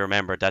has to be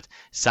remembered that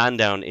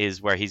Sandown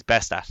is where he's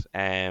best at.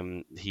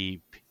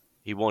 He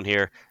won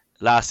here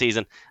last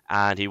season,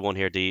 and he won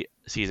here the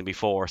season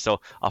before. So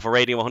off a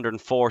rating of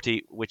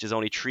 140, which is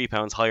only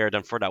 £3 higher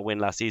than for that win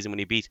last season when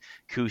he beat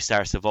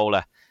Kustar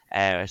Savola,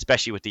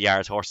 especially with the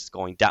Yards horses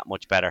going that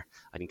much better.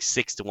 I think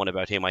 6-1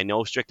 about him. I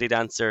know Strictly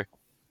Dancer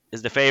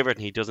is the favourite,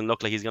 and he doesn't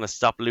look like he's going to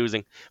stop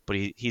losing, but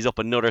he's up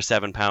another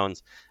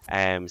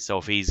 £7. So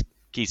if he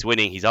keeps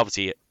winning, he's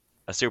obviously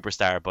a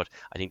superstar, but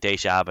I think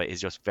Daisha Abba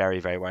is just very,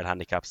 very well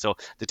handicapped. So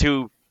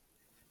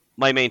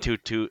my main two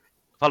to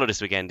follow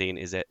this weekend, Dean,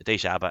 is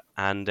Daisha Abba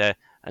and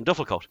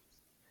Dufflecoat.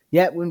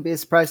 Yeah, it wouldn't be a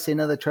surprise to see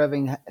another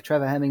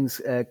Trevor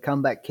Hemmings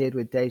comeback kid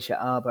with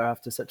Daisha Abba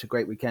after such a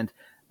great weekend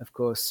of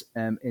course,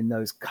 in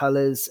those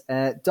colours.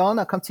 Don,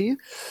 I'll come to you.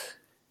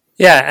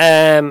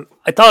 Yeah,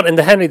 I thought in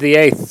the Henry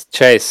VIII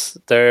chase,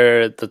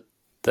 there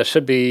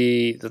should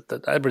be that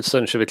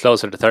Edwardstone should be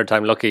closer to Third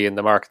Time Lucky in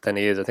the market than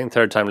he is. I think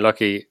Third Time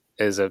Lucky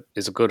is a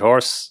good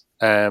horse,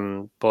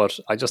 but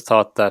I just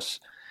thought that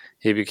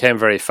he became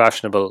very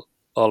fashionable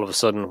all of a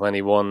sudden when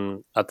he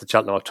won at the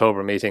Cheltenham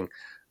October meeting,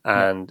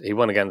 and he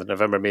won again at the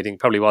November meeting.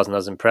 Probably wasn't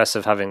as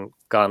impressive having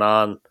gone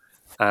on,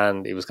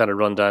 and he was kind of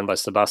run down by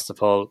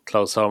Sebastopol,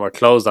 closed on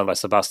by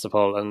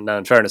Sebastopol. And now,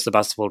 in fairness,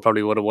 Sebastopol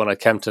probably would have won at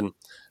Kempton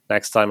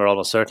next time, or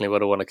almost certainly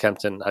would have won at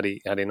Kempton had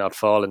he not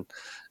fallen.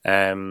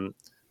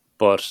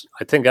 But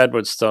I think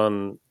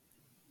Edwardstone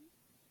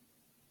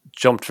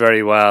jumped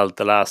very well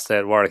the last day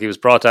at Warwick. He was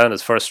brought down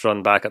his first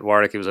run back at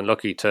Warwick. He was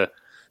unlucky to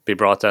be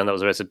brought down. That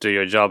was a race of Do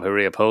Your Job. Who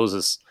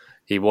reopposes,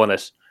 he won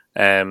it.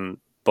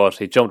 But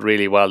he jumped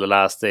really well the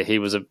last day. He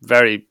was a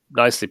very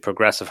nicely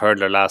progressive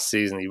hurdler last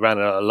season. He ran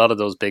a lot of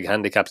those big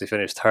handicaps. He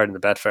finished third in the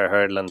Betfair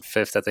hurdle and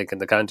fifth, I think, in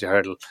the county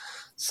hurdle.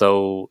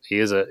 So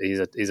he's a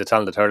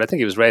talented hurdler. I think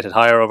he was rated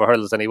higher over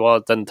hurdles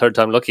than Third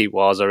Time Lucky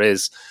was or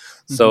is.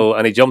 So,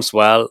 and he jumps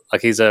well.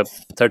 Like, he's a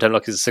Third Time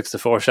Lucky, he's a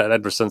 6-4 shot.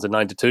 Edwardstone's a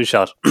 9-2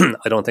 shot.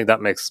 I don't think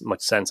that makes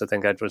much sense. I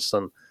think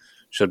Edwardstone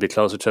should be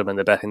closer to him in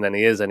the betting than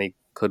he is, and he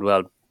could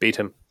well beat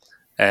him.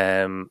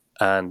 And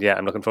yeah,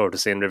 I'm looking forward to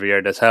seeing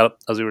Riviere des Hell,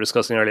 as we were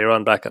discussing earlier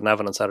on, back at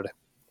Navan on Saturday.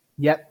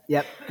 Yep.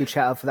 Good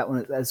shout out for that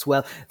one as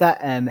well.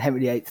 That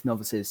Henry VIII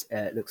Novices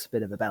looks a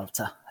bit of a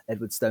belter.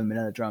 Edwardstone,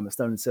 Manila Drama,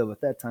 Stone and Silver,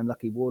 Third Time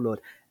Lucky, Warlord,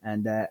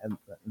 and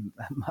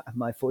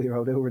my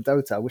 4-year-old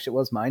Ilrodota. I wish it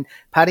was mine.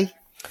 Paddy?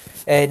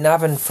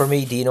 Navan for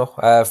me, Dino.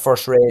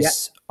 First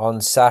race on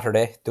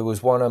Saturday. There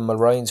was one of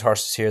Mulryan's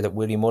horses here that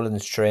Willie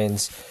Mullins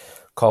trains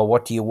called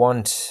What Do You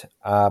Want?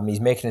 He's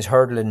making his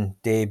hurdling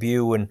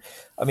debut, and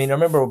I mean, I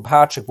remember when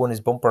Patrick won his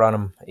bumper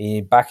on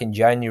him back in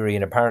January,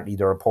 and apparently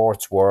the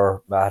reports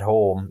were at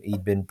home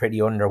he'd been pretty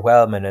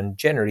underwhelming, and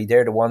generally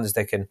they're the ones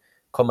that can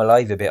come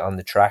alive a bit on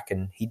the track,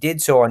 and he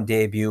did so on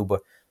debut,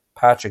 but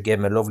Patrick gave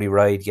him a lovely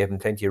ride, gave him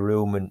plenty of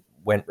room, and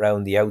went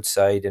round the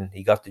outside, and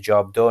he got the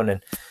job done.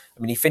 And I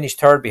mean, he finished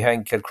third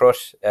behind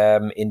Kilcrut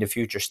in the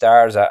Future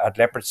Stars at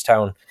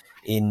Leopardstown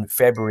in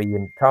February,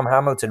 and Tom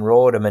Hamilton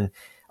rode him, and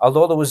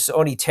although there was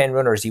only 10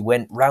 runners, he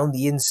went round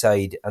the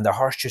inside, and the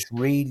horse just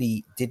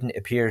really didn't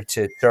appear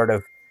to sort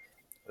of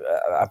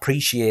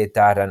appreciate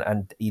that,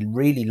 and he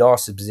really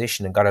lost his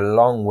position and got a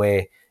long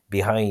way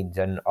behind.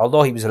 And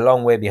although he was a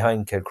long way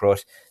behind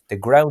Kilcrut, the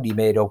ground he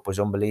made up was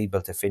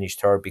unbelievable to finish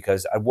third,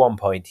 because at one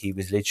point he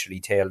was literally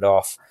tailed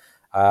off.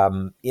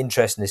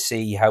 Interesting to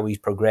see how he's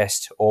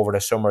progressed over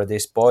the summer,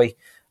 this boy.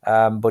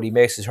 But he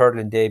makes his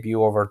hurdling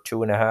debut over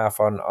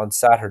 2.5 on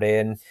Saturday,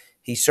 and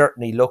he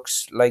certainly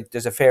looks like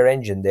there's a fair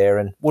engine there,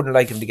 and wouldn't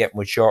like him to get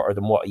much shorter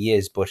than what he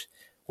is. But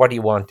what do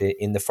you want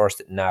in the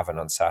first at Navan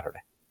on Saturday?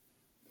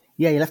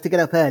 Yeah, you'll have to get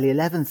up early,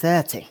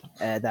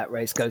 11:30. That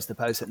race goes to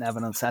post at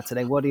Navan on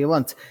Saturday. What do you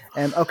want?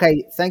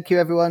 Okay, thank you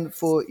everyone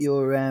for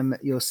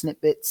your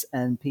snippets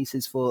and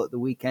pieces for the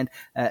weekend.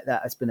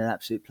 That has been an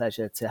absolute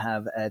pleasure to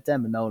have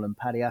Denver Nolan,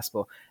 Paddy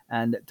Aspel,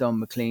 and Don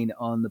McLean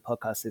on the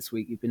podcast this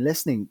week. You've been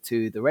listening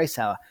to the Race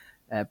Hour,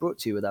 brought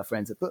to you with our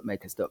friends at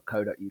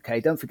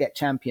bookmakers.co.uk. Don't forget,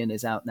 Champion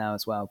is out now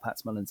as well. Pat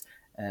Mullins'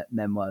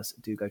 memoirs.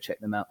 Do go check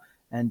them out.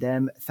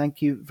 And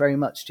thank you very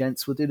much,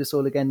 gents. We'll do this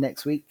all again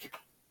next week.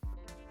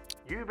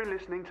 You've been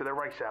listening to The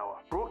Race Hour,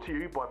 brought to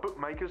you by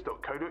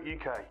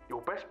bookmakers.co.uk,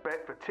 your best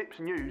bet for tips,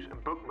 news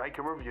and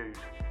bookmaker reviews.